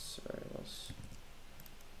 hosts, variables.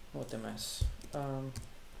 What a mess.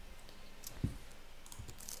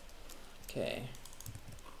 Okay.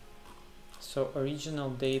 So original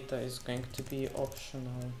data is going to be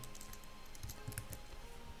optional.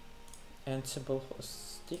 Ansible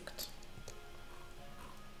hosts ticked.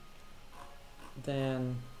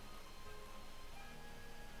 Then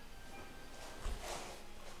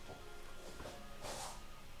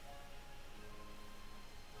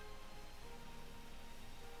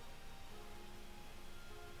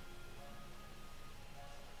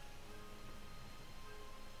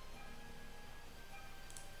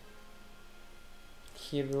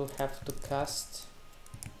here we'll have to cast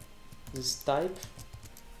this type.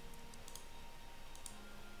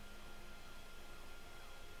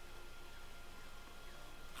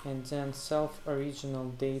 And then self-original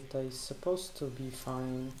data is supposed to be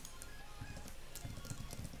fine.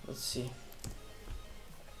 Let's see.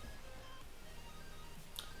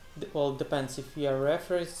 Well, it depends. If we are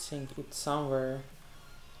referencing it somewhere,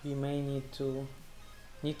 we may need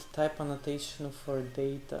type annotation for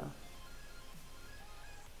data.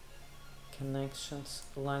 Connections,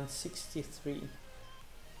 line 63.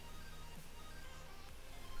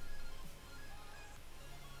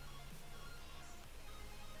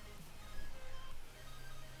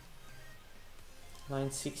 Line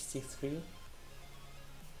 63.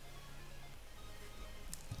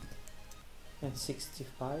 and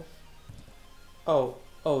 65. Oh,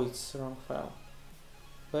 it's wrong file.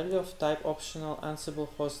 Value of type optional Ansible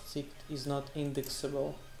host ticked is not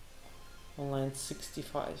indexable on line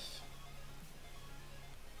 65.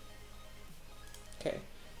 Okay,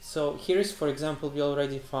 so here is, for example, we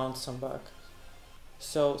already found some bug.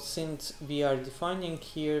 So since we are defining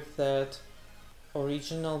here that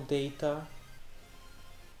original data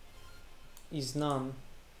is none,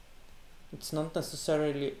 it's not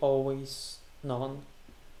necessarily always none.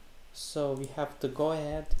 So we have to go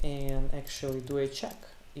ahead and actually do a check.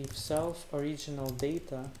 If self original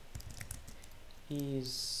data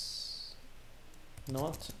is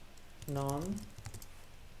not none,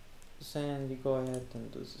 then we go ahead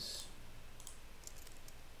and do this.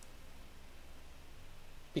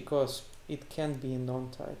 Because it can be a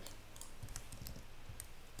non-type.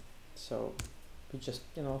 So we just,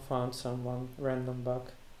 found one random bug.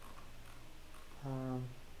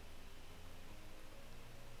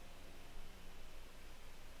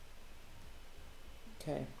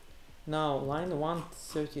 Okay, now line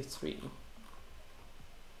 133.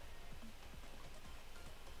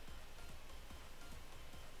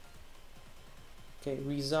 Okay,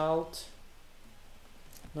 result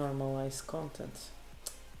normalize content.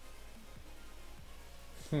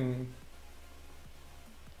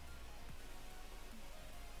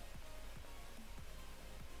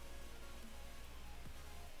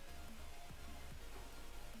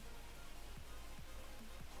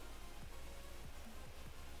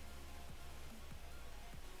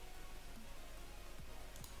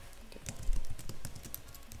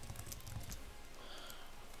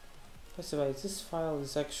 By the way, this file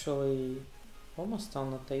is actually almost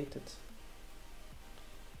annotated.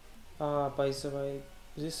 By the way,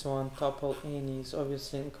 this one, tuple any, is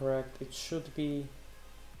obviously incorrect. It should be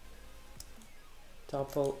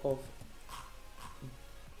tuple of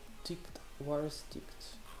ticked, where's ticked?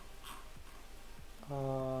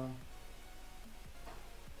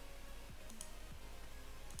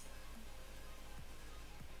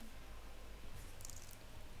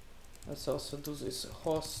 Let's also do this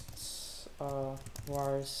hosts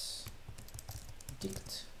vars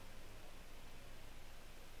dict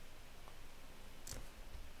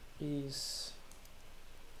is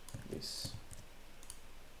this.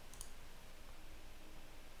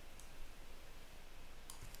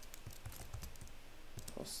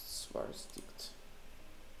 Hosts vars dict.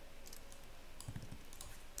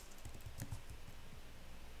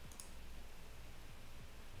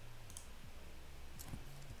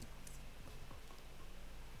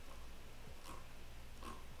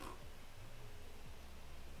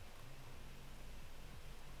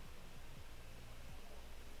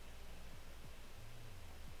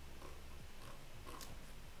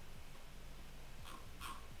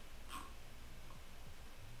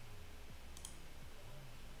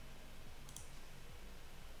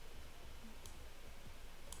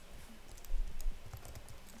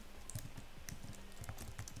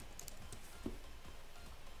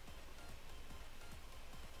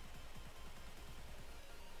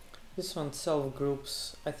 This one self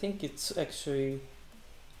groups. I think it's actually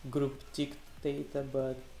group tick data,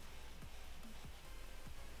 but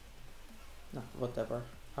no, whatever.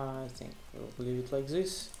 I think we'll leave it like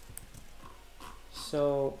this.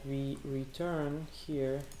 So we return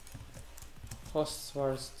here hosts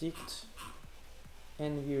vars dict,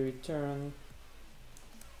 and we return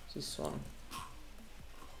this one.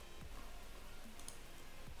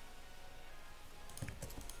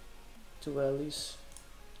 Two values.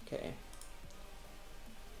 Okay.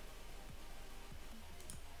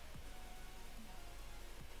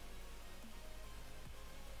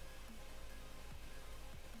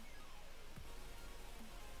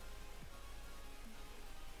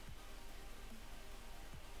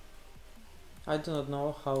 I do not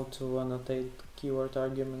know how to annotate keyword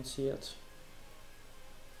arguments yet.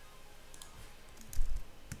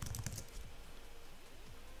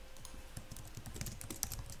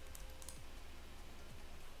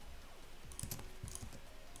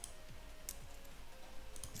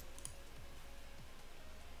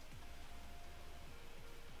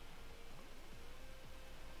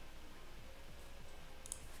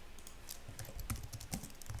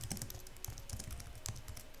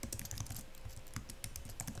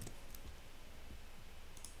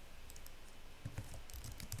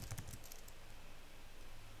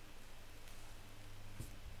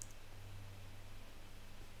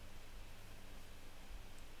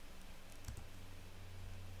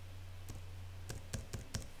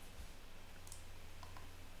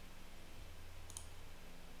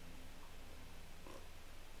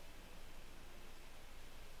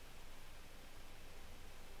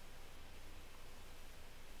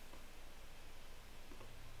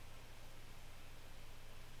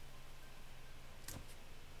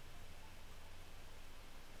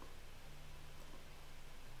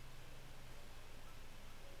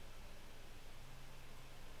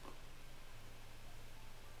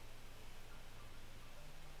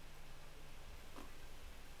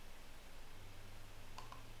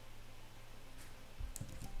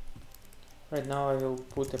 Right now I will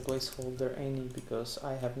put a placeholder any because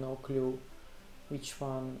I have no clue which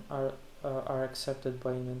one are accepted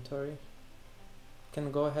by inventory.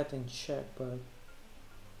 Can go ahead and check, but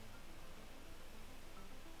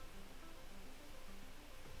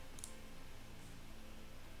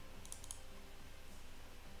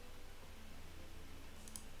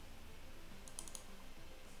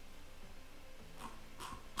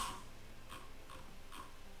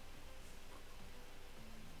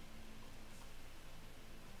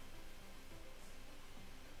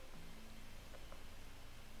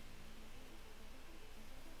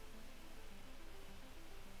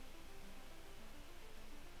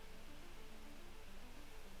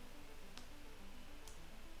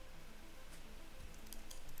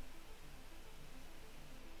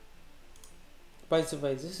by the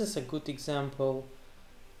way, this is a good example.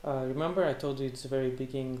 Remember I told you at the very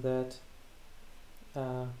beginning that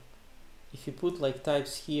if you put like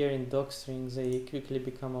types here in docstring, they quickly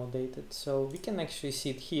become outdated. So we can actually see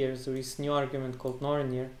it here. There is new argument called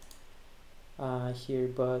Nornir here,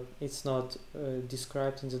 but it's not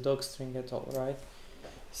described in the docstring at all, right?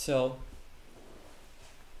 So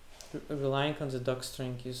relying on the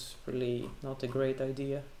docstring is really not a great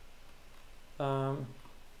idea.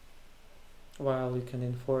 While you can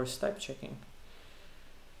enforce type checking.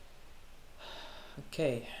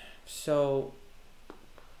 Okay, so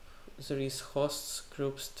there is hosts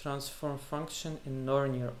groups transform function in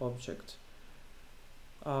Nornir object.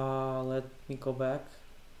 Let me go back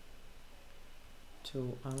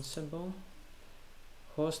to Ansible.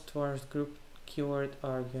 Host vars group keyword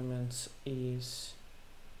arguments is,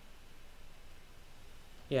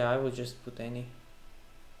 yeah, I would just put any.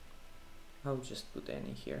 I would just put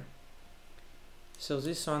any here. So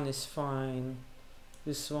this one is fine.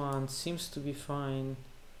 This one seems to be fine.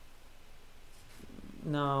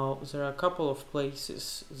 Now there are a couple of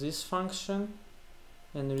places. This function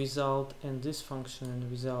and result, and this function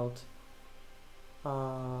and result.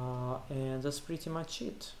 And that's pretty much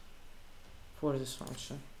it for this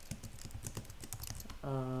function.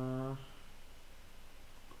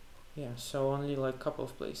 Yeah, so only like a couple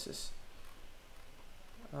of places.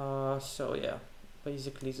 So yeah,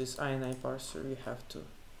 basically this ini parser we have to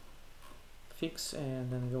fix,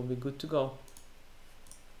 and then we'll be good to go.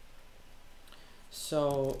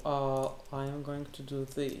 So I am going to do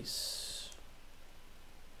this.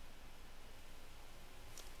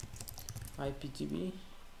 IPDB.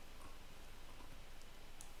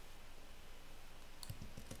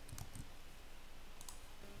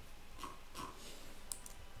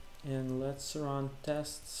 And let's run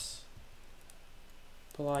tests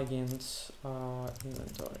plugins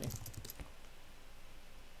inventory.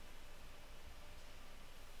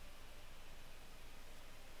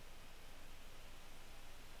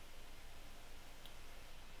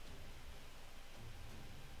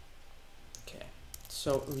 Okay,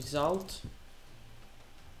 so result.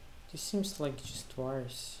 This seems like just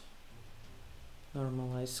vars.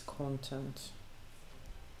 Normalize content.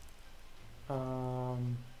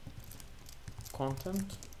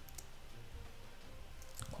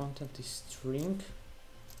 Content is string.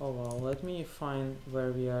 Oh wow, let me find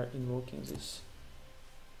where we are invoking this.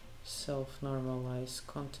 Self-normalize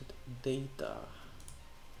content data.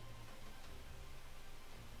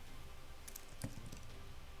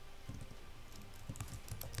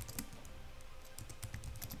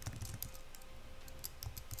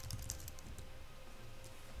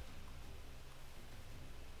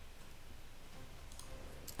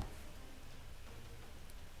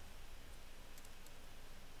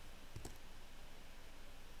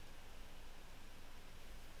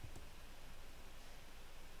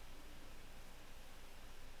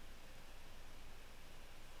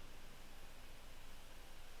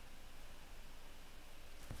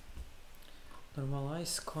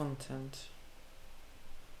 Normalize content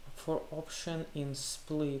for option in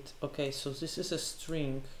split. Okay, so this is a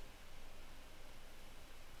string.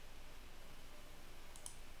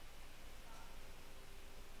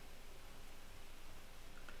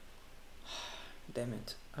 Damn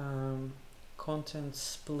it. Content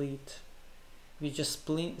split. We just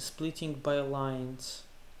splitting by lines.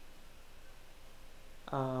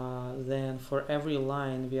 Then for every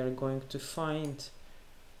line we are going to find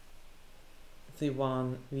the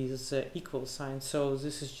one with the equal sign. So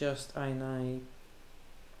this is just ini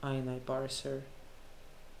parser.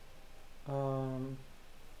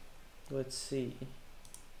 Let's see.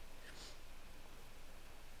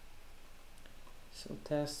 So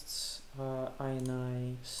tests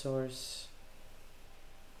ini source.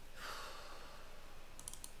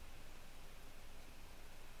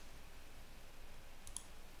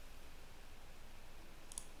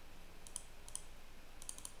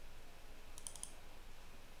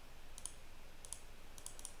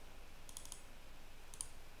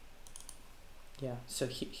 yeah, so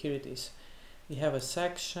here it is. We have a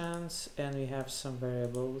sections and we have some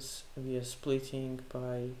variables. We are splitting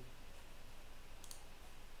by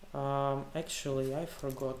actually I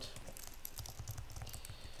forgot.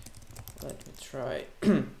 Let me try.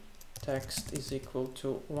 Text is equal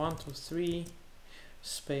to 123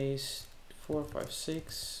 space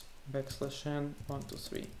 456 \n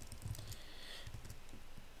 123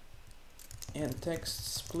 and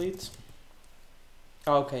text split.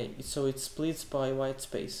 Okay, so it splits by white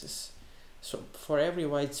spaces. So for every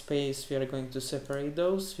white space we are going to separate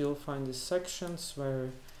those. We'll find the sections where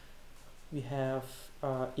we have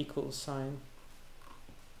equal sign.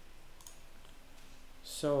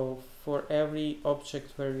 So for every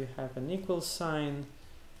object where we have an equal sign,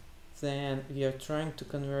 then we are trying to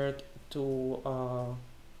convert to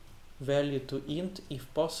value to int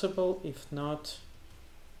if possible. If not,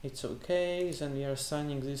 it's okay. Then we are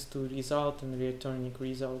assigning this to result and returning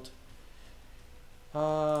result.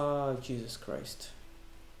 Jesus Christ.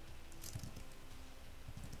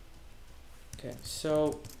 Okay,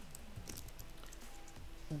 so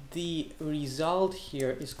the result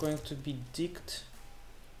here is going to be dict.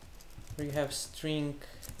 We have string.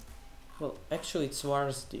 Well, actually, it's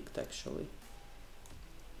vars dict. Actually,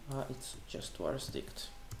 it's just vars dict.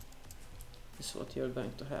 This is what you're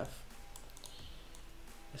going to have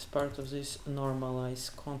as part of this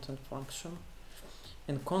normalize content function.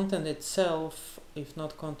 And content itself, if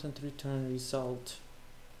not content return result,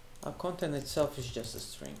 content itself is just a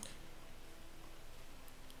string.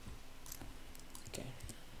 Okay.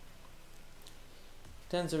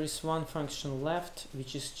 Then there is one function left,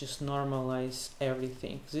 which is just normalize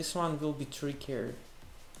everything. This one will be trickier.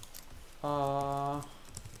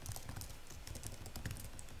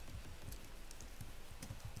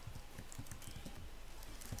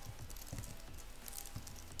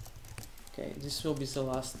 Okay, this will be the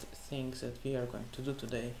last thing that we are going to do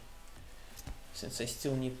today, since I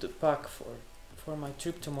still need to pack for my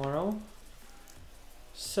trip tomorrow.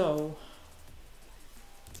 So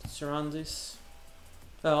let's run this.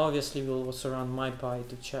 Obviously we'll also run mypy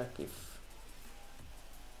to check if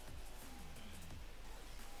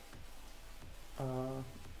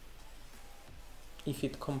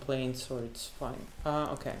it complains or it's fine.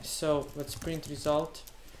 Okay, so let's print result.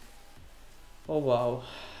 Oh wow,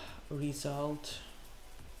 result.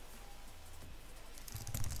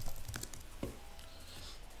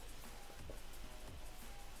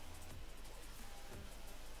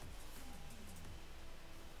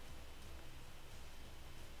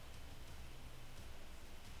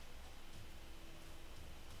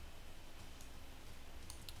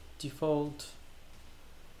 Default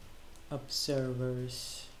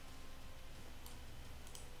observers.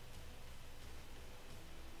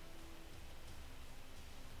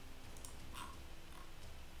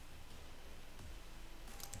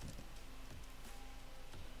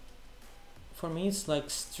 For me it's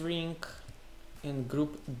like string and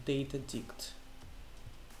group data dict.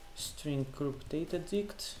 String group data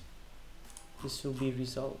dict. This will be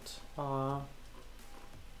result.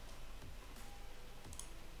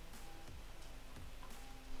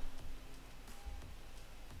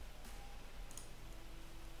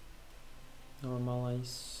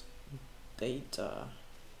 Normalize data.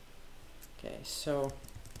 Okay, so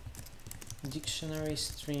dictionary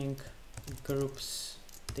string groups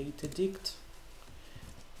data dict.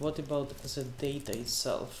 What about the data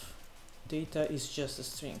itself? Data is just a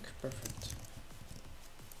string. Perfect.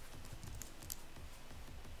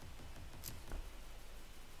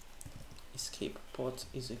 Escape pod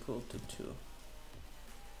is equal to 2.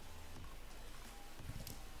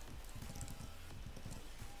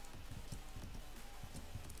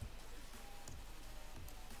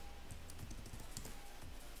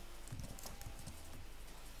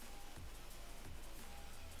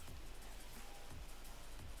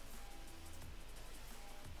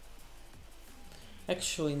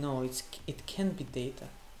 Actually, no, it can be data.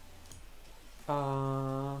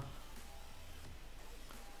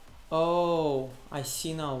 Oh, I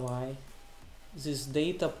see now why. This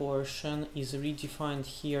data portion is redefined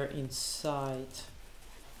here inside.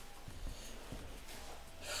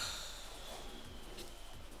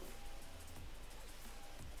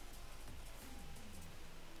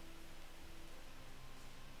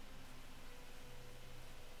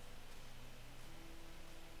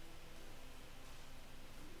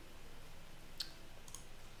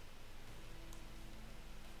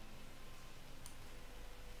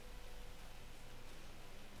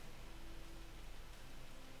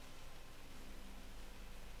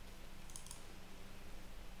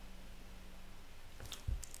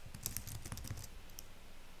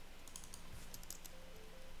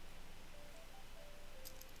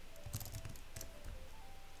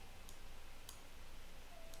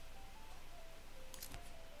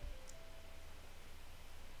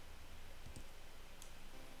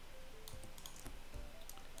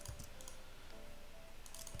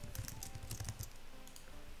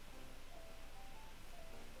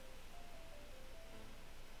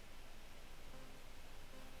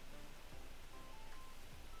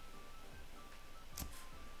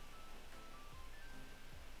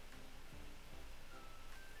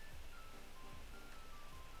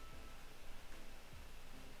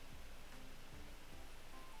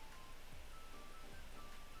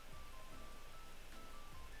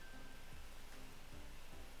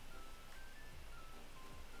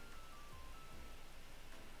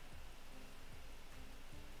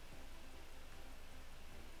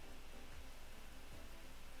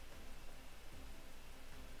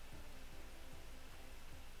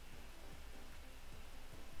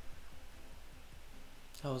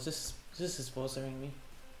 Oh, this is bothering me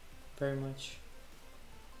very much.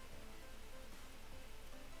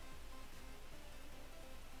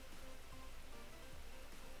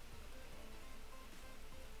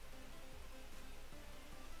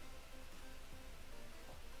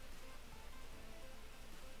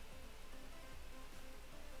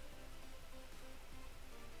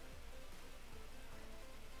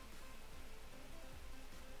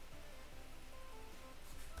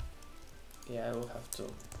 Yeah, I will have to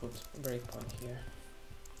put breakpoint here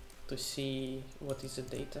to see what is the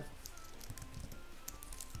data.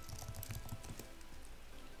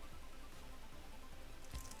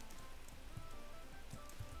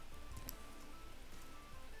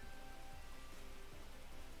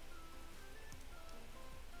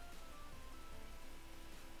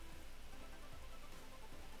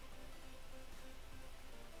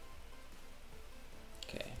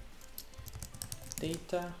 Okay,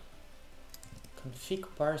 data config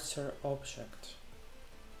parser object.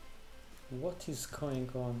 What is going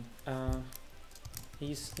on?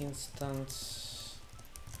 Is instance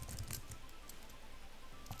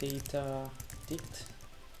data dict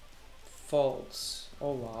false?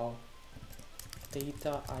 Oh wow.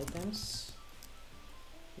 Data items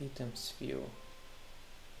view.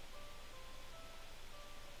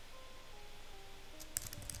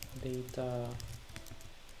 Data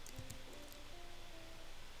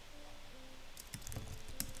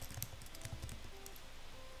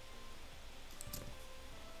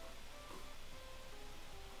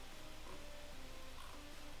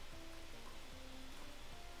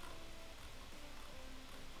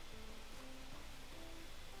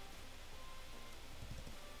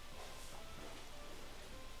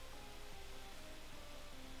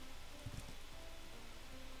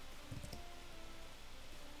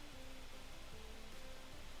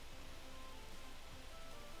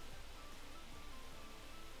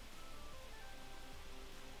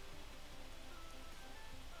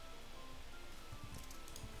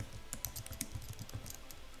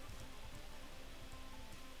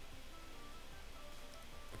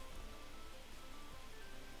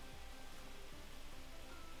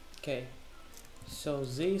okay, so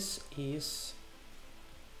this is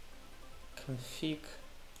config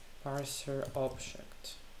parser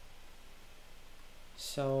object.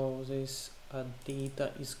 So this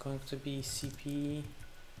data is going to be cp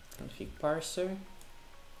config parser,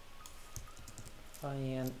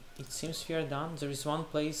 and it seems we are done. There is one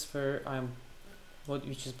place where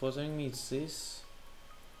which is bothering me. It's this,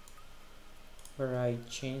 where I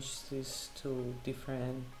changed this to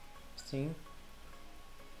different thing.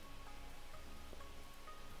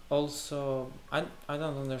 Also, I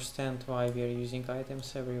don't understand why we are using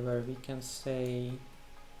items everywhere. We can say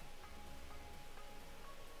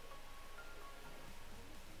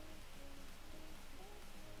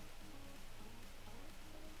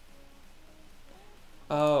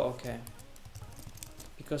oh, okay,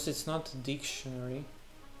 because it's not a dictionary.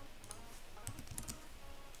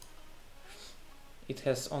 It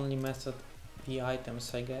has only method p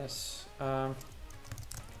items, I guess.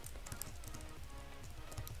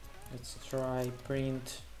 Let's try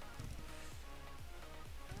print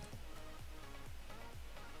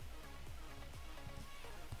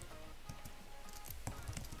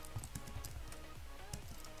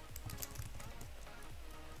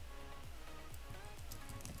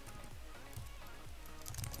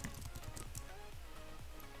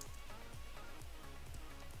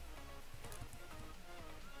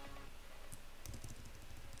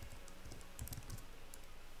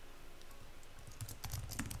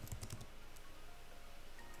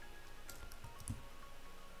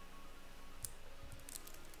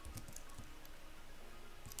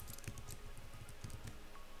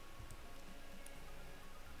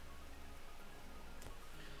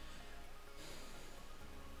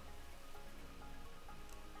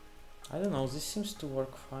I don't know, this seems to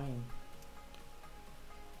work fine.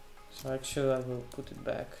 So actually I will put it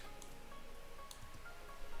back.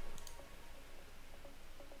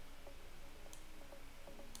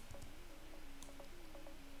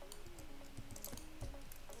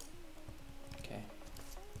 Okay.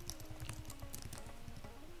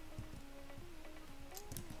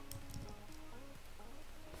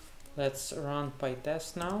 Let's run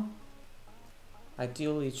pytest now.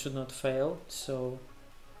 Ideally it should not fail, so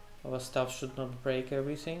our stuff should not break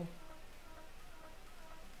everything.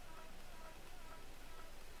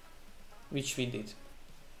 Which we did.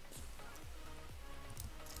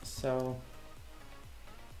 So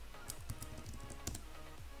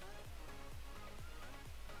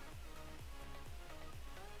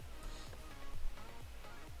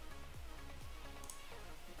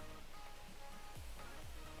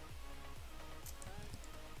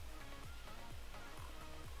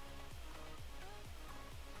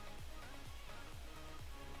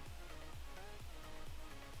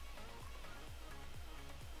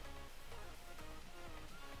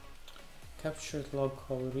Captured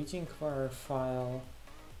local reading var file.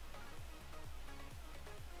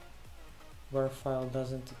 Var file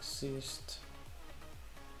doesn't exist.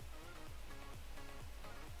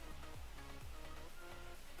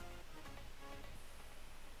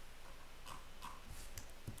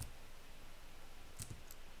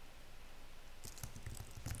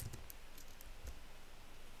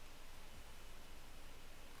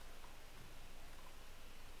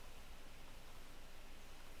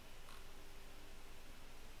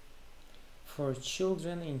 For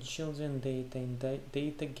children, in children data, in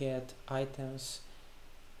data get items,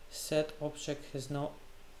 set object has no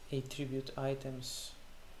attribute items.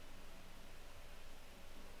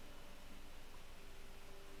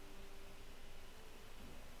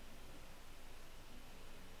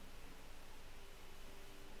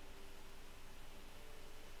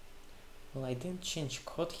 Well, I didn't change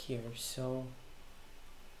code here, so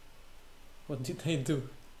what did I do?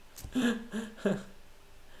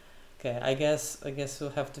 Okay, I guess we'll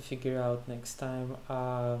have to figure out next time.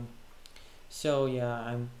 So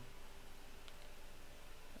yeah,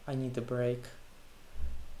 I need a break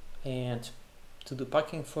and to do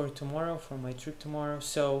packing for tomorrow, for my trip tomorrow.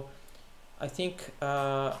 So I think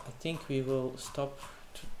we will stop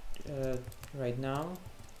right now,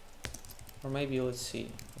 or maybe let's see.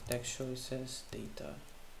 It actually says data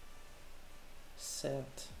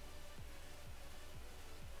set.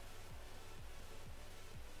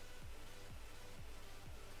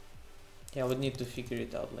 Yeah, we need to figure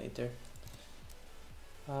it out later.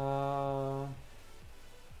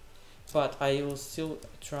 But I will still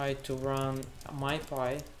try to run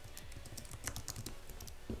mypy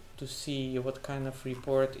to see what kind of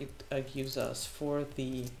report it gives us for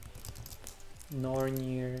the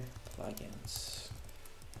Nornir plugins.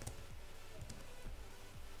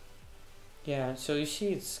 Yeah, so you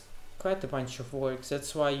see it's quite a bunch of work.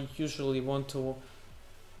 That's why you usually want to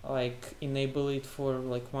like enable it for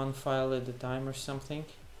like one file at a time or something.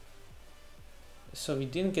 So we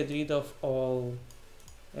didn't get rid of all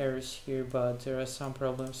errors here, but there are some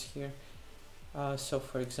problems here. So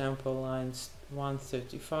for example, lines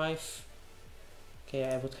 135. Okay,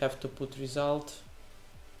 I would have to put result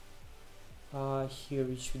here,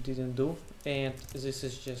 which we didn't do, and this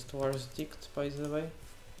is just was dict, by the way.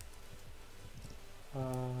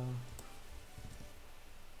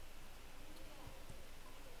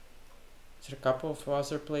 There are a couple of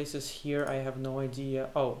other places here. I have no idea.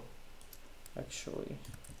 Oh, actually,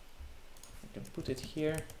 I can put it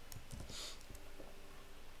here.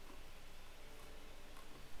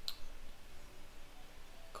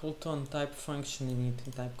 Colton type function init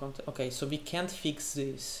in type content. Okay, so we can't fix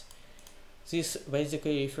this. This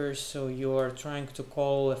basically refers, so you are trying to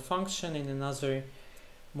call a function in another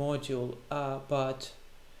module, but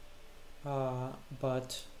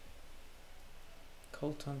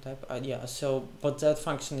Colton type, yeah, so but that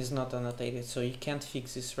function is not annotated, so you can't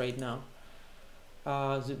fix this right now.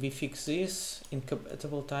 We fix this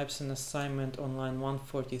incompatible types and assignment on line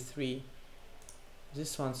 143.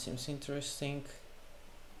 This one seems interesting.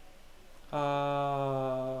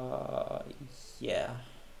 Yeah.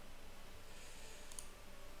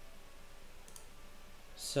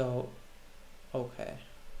 So, okay.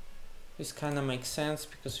 This kind of makes sense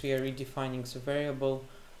because we are redefining the variable.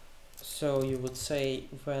 So you would say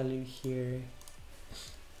value here,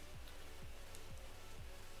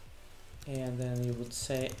 and then you would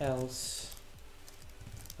say else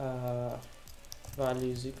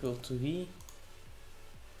value is equal to v,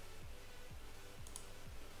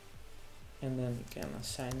 and then we can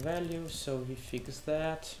assign value. So we fix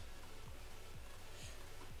that.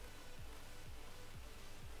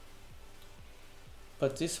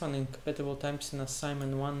 But this one, incompatible types in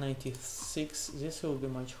assignment 196, this will be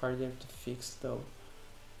much harder to fix though.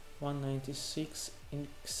 196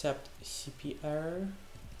 except CP error.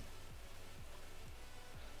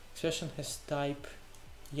 Expression has type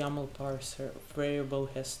YAML parser, variable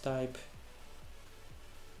has type.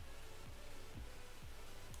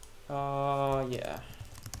 Yeah,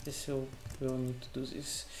 this we'll need to do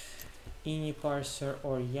this. Ini parser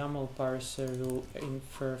or YAML parser will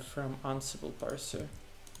infer from Ansible parser.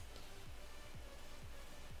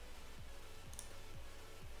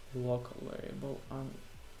 Local variable on.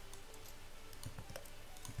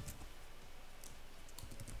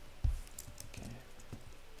 Okay.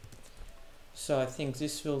 So I think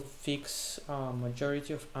this will fix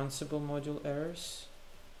majority of Ansible module errors.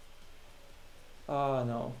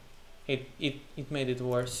 No, it made it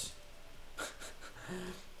worse.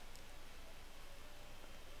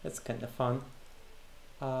 That's kind of fun.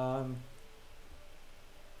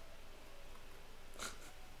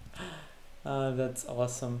 That's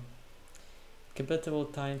awesome. compatible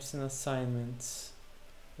types and assignments,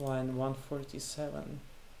 line 147.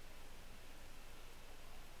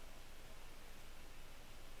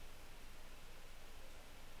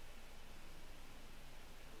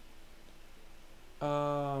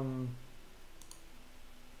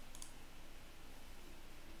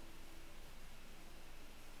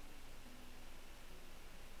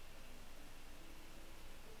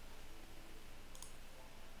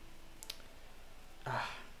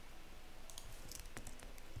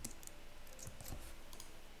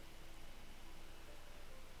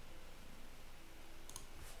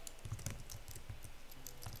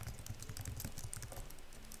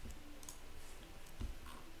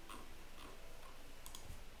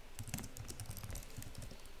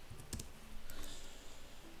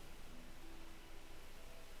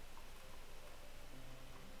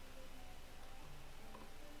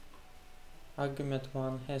 Argument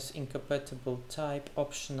 1 has incompatible type,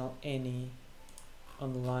 optional any,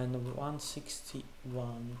 on line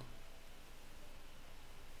 161.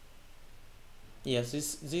 Yes,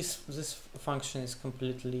 this function is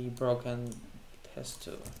completely broken. It has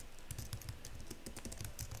to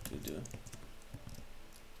do.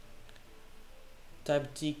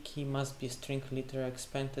 Type D key must be string literal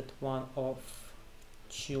expanded one of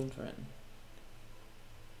children.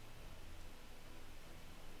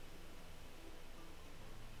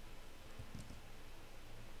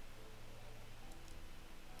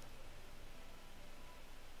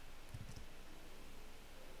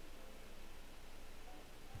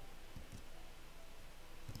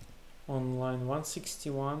 On line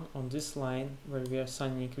 161, on this line where we are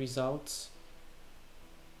assigning results,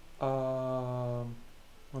 on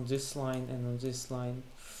this line and on this line,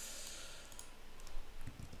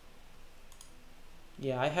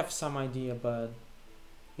 yeah, I have some idea, but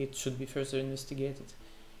it should be further investigated.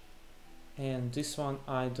 And this one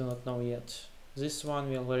I do not know yet. This one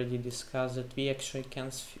we already discussed that we actually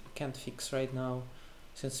can't fix right now,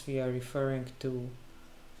 since we are referring to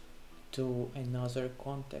another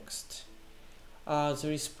context.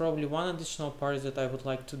 There is probably one additional part that I would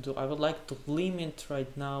like to do. I would like to limit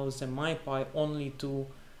right now the mypy only to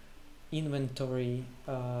inventory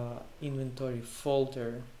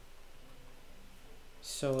folder.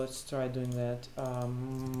 So let's try doing that.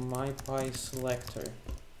 Mypy selector.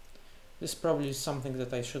 This probably is something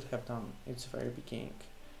that I should have done at the very beginning.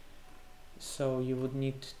 So you would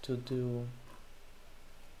need to do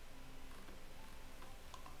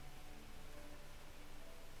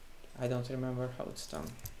I don't remember how it's done.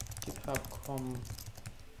 GitHub.com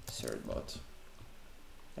certbot.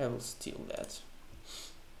 I will steal that.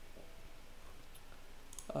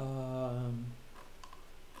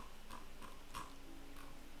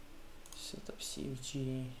 Setup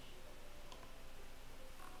CFG.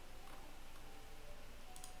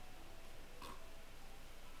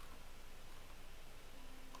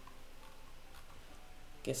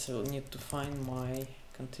 Guess I will need to find my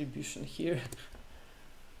contribution here.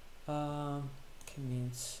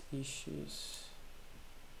 Commits, issues,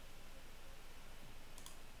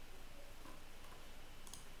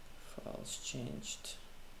 files changed.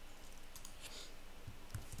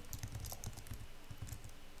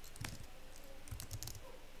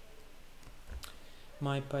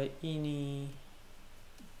 mypy ini.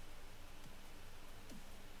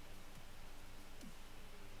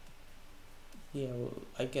 Yeah, well,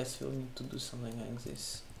 I guess we'll need to do something like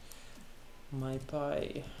this.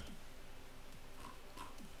 mypy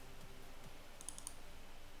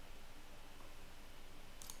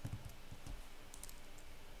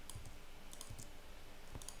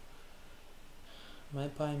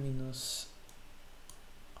minus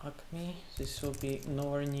acme. This will be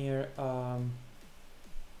Nornir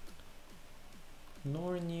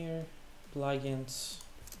plugins.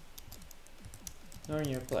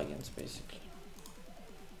 Nornir plugins basically.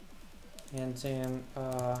 And then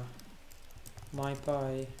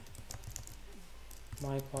mypy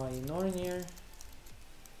Nornir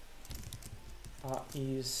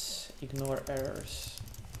is ignore errors.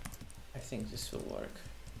 I think this will work.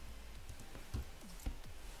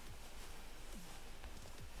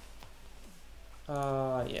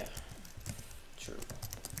 Yeah, true.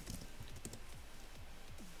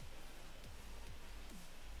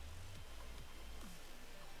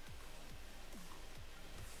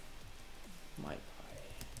 mypy.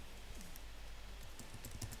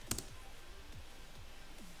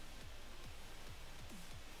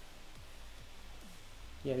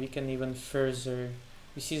 Yeah, we can even further.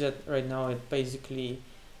 We see that right now it basically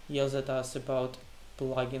yells at us about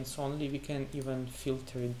plugins only. We can even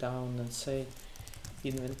filter it down and say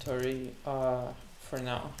inventory for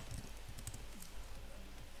now.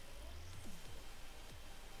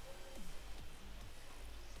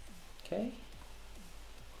 Okay.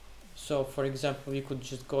 So for example, we could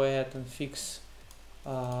just go ahead and fix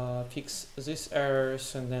these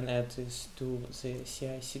errors and then add this to the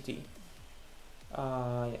CI/CD.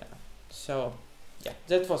 Yeah. So yeah,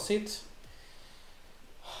 that was it.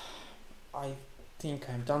 I think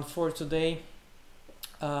I'm done for today.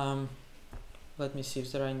 Let me see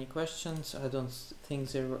if there are any questions. I don't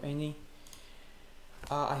think there were any.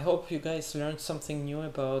 I hope you guys learned something new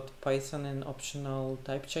about Python and optional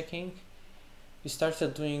type checking. We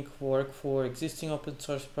started doing work for existing open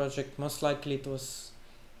source project. Most likely it was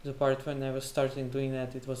the part when I was starting doing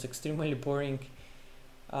that. It was extremely boring,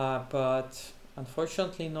 but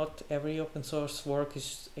unfortunately not every open source work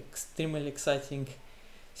is extremely exciting.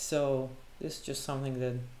 So this is just something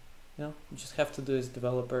that you just have to do as a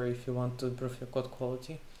developer if you want to improve your code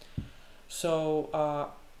quality. So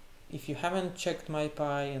if you haven't checked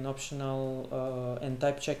mypy and optional and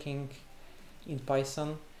type checking in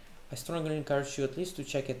Python, I strongly encourage you at least to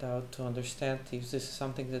check it out to understand if this is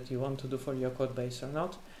something that you want to do for your code base or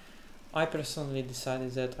not. I personally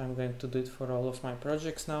decided that I'm going to do it for all of my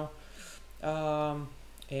projects now.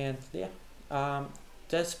 And yeah,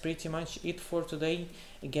 that's pretty much it for today.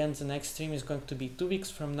 Again, the next stream is going to be 2 weeks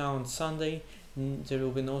from now on Sunday. There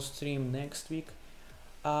will be no stream next week.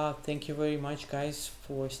 Thank you very much, guys,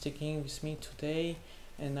 for sticking with me today,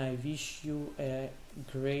 and I wish you a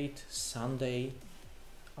great Sunday,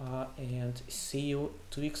 and see you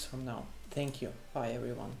 2 weeks from now. Thank you. Bye,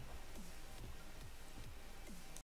 everyone.